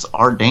stoves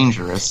are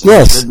dangerous.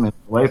 Yes. You should move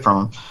away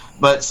from them.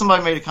 But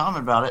somebody made a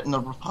comment about it, and the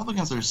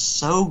Republicans are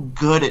so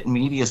good at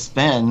media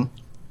spin,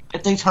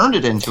 they turned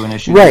it into an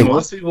issue. Right.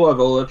 Most people have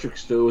electric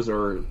stoves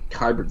or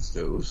hybrid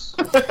stoves.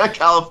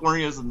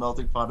 California is a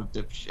melting pot of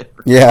dipshit.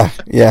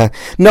 Yeah.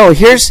 No,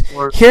 here's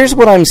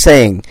what I'm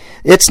saying.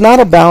 It's not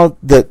about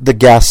the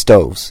gas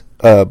stoves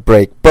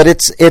break, but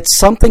it's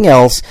something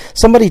else.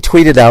 Somebody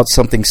tweeted out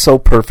something so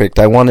perfect.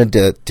 I wanted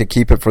to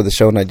keep it for the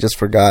show, and I just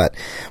forgot.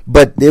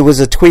 But it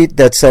was a tweet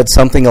that said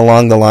something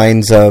along the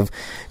lines of,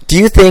 do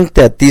you think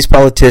that these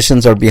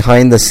politicians are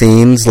behind the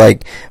scenes,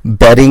 like,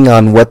 betting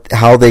on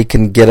how they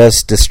can get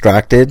us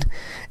distracted?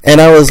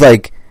 And I was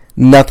like,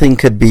 nothing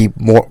could be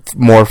more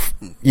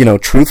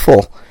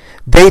truthful.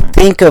 They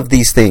think of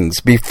these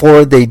things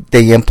before they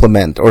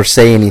implement or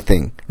say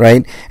anything,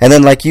 right? And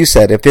then, like you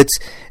said, if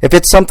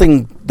it's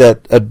something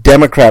that a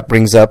Democrat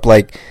brings up,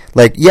 like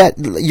yeah,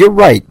 you're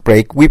right,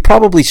 Break. We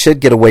probably should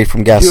get away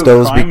from gas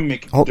stoves.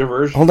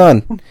 Diversion. Hold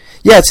on.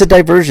 Yeah, it's a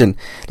diversion.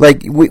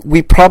 Like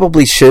we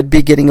probably should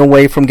be getting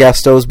away from gas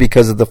stoves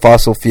because of the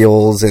fossil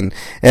fuels and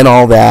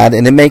all that,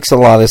 and it makes a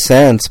lot of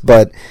sense.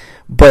 But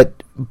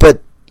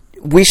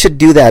we should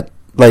do that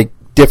like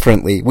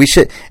differently. We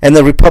should, and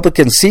the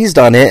Republicans seized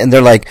on it, and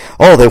they're like,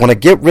 oh, they want to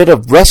get rid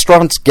of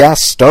restaurants'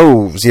 gas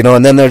stoves, you know.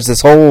 And then there's this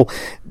whole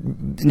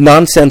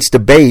nonsense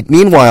debate.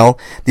 Meanwhile,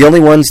 the only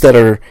ones that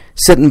are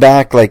sitting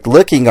back like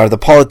looking are the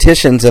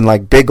politicians and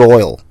like big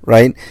oil,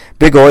 right?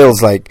 Big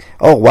oil's like,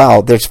 oh wow,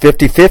 there's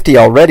 50-50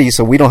 already,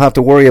 so we don't have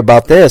to worry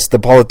about this. The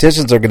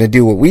politicians are going to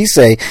do what we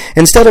say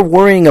instead of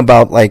worrying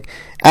about like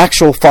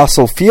actual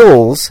fossil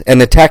fuels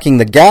and attacking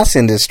the gas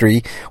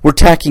industry. We're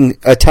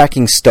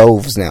attacking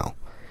stoves now.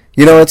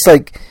 You know, it's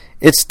like,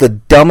 it's the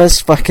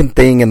dumbest fucking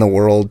thing in the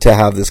world to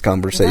have this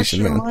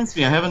conversation, man. Reminds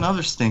me, I have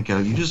another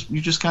stinko. You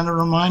just kind of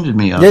reminded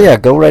me of. Yeah,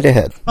 go right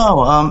ahead.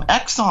 Oh,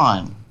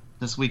 Exxon.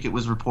 This week it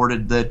was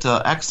reported that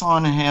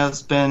Exxon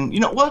has been. You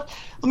know what?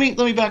 Let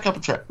me back up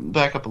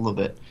a little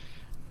bit.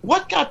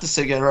 What got the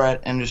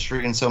cigarette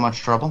industry in so much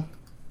trouble?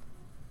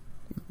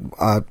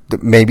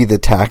 Maybe the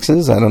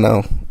taxes. I don't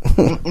know.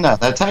 No,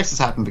 that taxes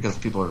happen because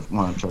people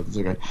want to try the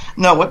cigarette.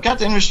 No, what got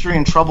the industry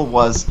in trouble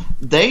was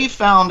they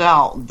found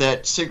out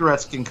that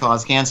cigarettes can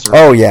cause cancer.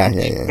 Oh yeah.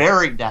 They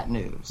buried that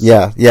news.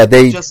 Yeah.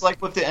 They just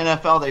like with the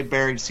NFL, they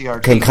buried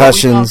CRT.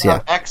 Concussions.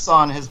 Yeah.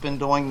 Exxon has been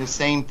doing the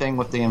same thing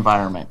with the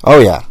environment. Oh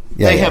yeah.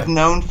 They have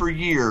known for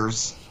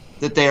years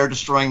that they are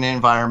destroying the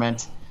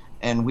environment,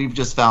 and we've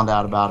just found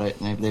out about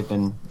it, and they've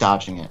been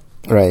dodging it.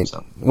 Right.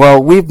 So.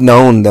 Well, we've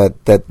known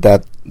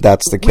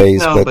that's the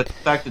case, but the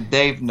fact that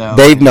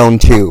they've known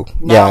too.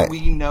 Now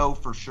we know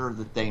for sure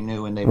that they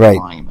knew, and they've been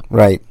lying about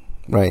it.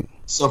 Right.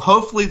 So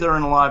hopefully they're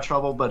in a lot of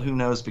trouble, but who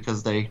knows,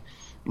 because they,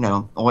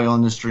 oil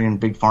industry and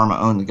big pharma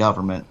own the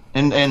government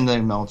and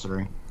the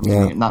military.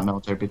 Yeah. Not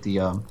military, but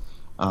the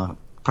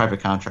private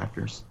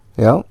contractors.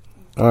 Yeah.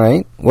 All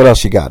right. What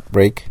else you got,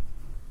 Break?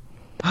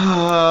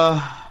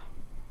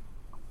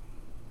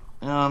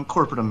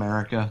 Corporate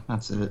America.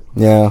 That's it.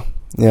 Yeah.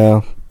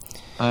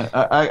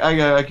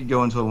 I could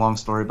go into a long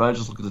story, but I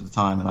just looked at the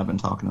time, and I've been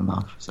talking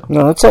enough. So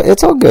no,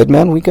 it's all good,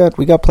 man. We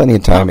got plenty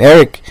of time.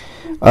 Eric,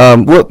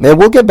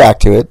 we'll get back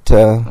to it.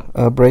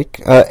 Break.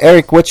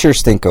 Eric, what's your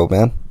stinko,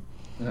 man?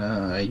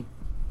 I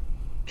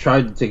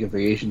tried to take a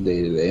vacation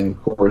day today, and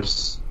of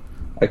course,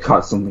 I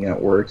caught something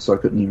at work, so I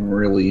couldn't even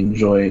really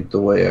enjoy it the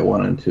way I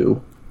wanted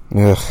to.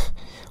 Ugh.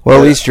 Well,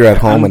 at least you're at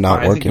home and not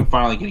working. I think I'm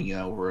finally getting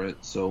over it,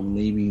 so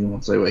maybe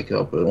once I wake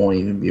up, it won't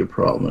even be a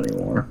problem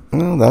anymore.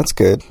 Oh, that's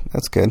good.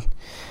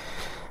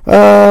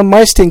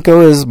 My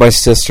stinko is my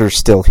sister's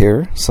still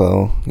here,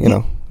 so,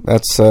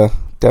 that's a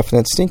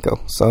definite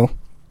stinko, so.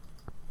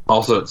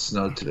 Also, it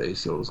snowed today,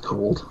 so it was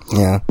cold.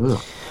 Yeah. Ugh.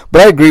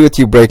 But I agree with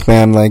you,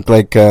 Breakman.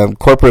 Like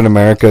corporate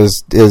America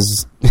is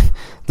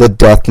the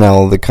death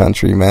knell of the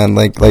country, man.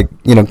 Like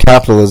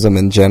capitalism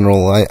in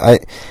general. I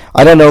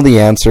don't know the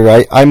answer.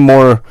 I'm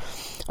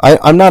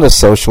not a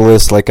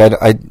socialist. Like I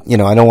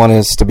don't want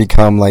us to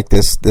become like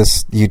this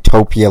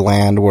utopia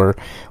land where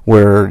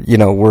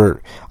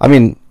I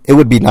mean, it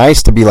would be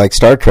nice to be like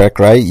Star Trek,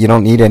 right? You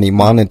don't need any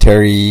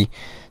monetary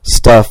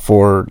stuff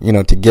for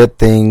to get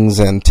things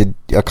and to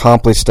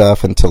accomplish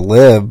stuff and to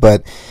live.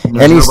 But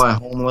nobody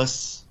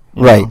homeless,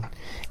 right?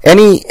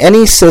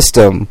 Any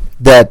system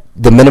that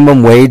the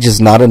minimum wage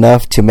is not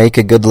enough to make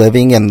a good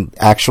living and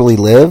actually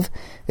live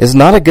is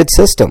not a good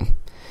system.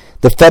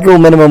 The federal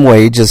minimum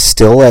wage is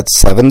still at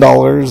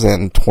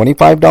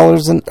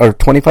 $7.25 or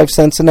 25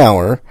 cents an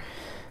hour,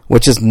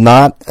 which is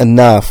not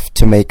enough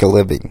to make a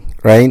living,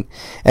 right?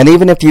 And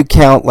even if you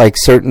count like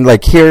certain,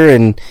 like here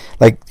in,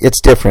 like it's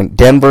different.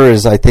 Denver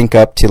is, I think,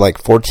 up to like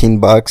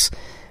 $14.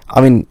 I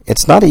mean,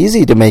 it's not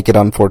easy to make it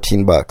on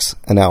 $14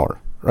 an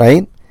hour,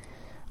 right?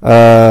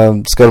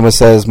 Scotoma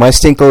says, my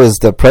stinko is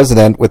the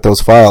president with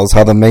those files,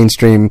 how the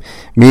mainstream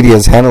media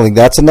is handling.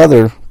 That's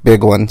another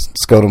big one,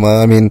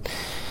 Scotoma. I mean,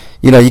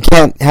 you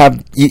can't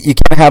have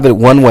it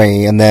one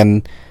way and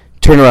then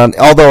turn around.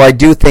 Although I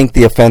do think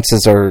the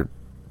offenses are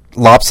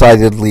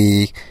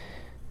lopsidedly,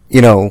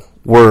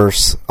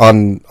 worse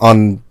on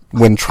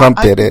when Trump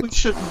did it. We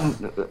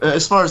shouldn't,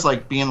 as far as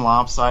like being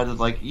lopsided,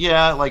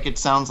 it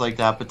sounds like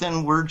that. But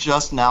then we're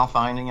just now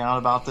finding out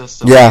about this.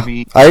 So yeah,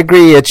 maybe, I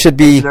agree. It should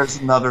be. There's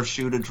another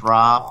shoe to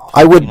drop.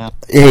 I would.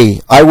 Hey,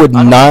 I would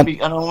not. I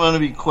don't want to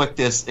be quick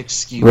to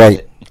excuse right.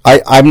 it.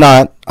 I'm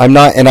not,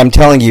 and I'm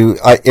telling you,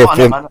 I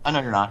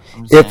know you're not.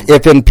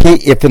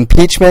 If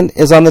impeachment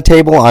is on the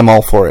table, I'm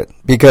all for it.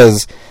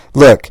 Because,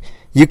 look,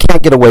 you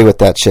can't get away with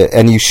that shit,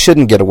 and you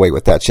shouldn't get away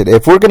with that shit.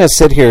 If we're going to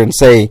sit here and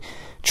say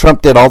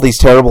Trump did all these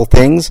terrible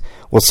things,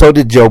 well, so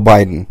did Joe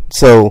Biden.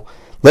 So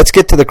let's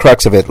get to the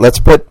crux of it. Let's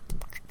put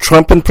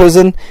Trump in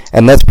prison,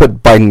 and let's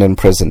put Biden in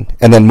prison,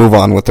 and then move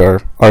on with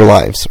our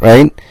lives,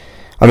 right?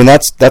 I mean,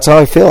 that's how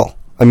I feel.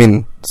 I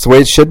mean, it's the way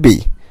it should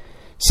be.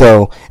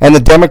 So, and the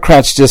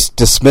Democrats just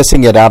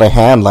dismissing it out of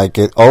hand, like,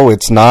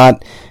 it's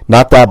not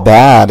that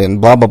bad, and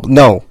blah, blah, blah.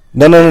 No.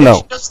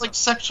 It's just like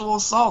sexual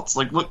assaults.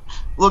 Like, look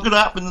what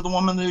happened to the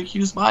woman that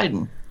accused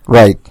Biden.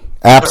 Right.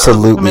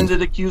 Absolutely. Or the woman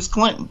that accused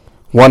Clinton.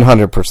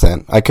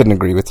 100%. I couldn't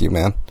agree with you,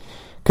 man.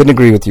 Couldn't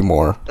agree with you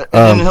more. And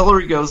then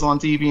Hillary goes on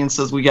TV and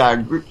says, we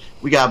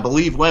gotta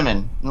believe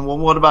women. And, well,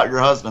 what about your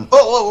husband?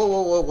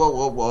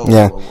 Whoa.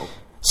 Yeah.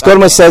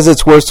 Scotoma says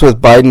it's worse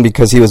with Biden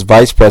because he was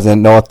vice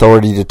president, no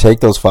authority to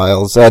take those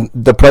files.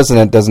 The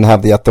president doesn't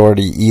have the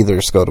authority either,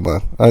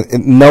 Scotoma.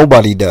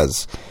 Nobody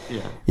does.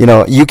 Yeah. You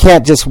know, you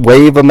can't just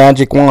wave a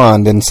magic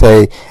wand and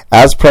say,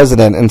 as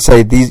president, and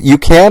say, you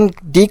can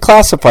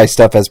declassify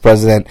stuff as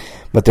president,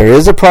 but there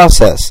is a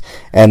process,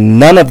 and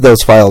none of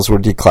those files were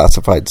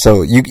declassified.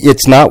 So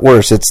it's not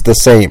worse, it's the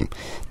same.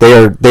 They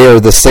are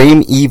the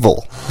same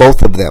evil,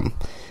 both of them.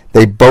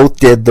 They both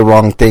did the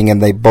wrong thing,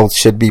 and they both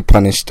should be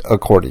punished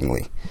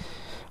accordingly.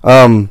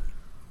 I'm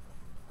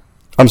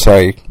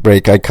sorry,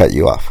 Break, I cut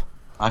you off.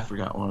 I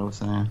forgot what I was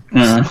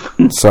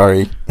saying.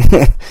 Sorry.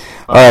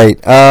 All right.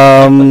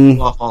 I cut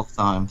you off all the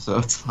time, so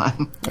it's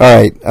fine. All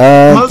right.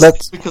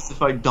 Mostly because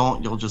if I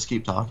don't, you'll just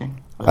keep talking.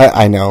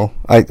 I know.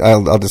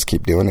 I'll just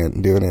keep doing it.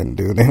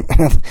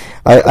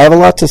 I have a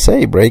lot to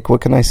say, Break. What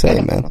can I say,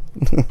 man?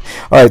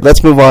 All right,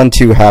 let's move on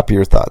to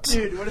happier thoughts.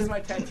 Dude, what does my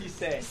tattoo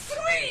say?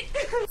 Sweet!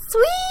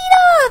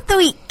 Sweet of the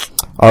week.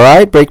 All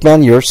right,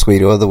 Breakman, your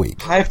Sweeto of the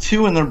week. I have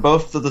two, and they're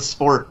both to the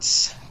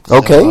sports.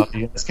 Okay. So,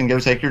 you guys can go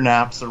take your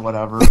naps or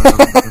whatever.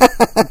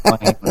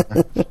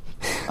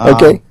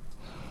 Okay.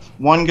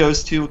 One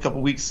goes to a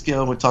couple weeks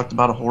ago. We talked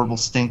about a horrible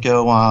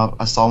stinko.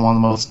 I saw one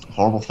of the most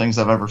horrible things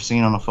I've ever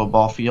seen on a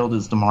football field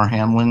is DeMar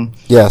Hamlin.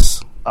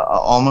 Yes.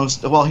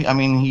 Almost. Well,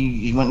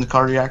 he went into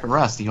cardiac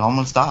arrest. He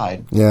almost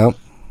died. Yep.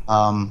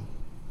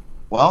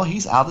 Well,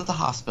 he's out of the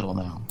hospital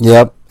now.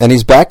 Yep. And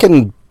he's back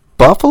in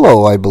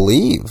Buffalo, I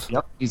believe.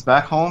 Yep. He's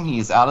back home. He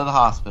is out of the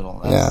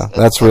hospital.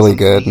 That's really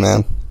good,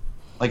 man.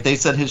 Like they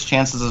said, his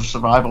chances of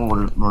survival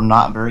were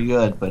not very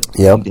good, but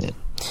he did.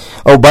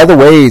 Oh, by the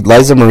way,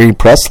 Liza Marie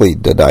Presley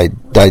died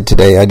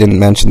today. I didn't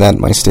mention that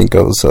in my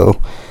stinko. So,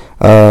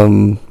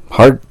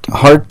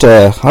 heart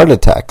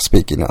attack.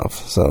 Speaking of,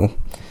 so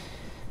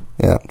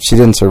yeah, she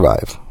didn't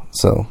survive.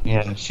 So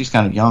yeah, she's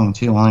kind of young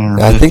too. Only in her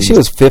I 50s. think she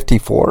was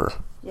 54.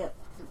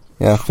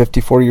 Yeah,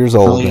 54 years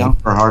old. Really young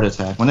for a heart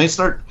attack. When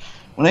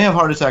they have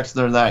heart attacks,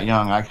 they're that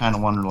young. I kind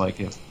of wonder,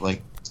 like, if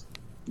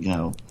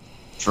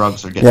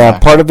drugs are getting. Yeah,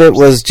 part of it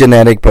was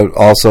genetic, but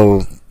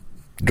also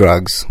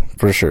drugs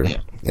for sure.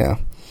 Yeah.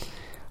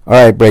 All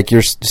right, Break.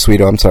 You're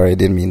Sweeto. I'm sorry, I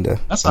didn't mean to.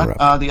 That's fine.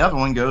 The other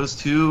one goes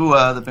to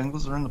the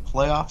Bengals are in the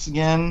playoffs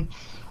again.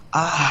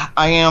 I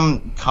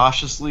am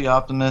cautiously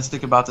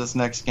optimistic about this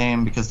next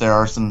game because there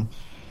are some.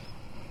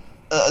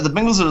 The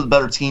Bengals are the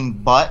better team,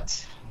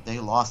 but they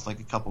lost like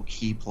a couple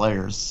key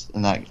players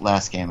in that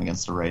last game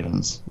against the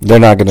Ravens. They're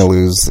not going to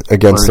lose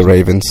against the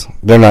Ravens.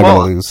 They're not going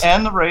to lose.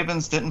 And the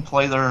Ravens didn't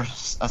play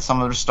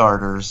some of their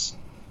starters,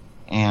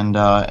 and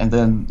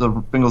then the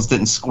Bengals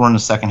didn't score in the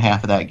second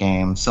half of that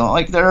game. So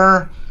like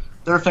there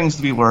are things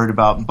to be worried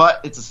about.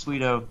 But it's a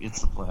Sweeto.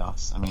 It's the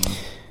playoffs. I mean,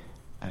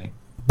 hey,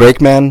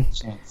 Breakman,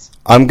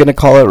 I'm going to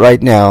call it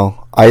right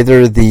now.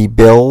 Either the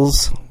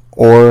Bills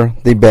or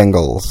the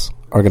Bengals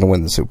are going to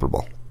win the Super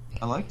Bowl.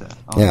 I like that.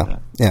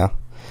 Yeah.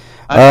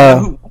 I know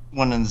who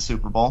won in the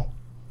Super Bowl.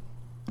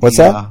 What's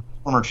that?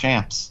 Former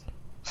champs.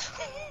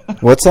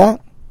 What's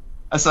that?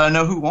 I said I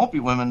know who won't be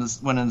winning the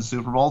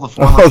Super Bowl. The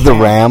former champs. The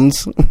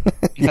Rams.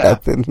 Yeah,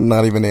 they're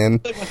not even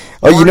in.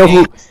 Oh, you know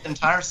who? The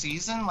entire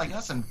season, like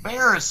that's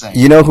embarrassing.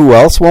 You know who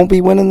else won't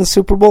be winning the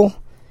Super Bowl?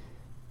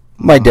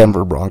 My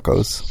Denver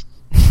Broncos.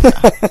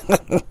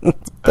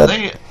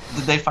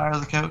 Did they fire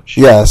the coach?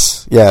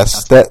 Yes.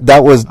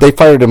 That was they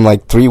fired him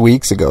like 3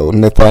 weeks ago.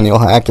 Nathaniel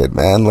Hackett,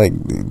 man,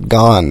 like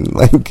gone.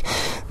 Like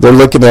they're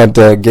looking at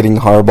getting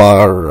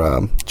Harbaugh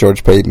or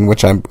George Payton,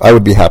 which I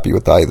would be happy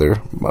with either.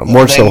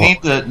 More they so,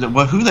 need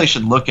who they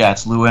should look at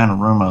is Lou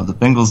Anarumo, the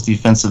Bengals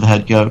defensive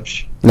head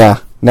coach. No.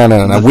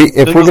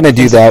 If we're gonna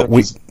do that,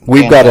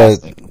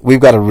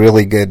 we've got a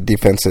really good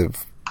defensive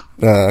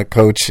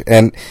coach,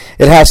 and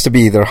it has to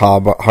be either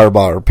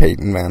Harbaugh or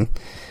Payton, man,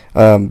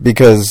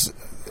 because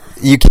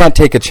you can't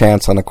take a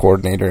chance on a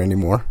coordinator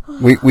anymore.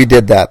 We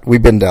did that.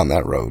 We've been down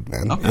that road,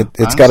 man. Okay,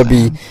 it's got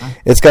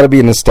to be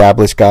an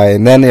established guy.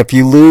 And then if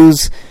you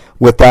lose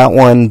with that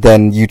one,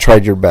 then you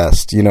tried your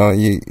best. You know,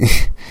 you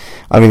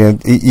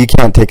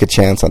can't take a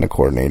chance on a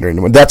coordinator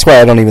anymore. That's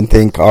why I don't even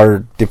think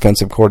our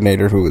defensive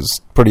coordinator, who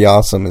is pretty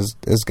awesome,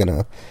 is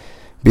gonna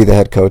be the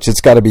head coach.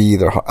 It's got to be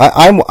either.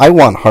 I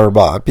want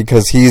Harbaugh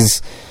because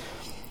he's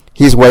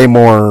way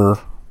more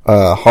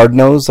hard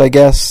nosed, I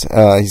guess.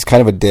 He's kind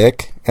of a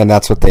dick. And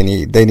that's what they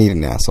need. They need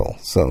an asshole.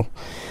 So, all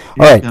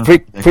right.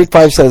 Freak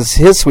 5 says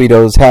his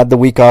Sweetos had the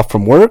week off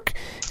from work.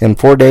 In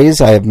 4 days,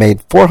 I have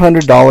made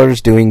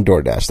 $400 doing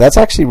DoorDash. That's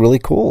actually really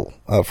cool,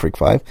 Freak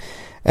 5.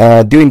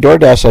 Doing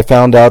DoorDash, I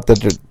found out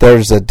that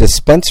there's a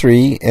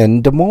dispensary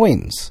in Des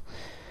Moines.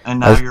 And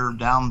now you're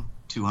down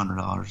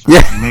 $200.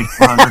 Yeah. You made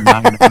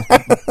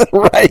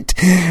 $499. Right.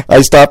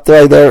 I stopped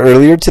by there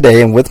earlier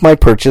today, and with my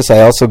purchase,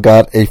 I also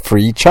got a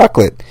free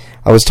chocolate.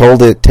 I was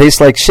told it tastes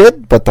like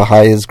shit, but the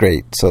high is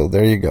great. So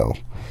there you go.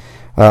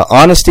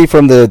 Honesty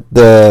from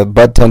the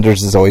bud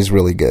tenders is always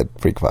really good.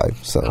 Freak 5.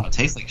 So It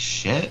tastes like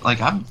shit.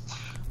 Like, I've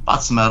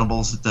bought some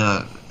edibles at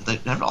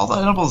all the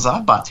edibles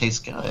I've bought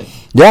taste good.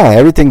 yeah,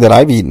 everything that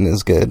I've eaten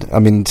is good. I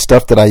mean,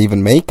 stuff that I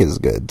even make is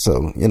good.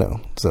 So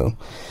So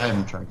I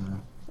haven't tried that.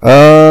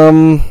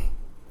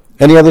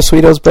 any other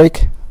Sweetos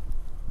break?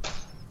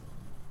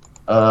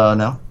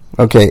 No.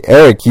 Okay,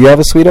 Eric, you have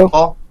a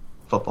Sweeto?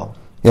 Football.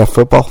 Yeah,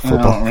 football. I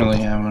don't really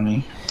have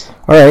any.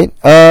 All right.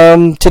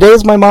 Today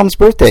is my mom's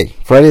birthday,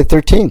 Friday the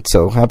 13th.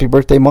 So happy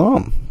birthday,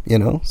 Mom.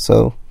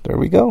 So there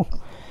we go.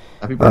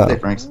 Happy birthday,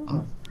 Frank.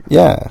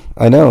 Yeah,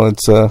 I know.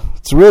 It's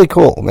really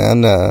cool,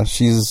 man.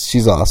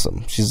 She's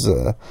awesome. She's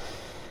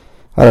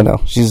I don't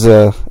know. She's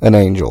an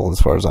angel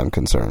as far as I'm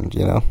concerned,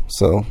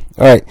 So, all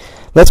right.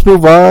 Let's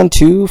move on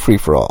to Free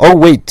For All. Oh,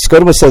 wait.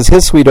 Scotoma says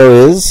his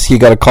Sweeto is he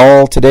got a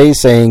call today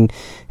saying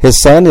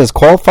his son is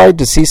qualified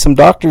to see some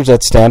doctors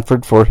at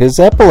Stanford for his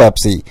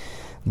epilepsy.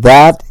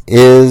 That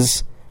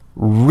is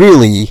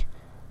really,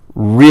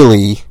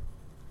 really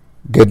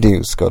good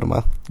news,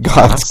 Scotoma.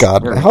 God's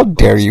God. How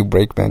dare you,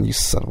 Breakman, you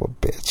son of a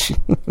bitch.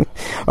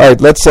 All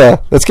right, let's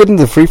get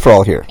into the Free For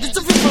All here. It's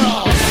a free for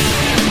all.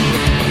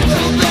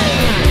 Little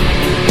baby.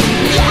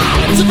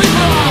 Yeah, it's a free for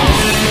all.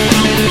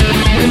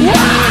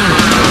 Wow.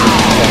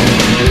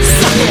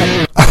 Suck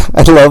it.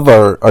 I love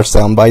our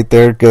soundbite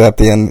there, because at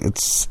the end,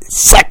 it's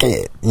suck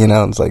it,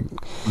 it's like,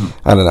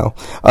 I don't know.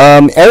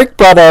 Eric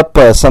brought up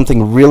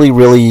something really,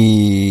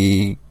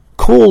 really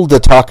cool to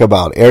talk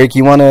about. Eric,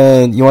 you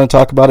wanna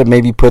talk about it?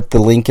 Maybe put the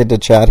link into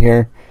chat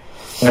here?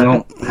 I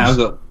don't have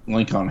the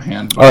link on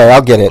hand. All right,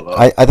 I'll get it.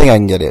 I think I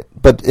can get it.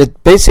 But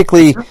it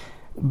basically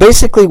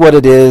what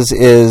it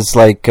is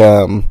like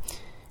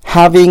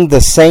having the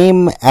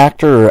same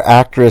actor or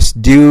actress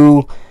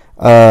do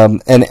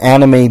an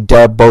anime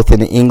dub both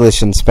in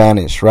English and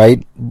Spanish,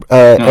 right?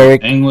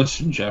 Eric, English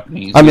and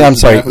Japanese. I mean, I'm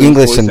sorry, Japanese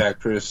English voice and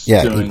actress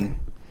yeah, doing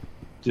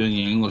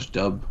the English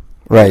dub.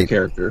 Right.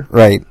 Character.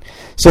 Right.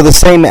 So the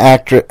same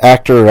actor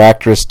or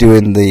actress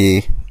doing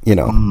the,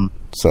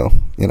 so,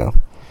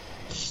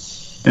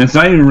 And it's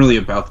not even really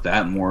about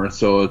that more.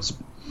 So it's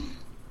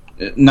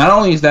not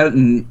only is that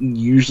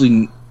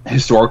usually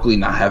historically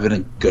not having a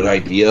good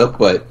idea,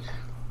 but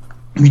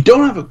if you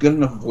don't have a good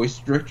enough voice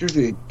director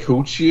to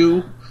coach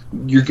you,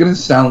 you're going to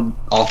sound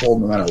awful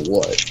no matter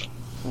what.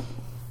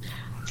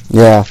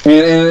 Yeah.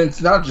 And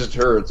it's not just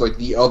her. It's like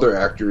the other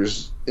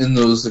actors in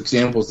those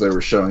examples they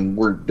were showing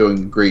weren't doing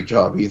a great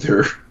job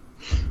either.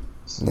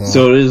 Yeah.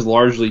 So it is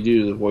largely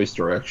due to the voice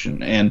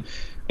direction. And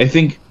I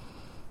think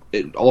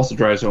it also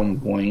drives home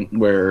the point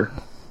where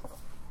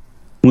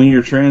when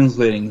you're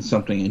translating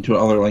something into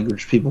another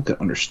language people can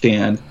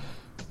understand,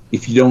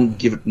 if you don't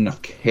give it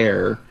enough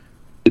care,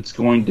 it's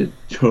going to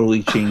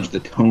totally change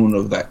the tone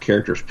of that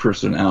character's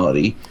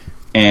personality.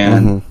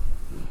 And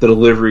the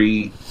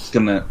delivery is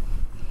going to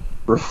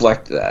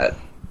reflect that.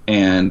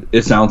 And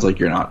it sounds like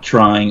you're not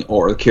trying,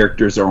 or the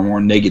characters are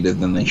more negative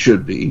than they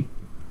should be.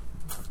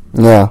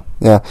 Yeah.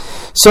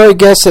 So I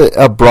guess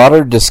a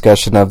broader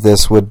discussion of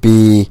this would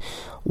be,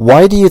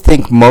 why do you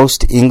think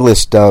most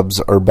English dubs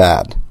are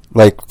bad?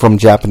 Like from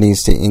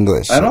Japanese to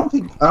English? I don't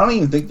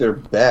even think they're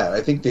bad.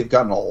 I think they've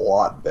gotten a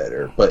lot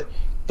better. But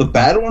the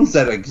bad ones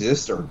that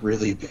exist are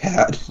really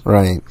bad.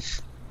 Right.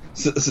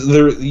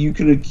 So you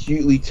can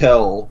acutely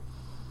tell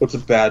what's a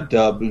bad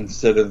dub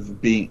instead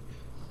of being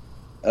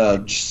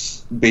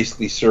just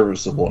basically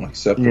serviceable and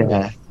acceptable.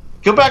 Yeah.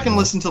 Go back and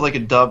listen to like a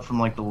dub from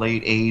like the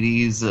late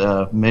 80s,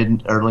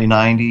 early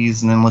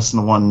 90s, and then listen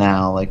to one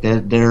now. Like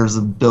there's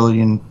a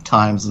billion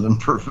times of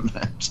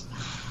improvement.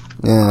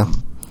 Yeah.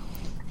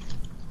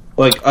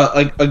 Like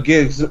a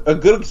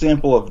good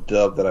example of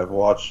dub that I've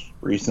watched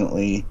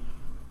recently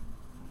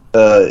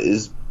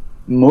is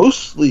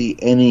mostly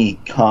any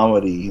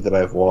comedy that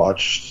I've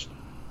watched.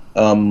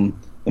 The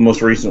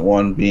most recent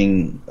one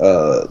being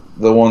the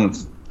one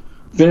that's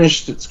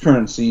finished its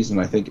current season.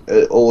 I think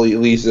at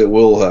least it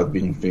will have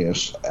been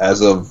finished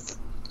as of,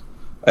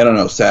 I don't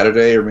know,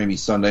 Saturday or maybe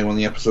Sunday when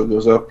the episode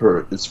goes up.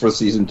 Or it's for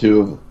season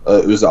 2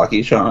 of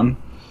Uzaki-chan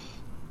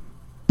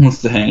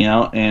wants to hang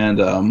out,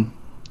 and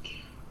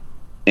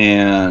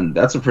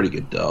that's a pretty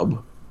good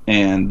dub.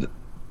 And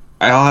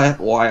I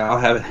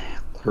haven't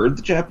heard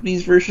the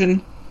Japanese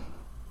version.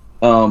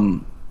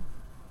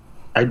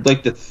 I'd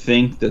like to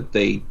think that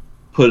they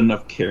put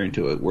enough care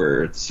into it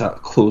where it's a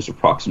close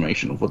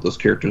approximation of what those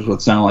characters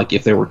would sound like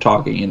if they were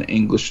talking in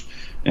English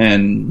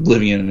and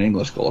living in an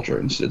English culture,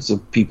 instead, so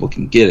people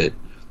can get it,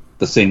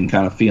 the same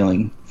kind of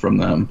feeling from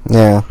them.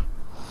 Yeah.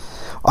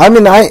 I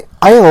mean, I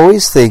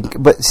always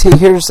think, but see,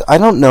 I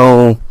don't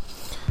know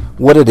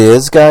what it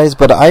is, guys,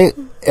 but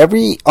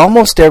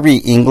almost every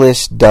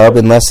English dub,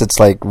 unless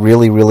it's like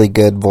really, really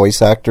good voice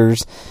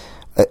actors,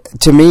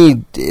 to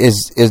me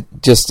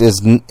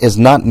is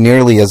not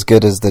nearly as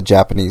good as the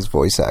Japanese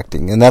voice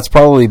acting, and that's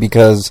probably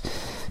because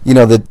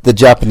the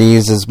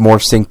Japanese is more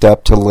synced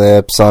up to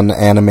lips on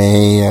anime,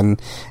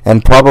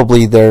 and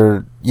probably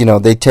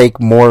they take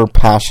more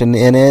passion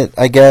in it,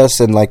 I guess,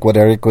 and like what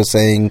Eric was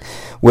saying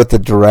with the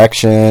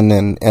direction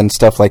and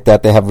stuff like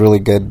that, they have really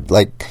good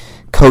like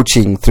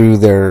coaching through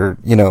their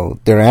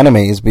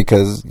animes,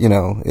 because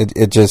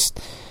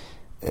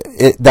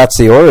that's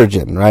the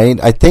origin, right?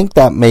 I think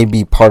that may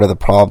be part of the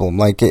problem.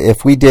 Like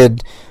if we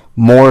did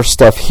more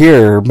stuff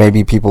here,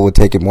 maybe people would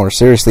take it more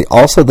seriously.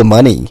 Also, the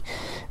money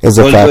is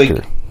a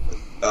factor.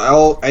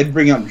 I'd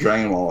bring up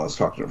Dragon Ball. I was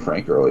talking to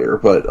Frank earlier,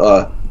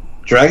 but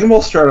Dragon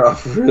Ball started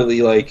off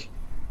really like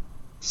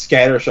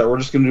scattershot. We're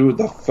just going to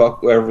do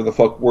whatever the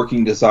fuck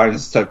working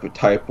designs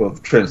type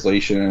of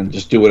translation and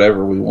just do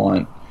whatever we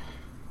want.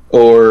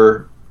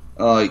 Or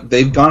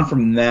they've gone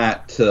from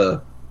that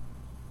to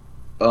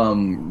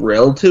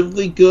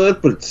relatively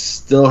good, but it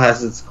still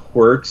has its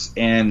quirks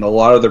and a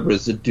lot of the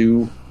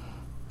residue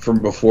from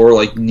before,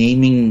 like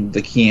naming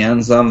the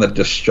cans on the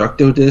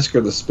Destructo disc or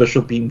the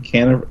Special Beam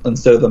can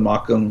instead of the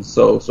Makon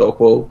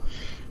Sopo,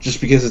 just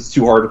because it's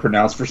too hard to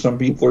pronounce for some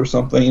people or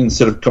something,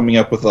 instead of coming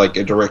up with like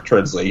a direct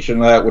translation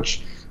of that,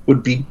 which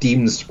would be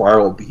deemed the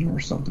Spiral Beam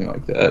or something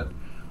like that.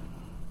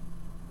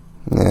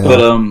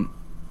 Yeah.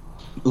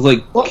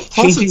 But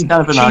changing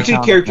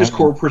characters'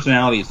 core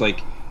personalities,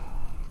 like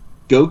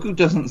Goku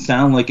doesn't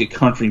sound like a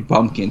country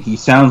bumpkin. He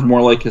sounds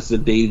more like a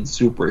sedated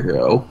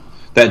superhero.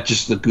 That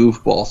just a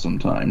goofball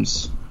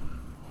sometimes.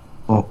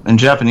 Well, in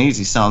Japanese,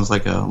 he sounds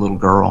like a little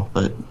girl,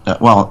 but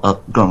a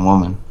grown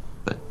woman,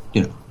 but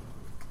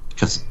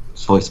because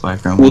it's voiced by a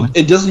grown woman.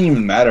 It doesn't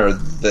even matter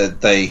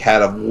that they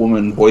had a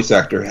woman voice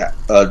actor.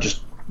 They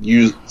just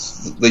use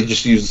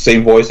the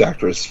same voice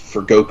actress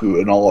for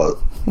Goku and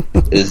all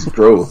his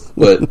growth,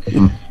 but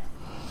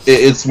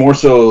it's more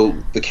so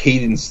the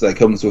cadence that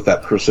comes with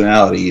that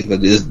personality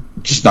that is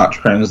just not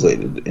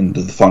translated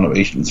into the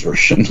Funimation's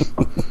version.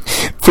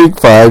 Freak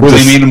 5 where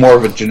they made him more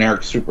of a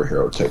generic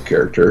superhero type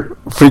character.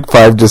 Freak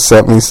 5 just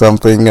sent me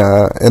something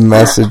in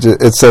message.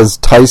 It says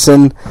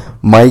Tyson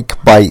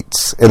Mike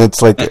bites, and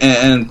it's like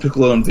and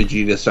Piccolo and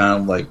Vegeta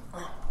sound like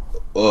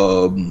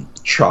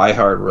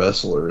try-hard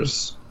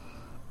wrestlers.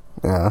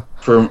 Yeah.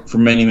 For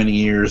many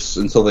years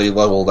until they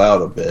leveled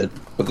out a bit,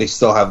 but they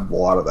still have a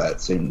lot of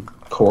that same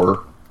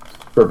core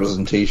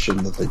representation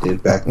that they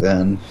did back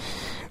then.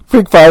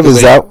 Freak 5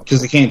 is out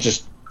because they can't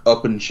just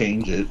up and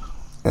change it.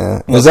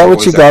 Yeah. Is that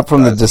what you got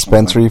from the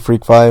dispensary,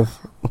 Freak 5?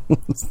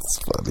 It's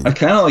funny. I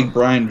kind of like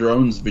Brian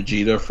Drone's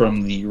Vegeta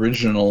from the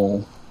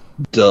original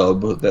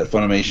dub that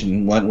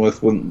Funimation went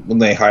with when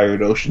they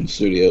hired Ocean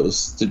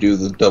Studios to do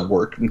the dub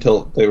work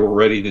until they were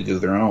ready to do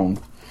their own.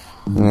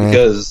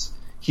 Because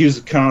he was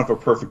kind of a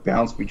perfect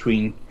balance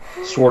between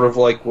sort of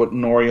like what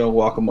Norio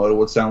Wakamoto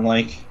would sound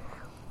like,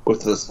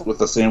 with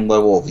the same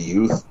level of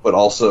youth, but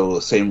also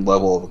the same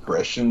level of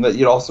aggression that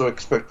you'd also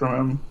expect from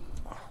him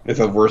if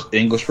a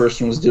English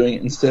person was doing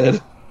it instead.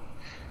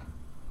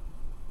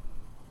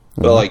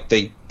 But like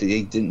they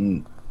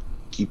didn't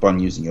keep on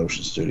using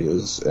Ocean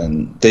Studios,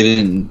 and they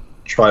didn't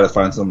try to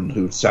find someone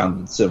who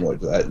sounded similar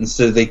to that.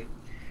 Instead, they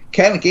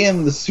kind of gave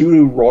him the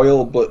pseudo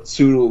royal but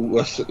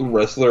pseudo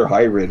wrestler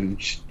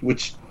hybrid,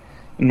 which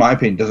in my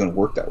opinion doesn't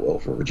work that well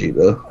for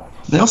Vegeta.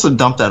 They also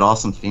dumped that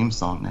awesome theme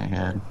song they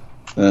had.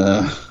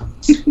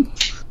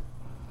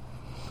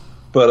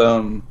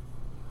 But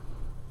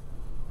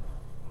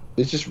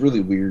it's just really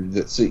weird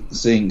that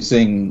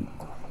seeing.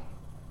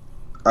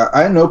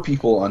 I know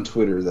people on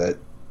Twitter that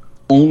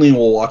only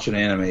will watch an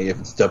anime if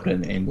it's dubbed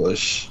in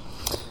English,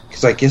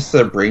 because I guess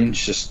their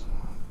brains just.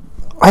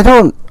 I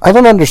don't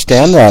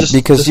understand that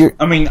because you're.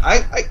 I mean,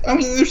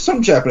 there's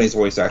some Japanese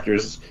voice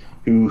actors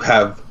who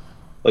have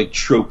like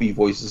tropey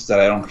voices that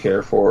I don't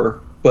care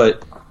for,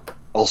 but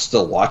I'll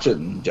still watch it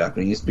in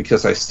Japanese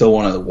because I still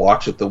want to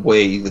watch it the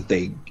way that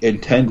they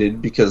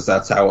intended, because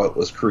that's how it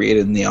was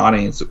created in the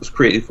audience it was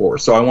created for.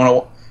 So I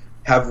want to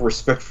have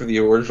respect for the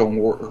original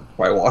work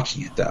by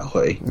watching it that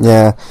way.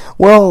 Yeah.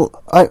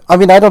 Well, I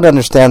mean, I don't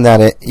understand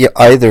that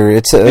either.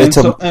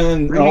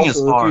 And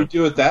also, if you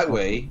do it that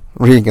way,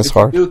 reading is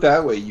hard. If you do it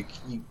that way,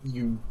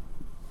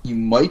 you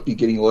might be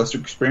getting a lesser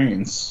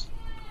experience.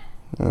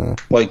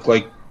 Like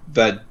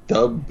that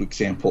dub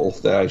example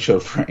that I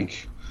showed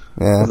Frank.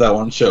 Yeah. Of that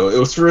one show. It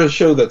was for a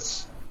show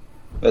that's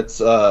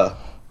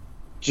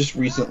just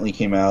recently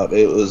came out.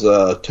 It was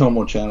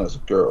Tomo-chan as a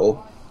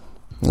girl.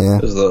 Yeah.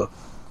 It was the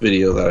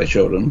video that I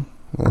showed him.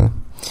 Yeah.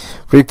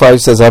 Freak 5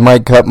 says, I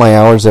might cut my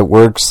hours at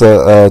work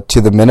to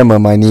the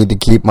minimum I need to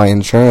keep my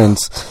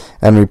insurance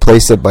and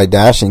replace it by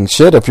dashing.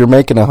 Shit, if you're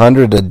making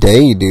 $100 a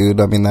day, dude,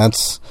 I mean,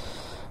 that's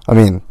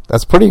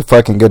pretty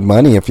fucking good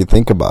money if you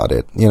think about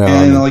it. You know,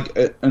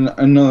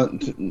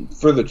 and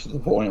further to the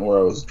point where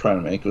I was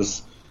trying to make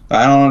was,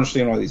 I don't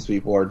understand why these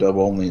people are dub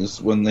onlys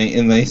when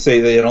they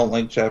say they don't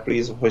like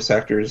Japanese voice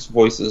actors'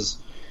 voices.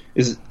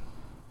 Is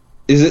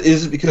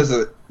it because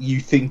you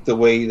think the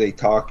way they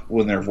talk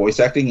when they're voice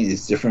acting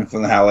is different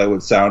from how they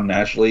would sound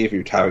naturally if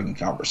you're having a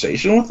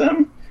conversation with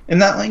them in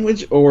that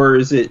language, or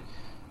is it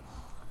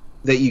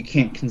that you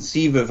can't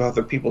conceive of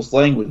other people's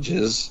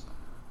languages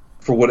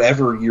for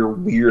whatever your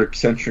weird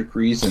eccentric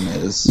reason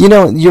is. You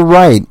know, you're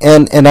right,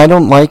 and I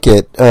don't like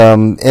it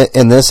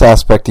in this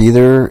aspect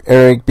either,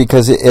 Eric,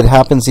 because it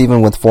happens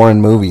even with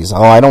foreign movies.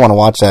 Oh, I don't want to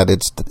watch that.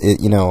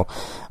 You know,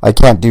 I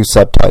can't do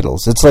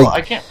subtitles. It's like,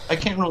 well, I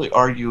can't really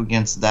argue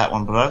against that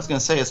one, but I was going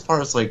to say, as far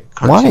as like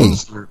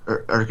cartoons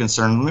are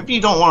concerned, maybe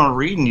you don't want to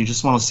read and you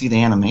just want to see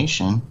the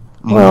animation.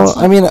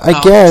 I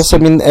guess. I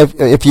mean,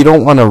 if you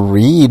don't want to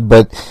read,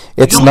 but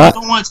it's not. You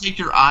don't want to take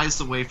your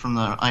eyes away from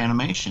the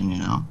animation, you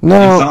know.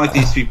 No, it's not like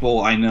these people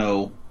I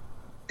know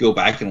go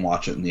back and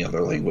watch it in the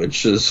other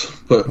languages.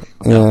 But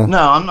yeah. No,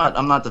 I'm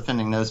not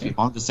defending those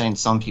people. I'm just saying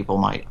some people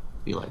might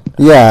be like that.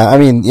 Yeah, I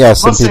mean, yeah,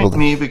 some people. Not saying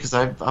me, because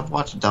I've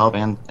watched dub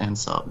and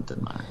sub. It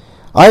didn't matter.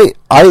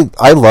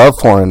 I love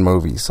foreign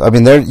movies. I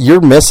mean,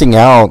 you're missing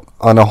out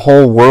on a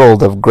whole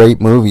world of great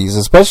movies,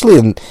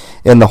 especially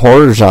in the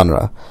horror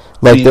genre.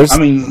 Like, I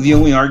mean, the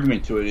only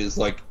argument to it is,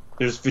 like,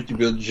 there's 50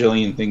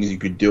 bajillion things you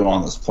could do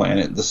on this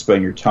planet to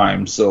spend your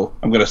time, so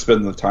I'm going to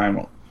spend the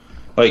time,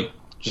 like,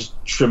 just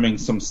trimming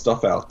some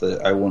stuff out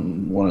that I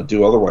wouldn't want to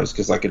do otherwise,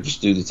 because I could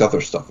just do this other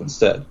stuff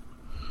instead.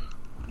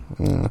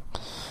 Yeah.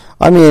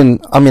 I mean,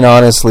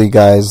 honestly,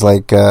 guys,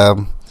 like,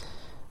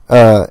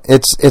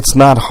 it's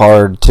not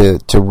hard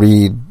to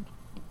read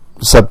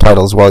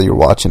subtitles while you're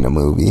watching a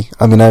movie.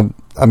 I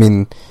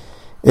mean,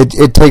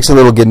 it takes a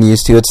little getting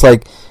used to. It's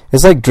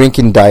like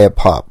drinking Diet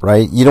Pop,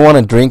 right? You don't want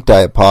to drink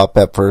Diet Pop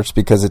at first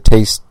because it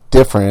tastes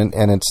different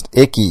and it's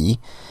icky.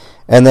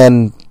 And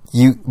then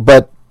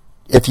but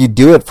if you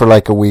do it for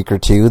like a week or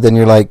two, then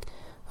you're like,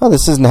 oh,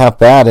 this isn't half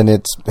bad and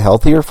it's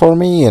healthier for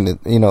me. And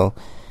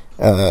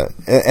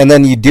and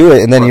then you do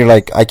it and then you're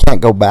like, I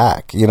can't go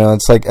back. You know,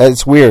 it's like,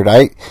 it's weird.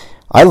 I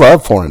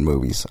love foreign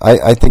movies.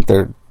 I think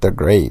they're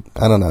great.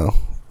 I don't know.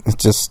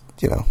 It's just,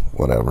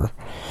 whatever.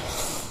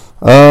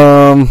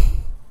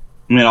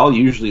 I mean, I'll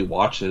usually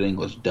watch it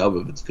English dub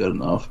if it's good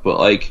enough, but,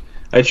 like,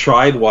 I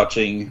tried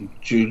watching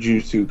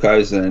Jujutsu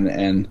Kaisen,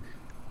 and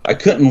I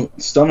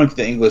couldn't stomach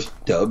the English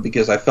dub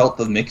because I felt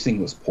the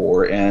mixing was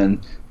poor,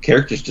 and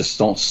characters just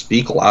don't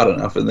speak loud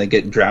enough, and they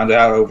get drowned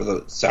out over the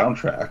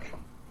soundtrack.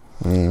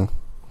 Yeah.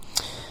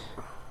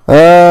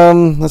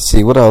 Let's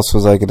see, what else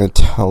was I going to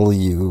tell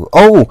you?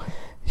 Oh,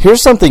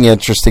 here's something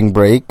interesting,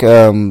 Break.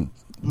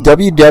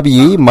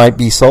 WWE might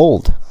be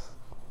sold.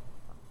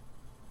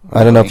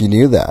 I don't know if you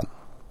knew that.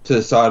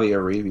 To Saudi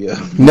Arabia.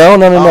 No.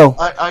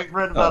 I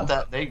read about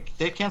that. They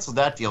canceled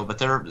that deal, but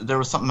there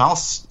was something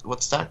else.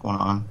 What's that going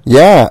on?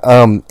 Yeah,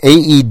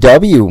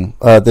 AEW,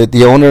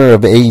 the owner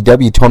of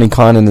AEW, Tony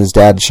Khan, and his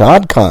dad,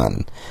 Shad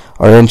Khan,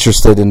 are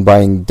interested in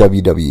buying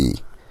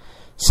WWE.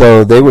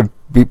 So they would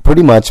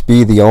pretty much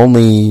be the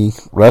only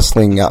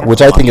wrestling,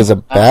 which I think is a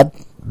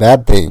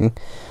bad thing.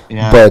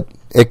 Yeah. But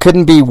it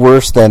couldn't be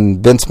worse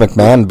than Vince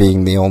McMahon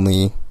being the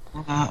only.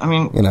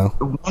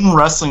 One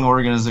wrestling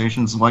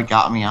organization's what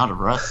got me out of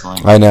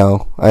wrestling. I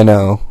know. I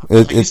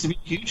used to be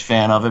a huge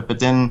fan of it, but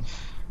then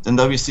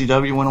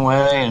WCW went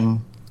away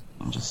and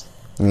just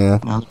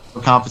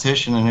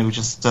competition, and it was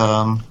just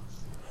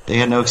they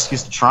had no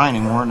excuse to try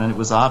anymore, and it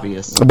was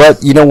obvious.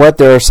 But you know what?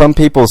 There are some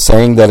people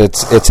saying that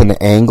it's an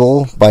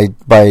angle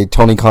by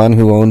Tony Khan,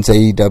 who owns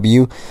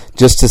AEW,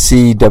 just to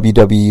see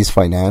WWE's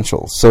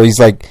financials. So he's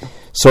like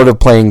sort of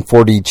playing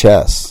 4D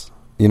chess.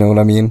 You know what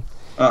I mean?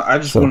 I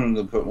just wanted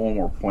to put one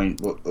more point.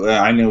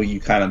 I know you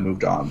kind of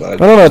moved on, but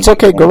no, it's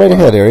okay. Go right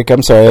ahead, Eric.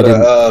 I'm sorry.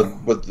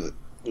 But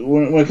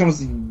when it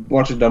comes to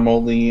watching dub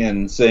only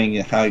and saying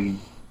how you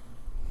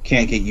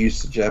can't get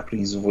used to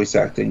Japanese voice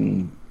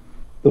acting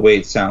the way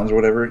it sounds or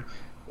whatever,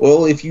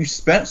 well, if you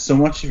spent so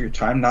much of your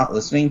time not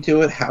listening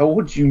to it, how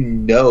would you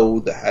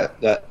know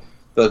that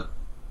the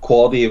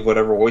quality of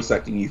whatever voice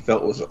acting you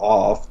felt was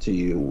off to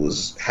you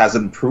has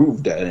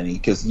improved at any,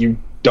 because you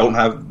don't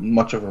have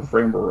much of a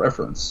frame of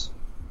reference.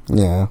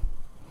 Yeah.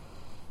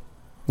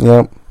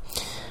 Yep.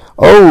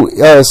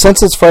 Oh,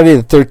 since it's Friday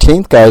the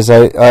 13th, guys,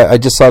 I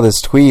just saw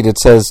this tweet. It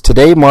says,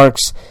 today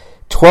marks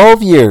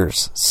 12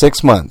 years,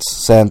 6 months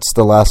since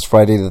the last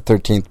Friday the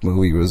 13th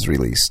movie was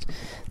released.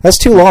 That's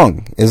too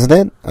long, isn't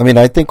it? I mean,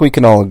 I think we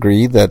can all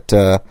agree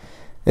that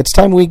it's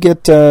time we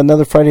get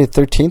another Friday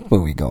the 13th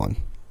movie going.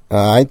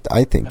 I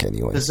think,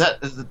 anyways.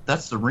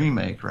 That's the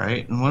remake,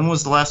 right? And when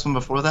was the last one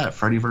before that?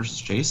 Freddy vs.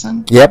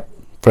 Jason? Yep.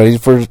 Freddy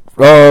vs.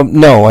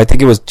 No, I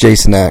think it was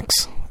Jason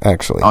X,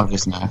 actually. Oh,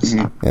 Jason X.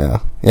 Mm-hmm. Yeah.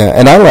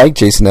 And I like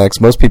Jason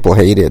X. Most people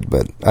hate it,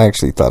 but I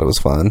actually thought it was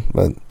fun.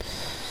 But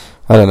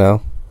I don't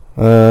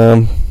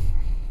know.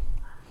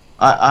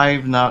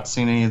 I've not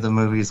seen any of the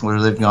movies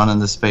where they've gone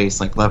into space,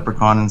 like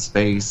Leprechaun in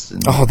space.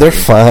 And they're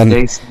fun.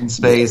 Jason in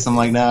space. I'm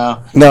like,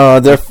 no.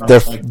 No, they're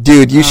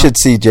dude. You should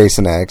see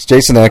Jason X.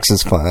 Jason X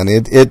is fun.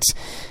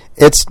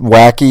 It's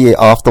wacky,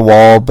 off the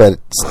wall, but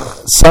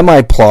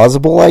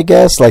semi-plausible, I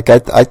guess. Like, I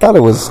thought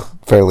it was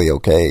fairly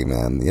okay,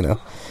 man,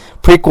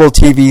 Prequel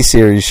TV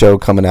series show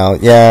coming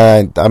out.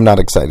 Yeah, I'm not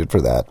excited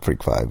for that,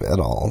 Freak 5, at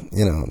all.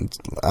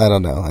 I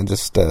don't know. I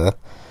just,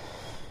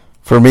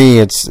 for me,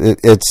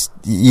 it's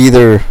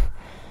either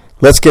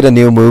let's get a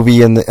new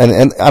movie, and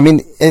I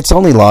mean, it's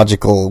only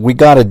logical. We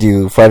got to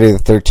do Friday the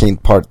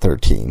 13th, Part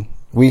 13.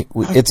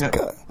 it's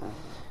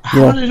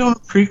how are they doing a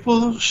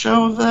prequel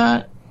show of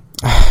that?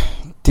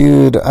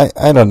 Dude,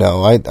 I don't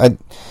know.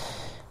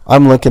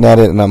 I'm looking at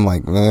it and I'm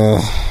like,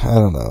 I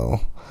don't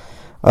know.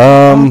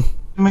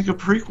 Make a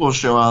prequel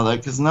show out of that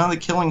because none of the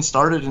killing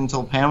started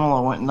until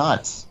Pamela went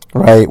nuts.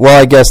 Right. Well,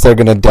 I guess they're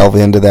going to delve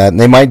into that, and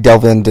they might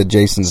delve into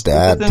Jason's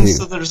dad too.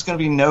 So there's going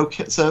to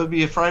be so it would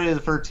be a Friday the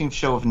 13th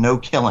show of no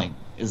killing.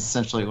 Is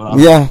essentially what I'm.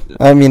 Yeah,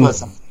 I mean,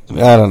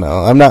 I don't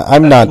know. I'm not.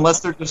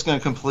 Unless they're just going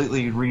to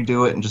completely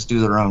redo it and just do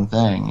their own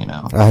thing, you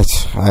know. I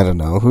don't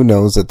know. Who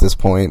knows at this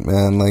point,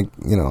 man? Like,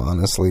 you know,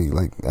 honestly,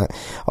 like,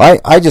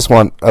 I just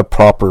want a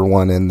proper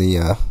one in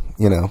the,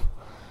 you know.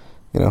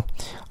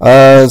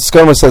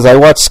 Skoma says, I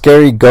watch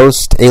scary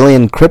ghost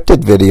alien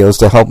cryptid videos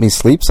to help me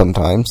sleep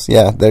sometimes.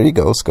 Yeah, there you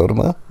go,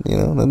 Skotoma. You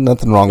know, there's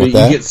nothing wrong with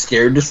that. You get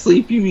scared to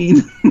sleep, you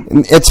mean?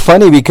 It's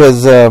funny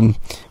because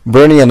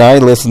Bernie and I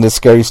listen to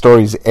scary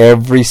stories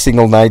every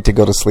single night to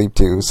go to sleep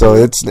to.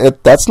 So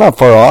that's not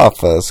far off,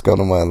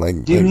 Skotoma.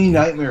 Like, give me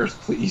nightmares,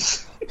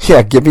 please.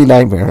 Yeah, give me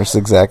nightmares,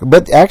 exactly.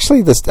 But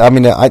actually, I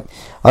don't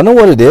know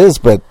what it is,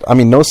 but, I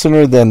mean, no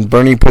sooner than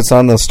Bernie puts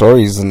on those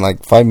stories, and,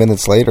 like, 5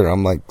 minutes later,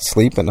 I'm, like,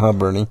 sleeping, huh,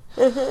 Bernie?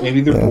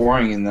 Maybe they're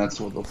boring, and that's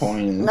what the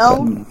point is.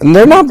 No. And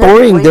they're not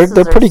boring.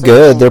 They're pretty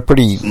good. They're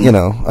pretty, you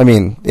know, I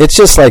mean, it's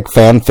just, like,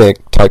 fanfic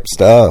type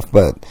stuff,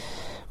 but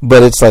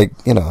it's, like,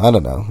 you know, I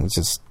don't know. It's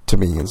just, to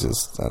me, it's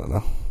just, I don't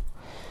know.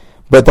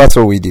 But that's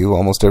what we do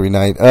almost every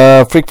night.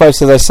 Freak5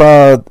 says,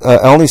 I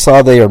only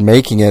saw they are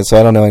making it, so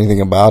I don't know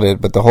anything about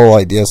it, but the whole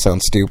idea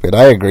sounds stupid.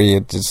 I agree,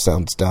 it just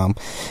sounds dumb.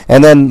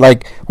 And then,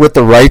 like, with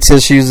the rights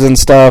issues and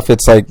stuff,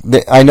 it's like,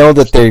 I know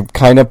that they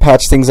kind of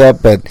patch things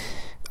up, but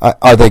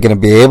are they going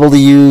to be able to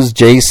use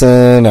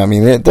Jason? I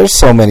mean, there's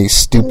so many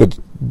stupid,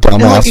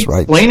 dumbass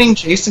rights. Explaining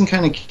Jason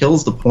kind of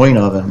kills the point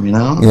of him, you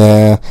know?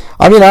 Yeah.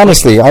 I mean,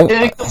 honestly,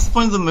 it kills the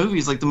point of the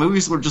movies. Like, the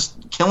movies were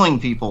just killing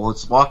people.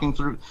 It's walking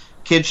through...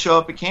 Kids show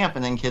up at camp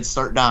and then kids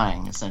start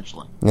dying,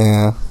 essentially.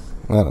 Yeah,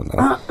 I don't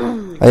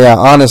know. Yeah,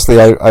 honestly,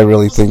 I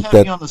really think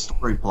that on the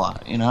story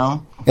plot, you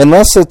know,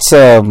 unless it's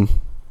you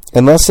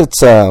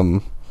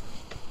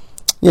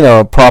know,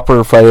 a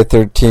proper Friday the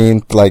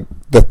 13th, like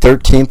the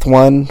 13th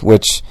one,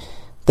 which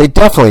they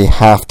definitely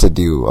have to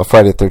do a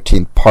Friday the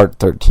 13th Part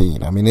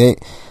 13. I mean,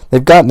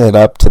 they've gotten it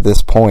up to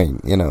this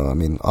point, you know. I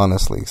mean,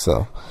 honestly,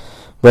 so.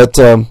 But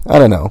I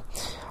don't know.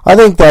 I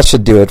think that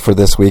should do it for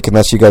this week,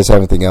 unless you guys have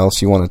anything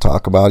else you want to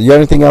talk about. You have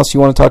anything else you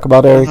want to talk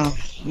about, Eric?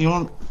 You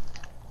want...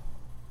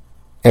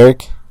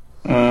 Eric?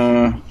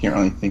 Can't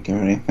really think of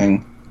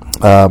anything.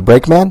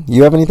 Breakman,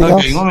 you have anything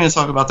else? You want me to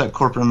talk about that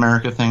corporate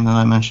America thing that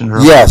I mentioned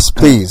earlier? Yes,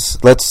 please.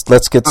 Let's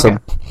get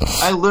some...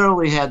 I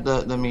literally had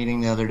the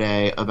meeting the other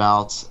day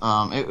about...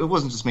 it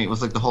wasn't just me, it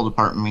was like the whole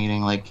department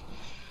meeting. Like,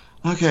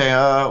 okay,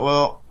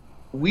 well...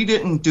 We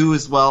didn't do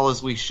as well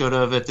as we should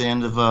have at the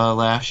end of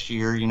last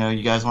year. You know,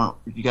 you guys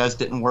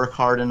didn't work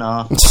hard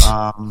enough.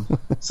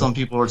 Some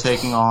people were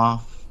taking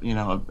off, you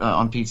know,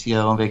 on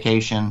PTO, on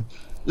vacation.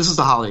 This is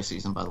the holiday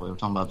season, by the way. We're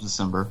talking about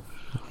December.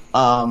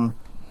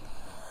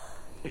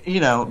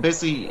 You know,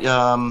 basically,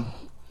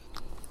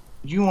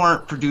 you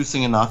aren't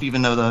producing enough,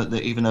 even though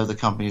the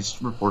company's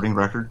reporting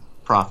record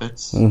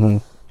profits. Mm-hmm.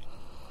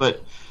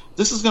 But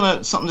this is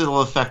something that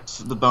will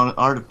affect the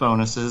art of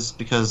bonuses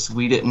because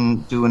we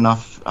didn't do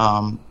enough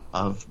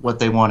of what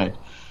they wanted.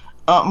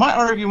 My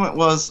argument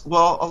was,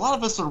 well, a lot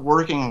of us are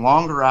working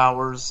longer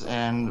hours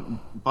and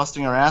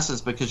busting our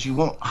asses because you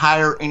won't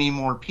hire any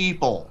more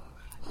people.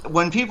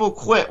 When people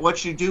quit,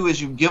 what you do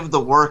is you give the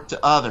work to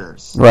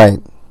others. Right.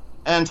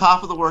 And on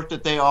top of the work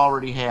that they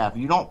already have.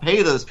 You don't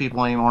pay those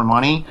people any more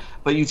money,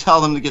 but you tell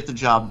them to get the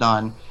job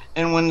done.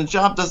 And when the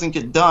job doesn't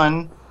get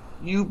done,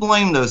 you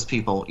blame those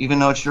people, even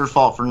though it's your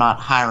fault for not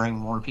hiring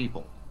more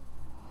people.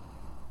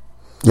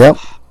 Yep.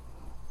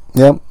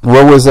 What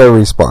was their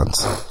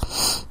response?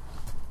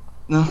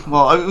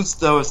 Well, I was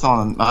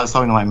talking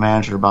to my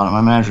manager about it. My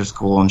manager's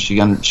cool, and she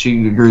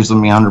agrees with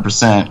me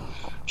 100%.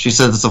 She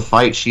says it's a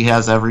fight she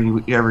has every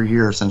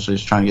year. Essentially,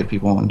 is trying to get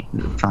people and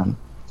trying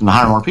to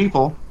hire more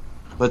people.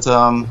 But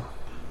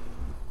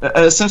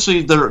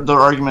essentially, their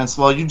arguments.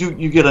 Well,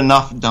 you get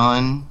enough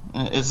done.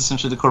 Is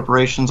essentially the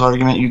corporation's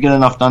argument. You get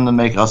enough done to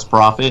make us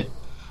profit.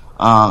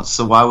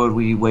 So why would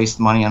we waste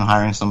money on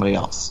hiring somebody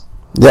else?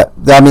 Yeah,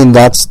 I mean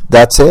that's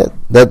it.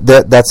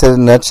 That's it in a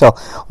nutshell.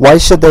 Why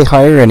should they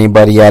hire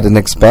anybody at an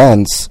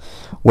expense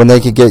when they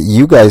could get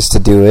you guys to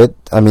do it?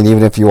 I mean,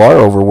 even if you are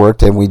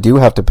overworked and we do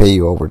have to pay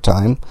you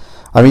overtime,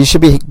 I mean, you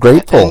should be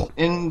grateful.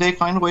 And they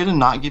find a way to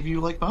not give you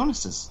like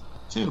bonuses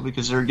too,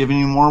 because they're giving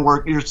you more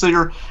work. You're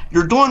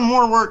doing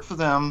more work for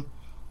them,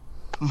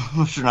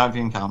 but you're not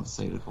being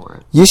compensated for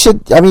it. You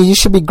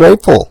should be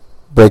grateful,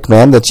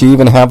 Breakman, that you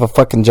even have a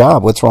fucking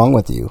job. What's wrong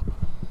with you?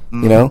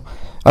 Mm-hmm. You know,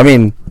 I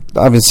mean,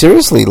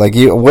 seriously, like,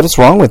 what is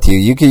wrong with you?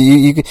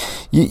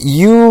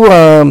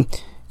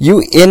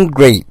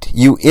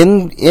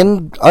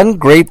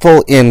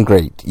 Ungrateful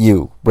ingrate,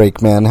 you,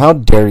 Breakman. How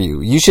dare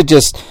you? You should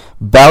just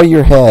bow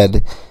your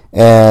head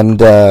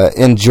and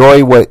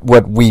enjoy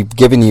what we've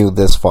given you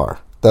this far.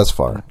 thus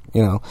far,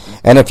 you know.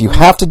 And if you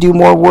have to do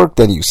more work,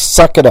 then you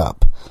suck it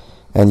up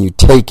and you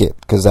take it,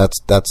 because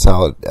that's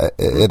how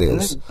it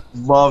is. They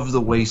love to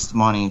waste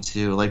money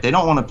too. Like, they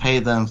don't want to pay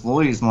the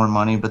employees more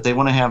money, but they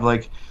want to have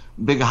like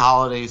big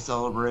holiday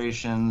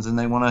celebrations, and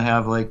they want to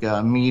have like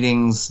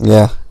meetings.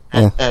 Yeah.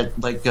 At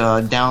like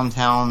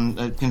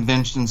downtown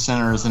convention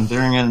centers, and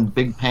bring in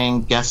big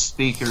paying guest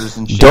speakers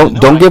and shit.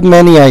 Don't give them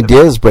any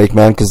ideas,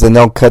 Breakman, because then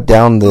they'll cut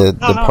down the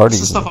parties.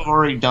 This is stuff I've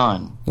already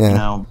done. Yeah. You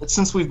know, but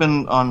since we've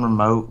been on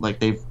remote, like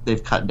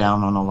they've cut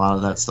down on a lot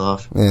of that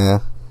stuff. Yeah.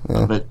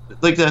 But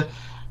like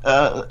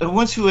I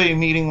went to a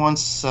meeting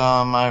once.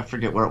 I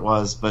forget where it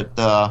was, but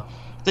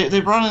they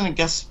brought in a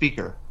guest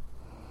speaker,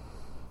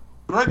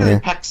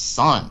 Gregory Peck's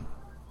son.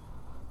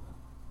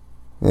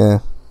 Yeah.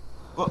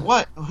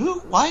 What? Who?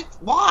 What?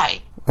 Why?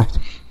 I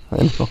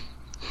know.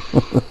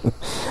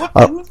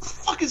 Who the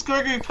fuck is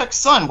Gregory Peck's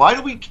son? Why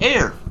do we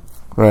care?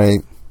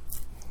 Right.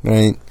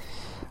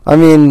 I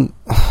mean,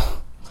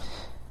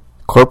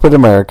 corporate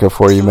America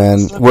for you,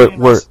 man.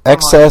 We're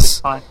excess.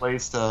 Find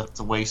ways to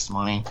waste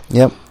money.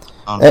 Yep.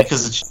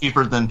 Because it's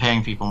cheaper than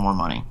paying people more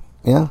money.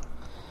 Yeah.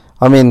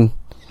 I mean,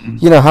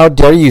 you know, how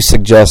dare you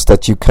suggest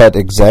that you cut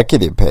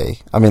executive pay?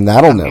 I mean,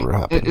 that'll never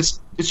happen. It's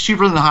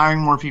cheaper than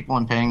hiring more people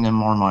and paying them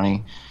more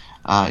money.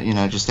 You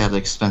know, just to have the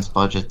expense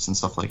budgets and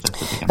stuff like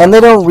that. And they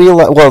don't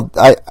realize. Well,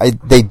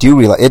 they do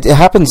realize it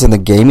happens in the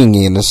gaming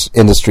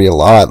industry a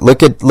lot.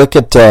 Look at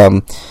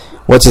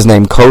what's his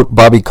name,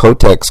 Bobby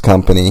Kotick's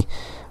company.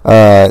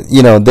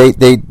 You know,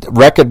 they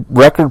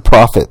record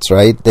profits,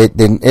 right?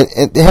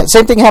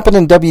 Same thing happened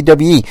in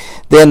WWE.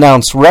 They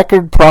announced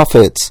record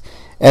profits,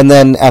 and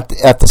then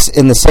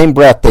in the same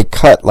breath they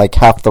cut like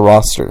half the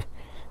roster.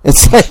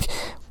 It's like,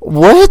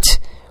 what?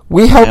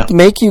 We helped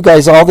make you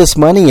guys all this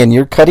money, and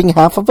you're cutting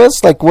half of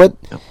us? Like, what?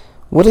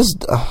 What is...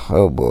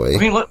 Oh, boy. I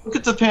mean, look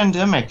at the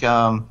pandemic.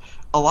 A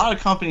lot of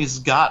companies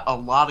got a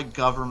lot of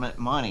government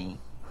money.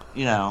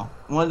 You know,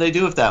 what did they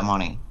do with that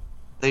money?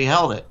 They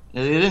held it.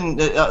 They didn't.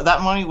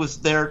 That money was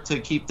there to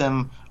keep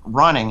them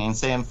running and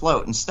stay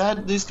afloat.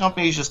 Instead, these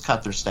companies just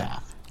cut their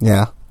staff.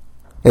 Yeah.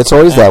 It's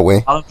always that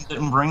way. A lot of them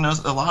didn't bring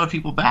a lot of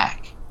people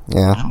back.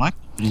 Yeah. My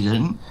company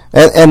didn't.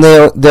 And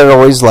they're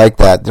always like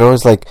that. They're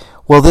always like,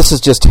 well, this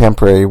is just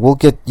temporary. We'll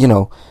get,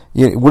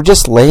 we're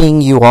just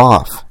laying you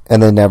off,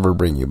 and they never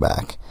bring you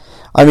back.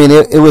 I mean,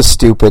 it was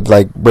stupid,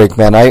 like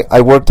Breakman.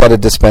 I worked at a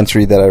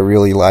dispensary that I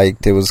really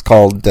liked. It was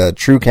called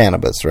True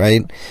Cannabis,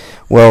 right?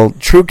 Well,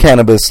 True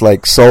Cannabis,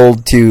 like,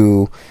 sold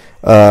to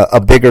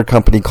a bigger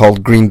company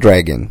called Green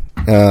Dragon.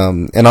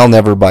 And I'll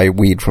never buy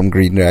weed from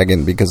Green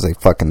Dragon because they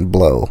fucking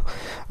blow.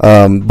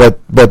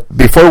 But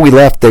before we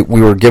left, we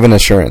were given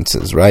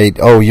assurances, right?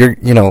 Oh,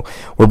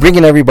 we're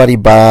bringing everybody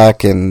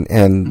back,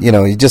 and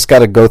you just got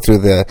to go through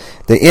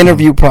the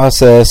interview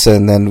process,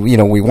 and then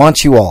we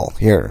want you all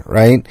here,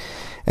 right?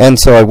 And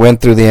so I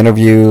went through the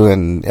interview,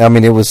 and I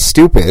mean, it was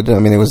stupid. I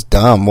mean, it was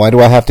dumb. Why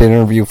do I have to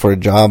interview for a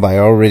job I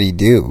already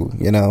do?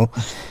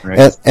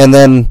 Right. And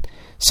then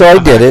so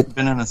I did it.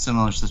 Been in a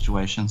similar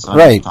situation, so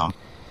right.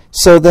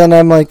 So then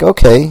I'm like,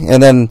 okay,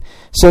 and then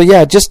so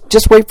yeah,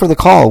 just wait for the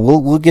call.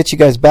 We'll get you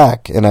guys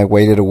back. And I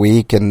waited a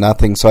week and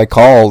nothing. So I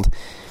called,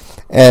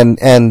 and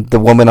the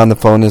woman on the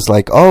phone is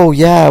like, oh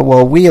yeah,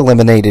 well, we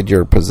eliminated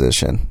your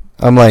position.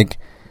 I'm like,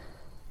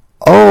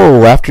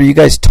 oh, after you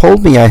guys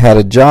told me I had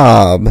a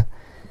job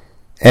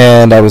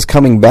and I was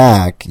coming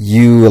back,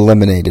 you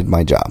eliminated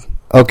my job.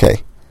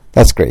 Okay,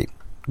 that's great.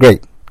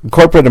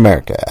 Corporate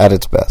America at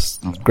its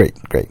best. Great.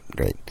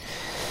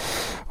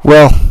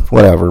 Well,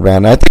 whatever,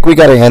 man. I think we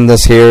got to end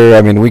this here.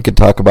 I mean, we could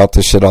talk about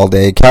this shit all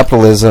day.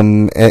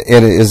 Capitalism,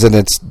 it is in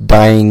its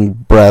dying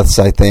breaths,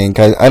 I think.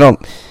 I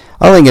don't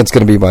think it's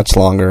going to be much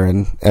longer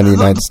in the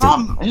United States. The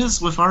problem is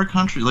with our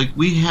country, like,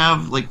 we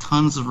have like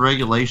tons of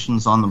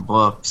regulations on the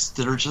books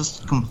that are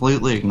just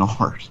completely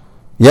ignored.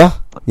 Yeah.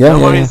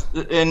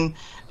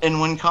 And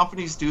when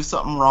companies do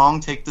something wrong,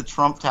 take the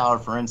Trump Tower,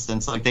 for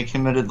instance, like, they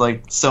committed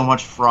like so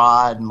much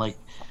fraud, and like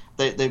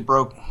they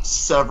broke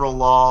several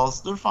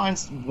laws. Their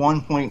fine's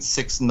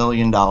 $1.6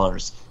 million.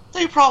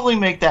 They probably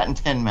make that in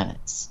 10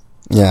 minutes.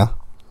 Yeah.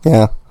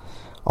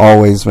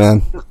 Always,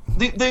 man.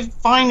 They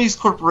find these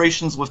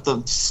corporations with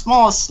the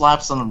smallest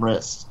slaps on the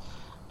wrist,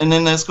 and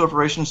then those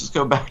corporations just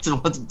go back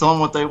to doing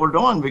what they were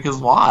doing, because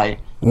why?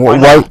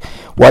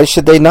 Why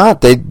should they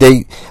not?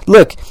 They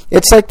look.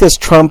 It's like this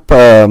Trump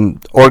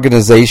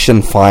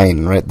organization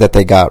fine, right? That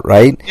they got,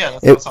 right? Yeah,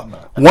 that's what I'm talking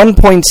about.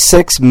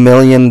 $1.6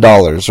 million,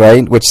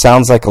 right? Which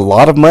sounds like a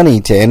lot of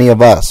money to any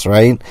of us,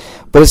 right?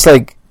 But it's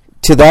like,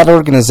 to that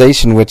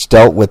organization, which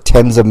dealt with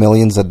tens of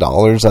millions of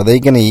dollars, are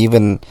they going to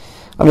even?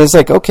 I mean, it's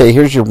like, okay,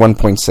 here's your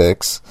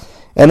 1.6,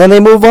 and then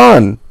they move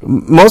on.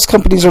 Most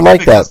companies are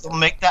like that. They'll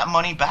make that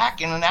money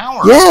back in an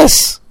hour.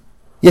 Yes.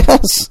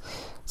 It's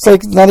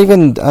like not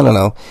even, I don't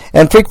know.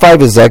 And Freak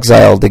 5 is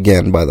exiled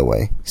again, by the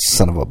way.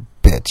 Son of a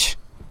bitch.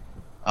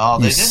 Oh,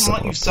 they didn't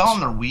want you selling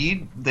their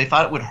weed. They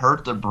thought it would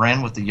hurt their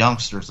brand with the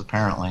youngsters,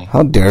 apparently.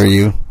 How dare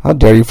you?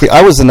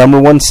 I was the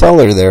number one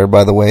seller there,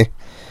 by the way.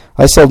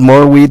 I sold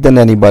more weed than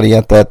anybody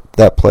at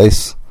that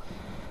place.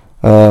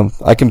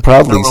 I can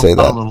proudly say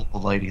that. Little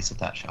old ladies at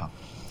that shop.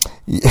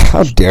 Yeah,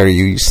 how dare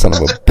you, you son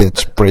of a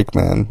bitch,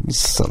 Brakeman, you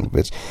son of a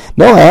bitch.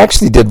 No, I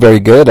actually did very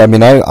good. I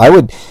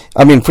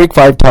mean, Freak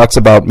 5 talks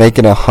about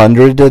making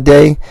 100 a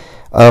day.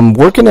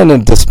 Working in a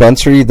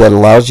dispensary that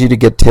allows you to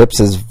get tips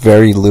is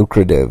very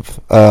lucrative.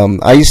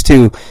 I used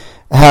to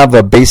have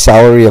a base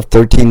salary of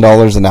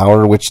 $13 an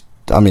hour, which,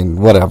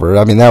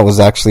 whatever. That was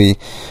actually,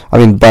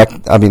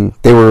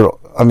 they were,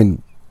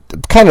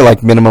 kind of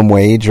like minimum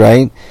wage,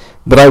 right?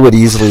 But I would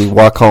easily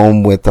walk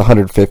home with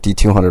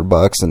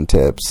 $150-$200 in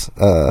tips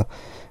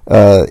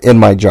in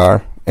my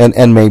jar,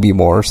 and maybe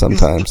more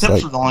sometimes. The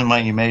tips were the only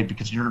money you made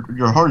because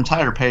your whole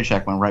entire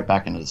paycheck went right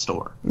back into the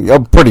store. Yeah,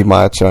 pretty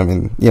much.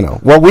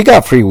 Well, we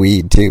got free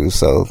weed too,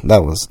 so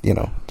that was,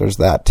 there's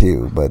that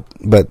too.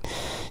 But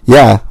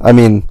yeah,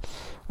 even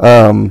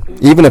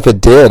if it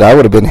did, I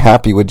would have been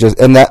happy with just,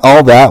 and that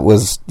all that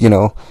was,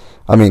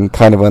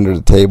 kind of under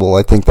the table.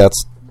 I think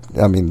that's,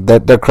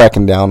 that they're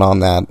cracking down on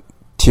that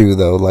too,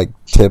 though, like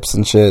tips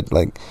and shit.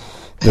 Like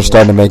they're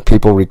starting to make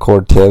people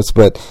record tips,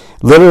 but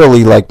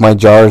literally, like my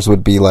jars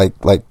would be like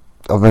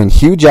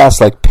huge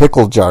ass like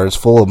pickle jars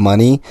full of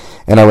money,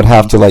 and I would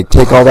have to like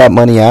take all that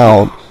money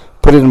out,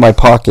 put it in my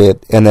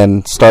pocket, and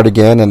then start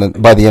again. And then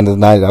by the end of the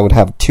night, I would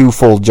have 2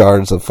 full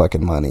jars of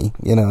fucking money.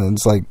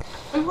 It's like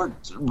I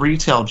worked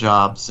retail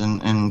jobs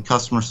and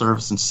customer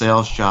service and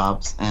sales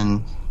jobs,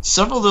 and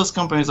several of those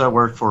companies I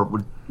worked for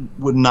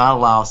would not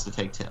allow us to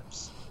take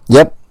tips.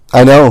 Yep.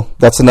 I know.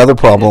 That's another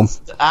problem. It's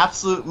the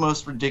absolute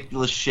most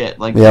ridiculous shit.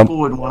 Like, people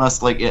would want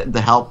us, like,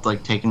 to help,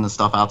 like, taking the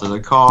stuff out to their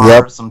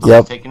car,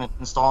 sometimes taking it,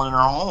 installing it in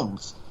our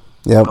homes.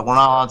 Yep. But we're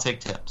not allowed to take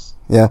tips.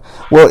 Yeah.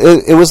 Well,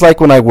 it was like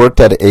when I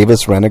worked at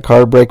Avis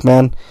Rent-A-Car,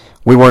 Brakeman.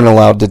 We weren't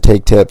allowed to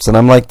take tips. And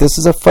I'm like, this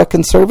is a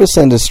fucking service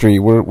industry.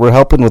 We're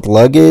helping with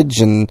luggage,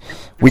 and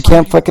we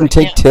can't fucking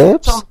take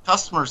tips? Tell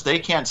customers they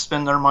can't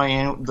spend their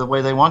money the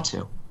way they want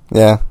to.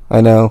 Yeah, I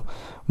know.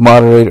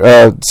 Moderator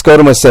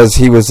Scotoma says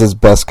he was his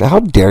best.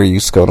 How dare you,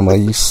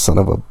 Scotoma? You son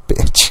of a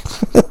bitch!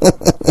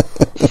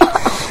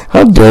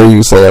 How dare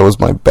you say I was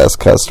my best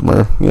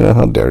customer?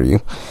 How dare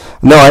you?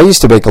 No, I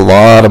used to make a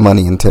lot of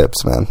money in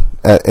tips, man.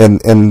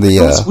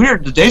 It's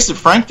weird. The days that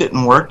Frank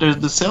didn't work,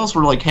 the sales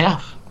were like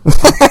half.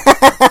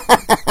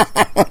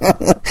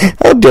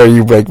 How dare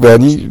you,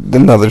 Brakeman? You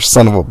another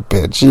son of a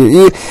bitch.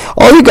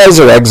 All you guys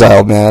are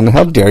exiled, man.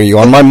 How dare you?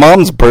 On my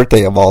mom's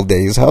birthday of all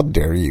days. How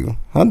dare you?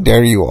 How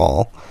dare you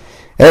all?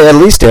 Hey, at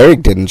least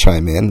Eric didn't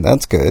chime in.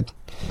 That's good.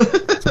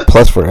 It's a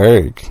plus for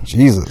Eric.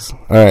 Jesus.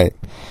 All right.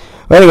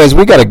 Well, anyways,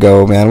 we gotta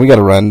go, man. We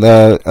gotta run.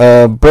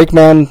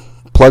 Brakeman,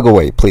 plug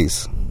away,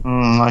 please.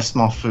 I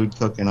smell food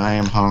cooking. I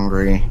am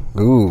hungry.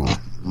 Ooh.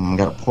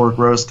 Got a pork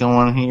roast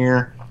going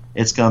here.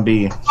 It's gonna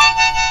be.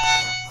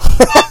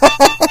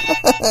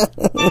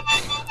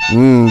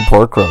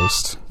 Pork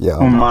roast. Yeah.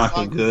 Oh,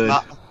 Monica, good.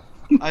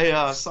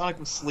 Sonic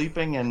was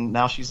sleeping, and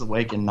now she's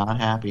awake and not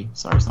happy.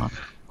 Sorry, Sonic.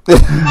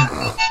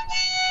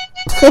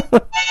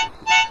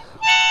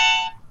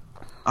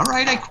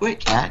 Alright, I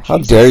quit, cat. How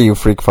dare you,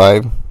 Freak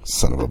 5?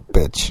 Son of a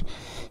bitch.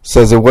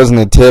 Says it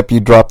wasn't a tip, you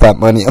dropped that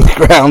money on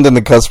the ground and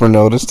the customer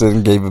noticed it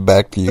and gave it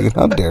back to you.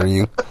 How dare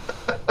you?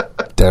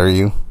 Dare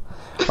you?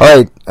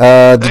 Alright,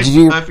 did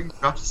you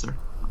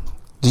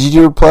do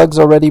your plugs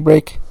already,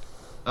 Break?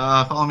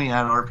 Follow me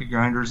at RP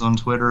Grinders on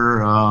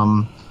Twitter.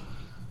 I'm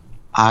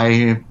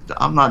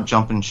not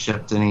jumping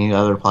ship to any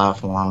other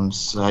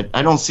platforms.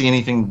 I don't see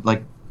anything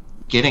like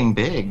getting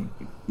big.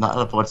 Not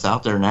of what's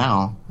out there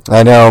now.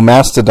 I know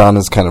Mastodon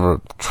is kind of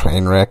a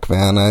train wreck,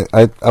 man.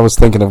 I was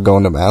thinking of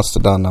going to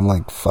Mastodon. I'm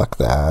like, fuck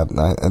that.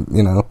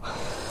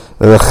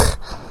 Ugh.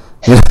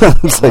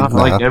 It's like,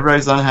 like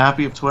everybody's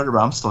unhappy with Twitter, but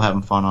I'm still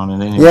having fun on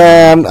it anyway.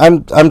 Yeah,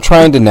 I'm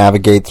trying to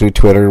navigate through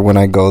Twitter when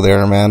I go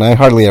there, man. I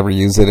hardly ever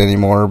use it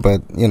anymore,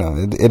 but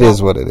it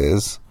is what it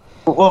is.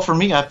 Well, for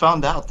me, I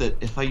found out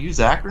that if I use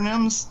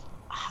acronyms.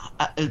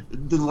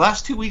 The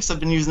last 2 weeks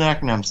I've been using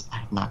acronyms. I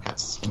have not got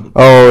suspended.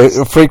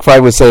 Oh, Freak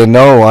 5 was saying,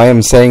 no, I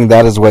am saying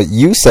that is what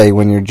you say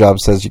when your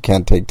job says you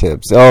can't take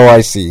tips. Oh,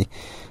 I see.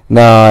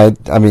 No,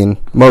 I mean,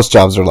 most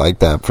jobs are like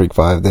that, Freak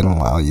 5. They don't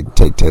allow you to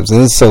take tips.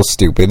 And it's so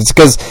stupid. It's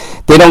because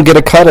they don't get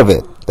a cut of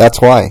it. That's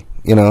why.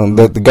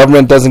 The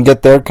government doesn't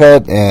get their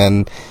cut,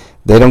 and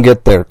they don't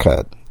get their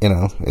cut.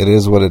 It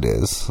is what it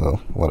is.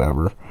 So,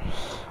 whatever.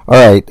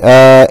 All right.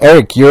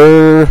 Eric,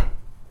 your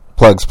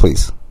plugs,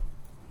 please.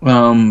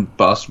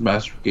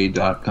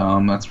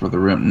 BostonBastardBrigade.com. That's where the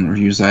written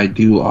reviews I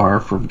do are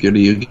for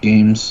video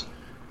games.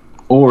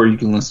 Or you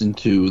can listen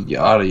to the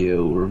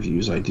audio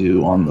reviews I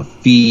do on the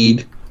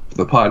feed for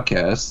the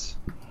podcast.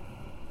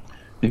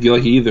 If you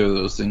like either of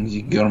those things,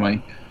 you can go to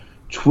my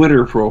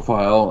Twitter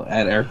profile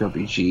at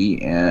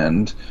EricRPG,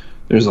 and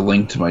there's a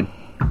link to my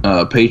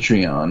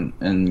Patreon,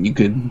 and you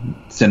could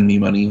send me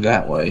money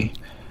that way.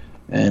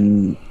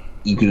 And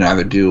you can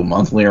either do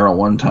monthly or a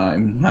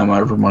one-time,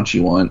 however much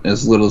you want,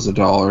 as little as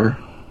 $1.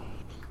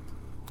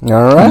 All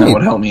right. And that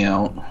would help me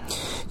out.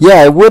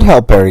 Yeah, it would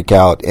help Eric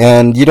out.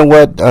 And you know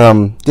what?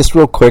 Just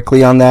real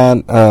quickly on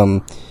that.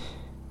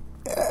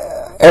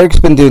 Eric's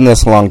been doing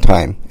this a long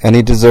time, and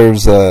he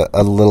deserves a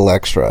little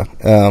extra.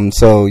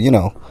 So, you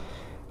know,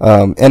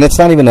 and it's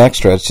not even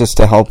extra. It's just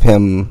to help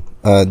him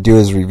do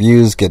his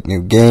reviews, get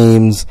new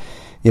games,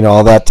 you know,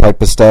 all that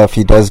type of stuff.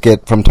 He does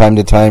get, from time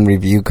to time,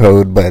 review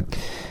code, but,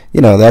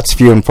 you know, that's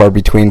few and far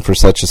between for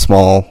such a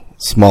small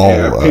pretty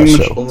much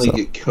show. only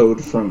get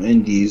code from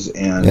indies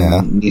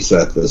and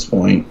Nisa at this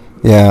point.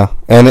 Yeah,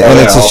 and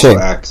it's a shame.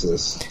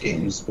 Access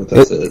games, but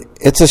that's it.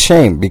 It's a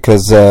shame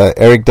because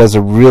Eric does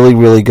a really,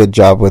 really good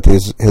job with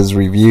his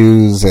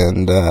reviews,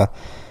 and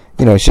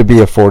you know, should be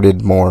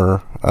afforded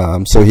more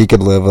so he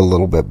could live a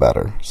little bit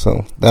better.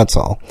 So that's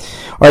all.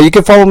 All right, you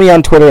can follow me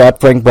on Twitter at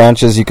Frank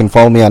Branches. You can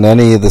follow me on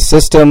any of the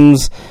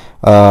systems,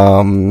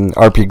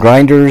 RP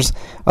Grinders.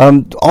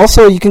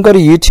 Also, you can go to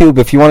YouTube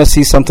if you want to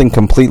see something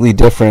completely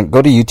different.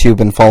 Go to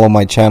YouTube and follow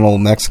my channel,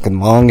 Mexican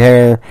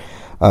Longhair.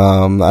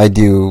 I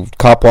do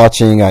cop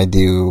watching, I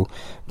do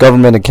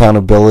government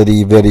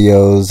accountability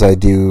videos, I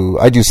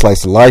do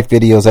slice of life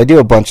videos, I do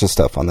a bunch of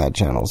stuff on that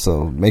channel,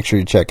 so make sure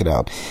you check it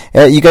out.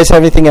 You guys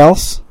have anything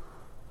else?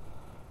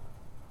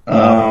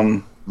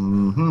 No.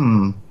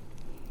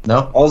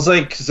 All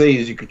I can say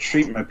is you could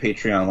treat my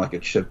Patreon like a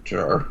chip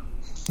jar.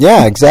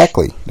 Yeah,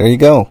 exactly. There you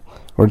go.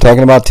 We're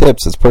talking about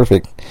tips. It's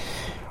perfect.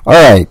 All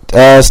right.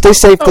 Stay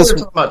safe Oh, this we're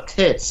talking about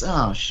tits.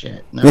 Oh,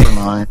 shit. Never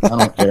mind. I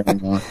don't care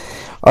anymore.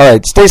 All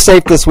right, stay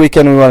safe this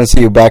weekend. We want to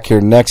see you back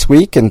here next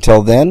week.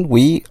 Until then,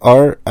 we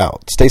are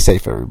out. Stay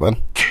safe, everyone.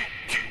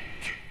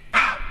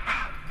 Yeah,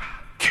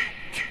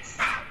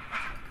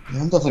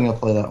 I'm definitely going to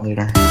play that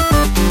later.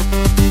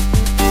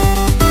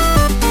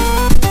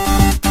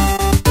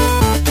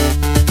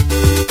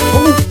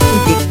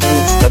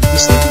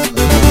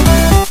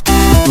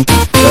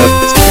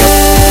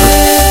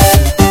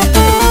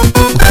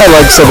 I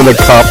like some of the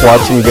cop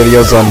watching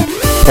videos on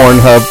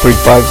Pornhub, Freak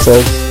 5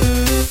 says.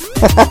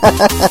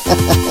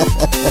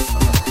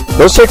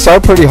 Those chicks are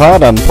pretty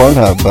hot on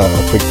Pornhub,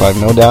 Freak 5,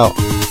 no doubt.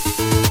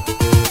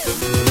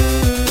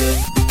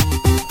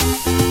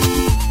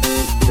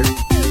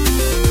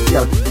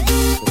 Yeah.